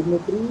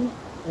dignitaries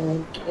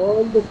and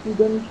all the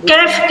students.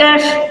 Kaif.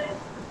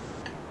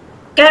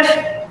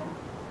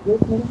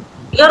 Yes, ma'am.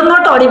 You are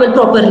not audible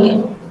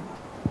properly.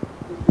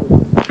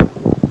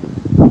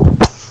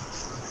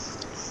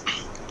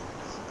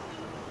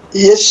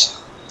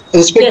 Yes,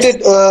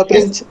 respected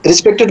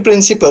respected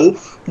Principal,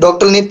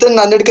 Dr. Nital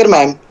Nandedkar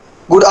ma'am,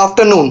 good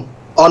afternoon.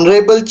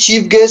 Honorable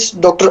Chief Guest,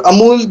 Dr.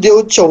 AMOL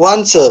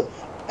CHAVHAN sir,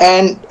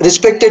 and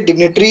respected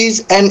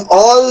dignitaries and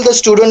all the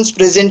students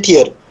present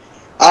here.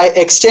 I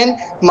extend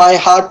my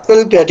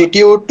heartfelt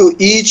gratitude to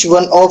each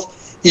one of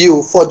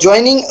you for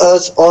joining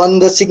us on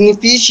the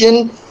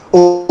significant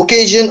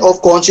occasion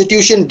of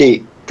Constitution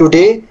Day.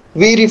 Today,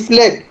 we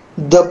reflect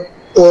the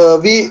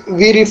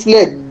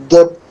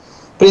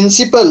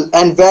principle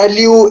and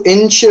value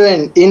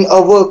enshrined in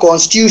our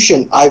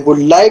Constitution. I would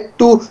like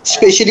to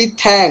specially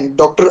thank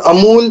Dr.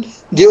 AMOL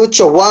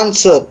CHAVHAN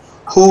sir,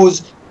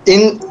 whose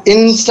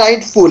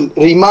insightful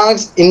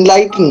remarks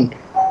enlighten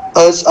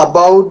us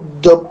about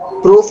the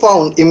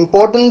profound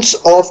importance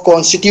of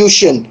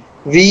Constitution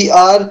We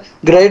are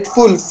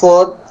grateful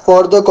for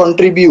the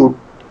contribute.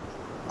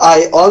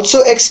 I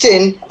also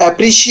extend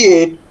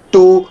appreciate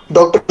to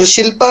Dr.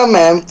 Shilpa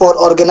ma'am for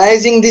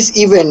organizing this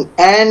event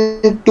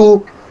and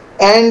to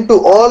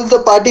all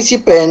the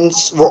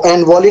participants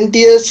and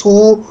volunteers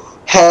who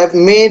have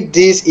made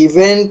this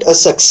event a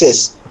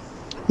success.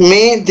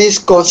 May this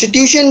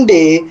Constitution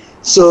Day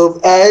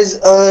serve as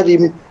a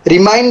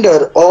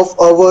reminder of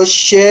our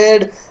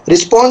shared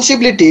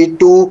responsibility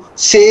to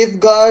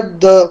safeguard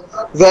the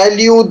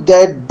value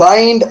that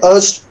bind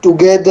us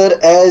together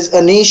as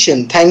a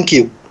nation. Thank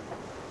you.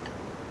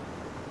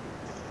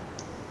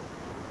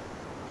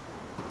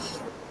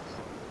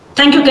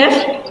 Thank you, Kev.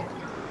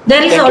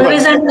 There is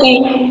always an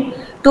end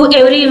to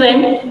every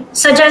event,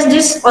 such as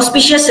this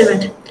auspicious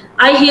event.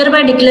 I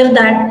hereby declare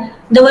that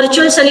the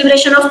virtual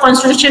celebration of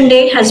Constitution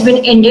Day has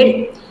been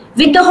ended,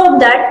 with the hope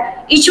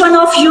that each one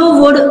of you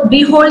would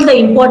behold the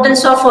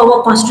importance of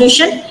our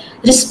Constitution,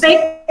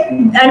 respect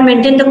and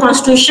maintain the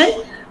Constitution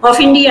of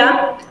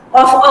India,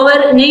 of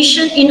our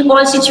nation in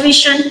all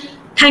situations.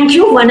 Thank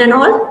you, one and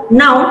all.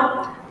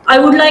 Now, I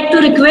would like to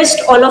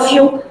request all of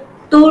you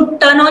to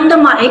turn on the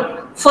mic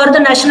for the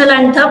national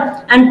anthem,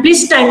 and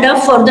please stand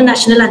up for the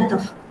national anthem.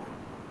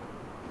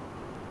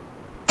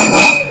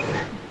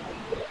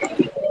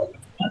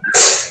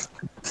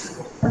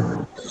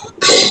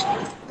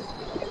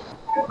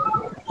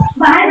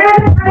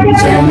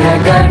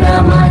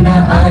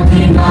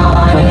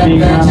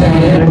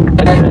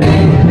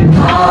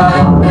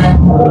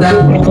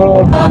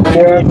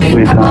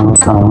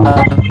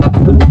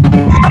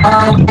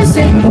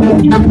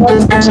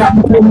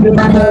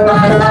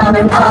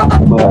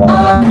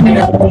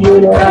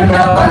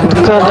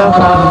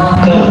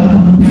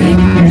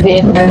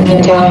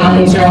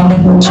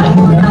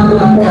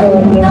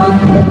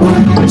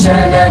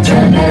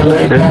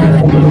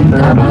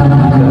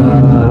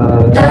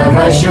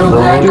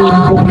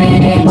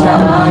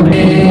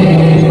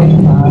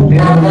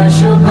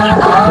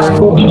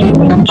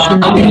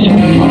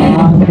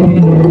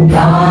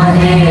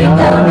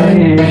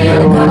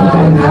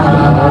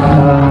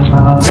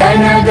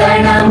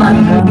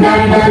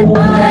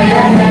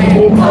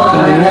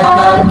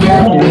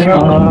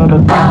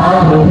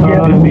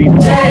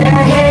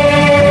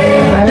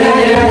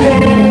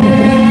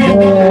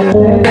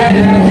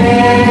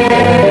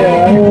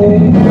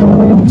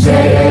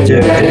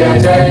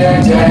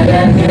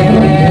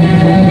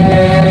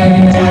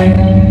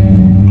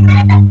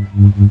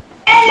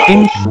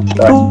 In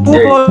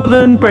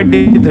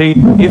 2023,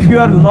 if you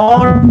are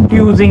not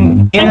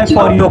using AI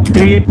for your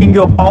creating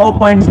your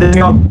PowerPoint, then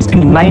you are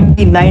wasting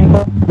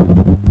 99%.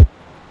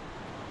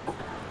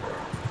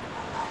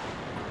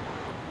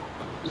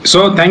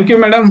 So thank you,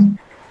 madam.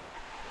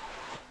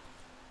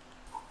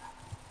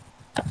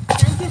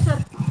 Thank you, sir.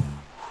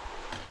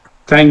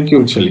 Thank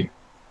you, Chali.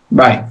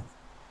 Bye.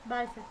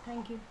 Bye, sir.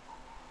 Thank you.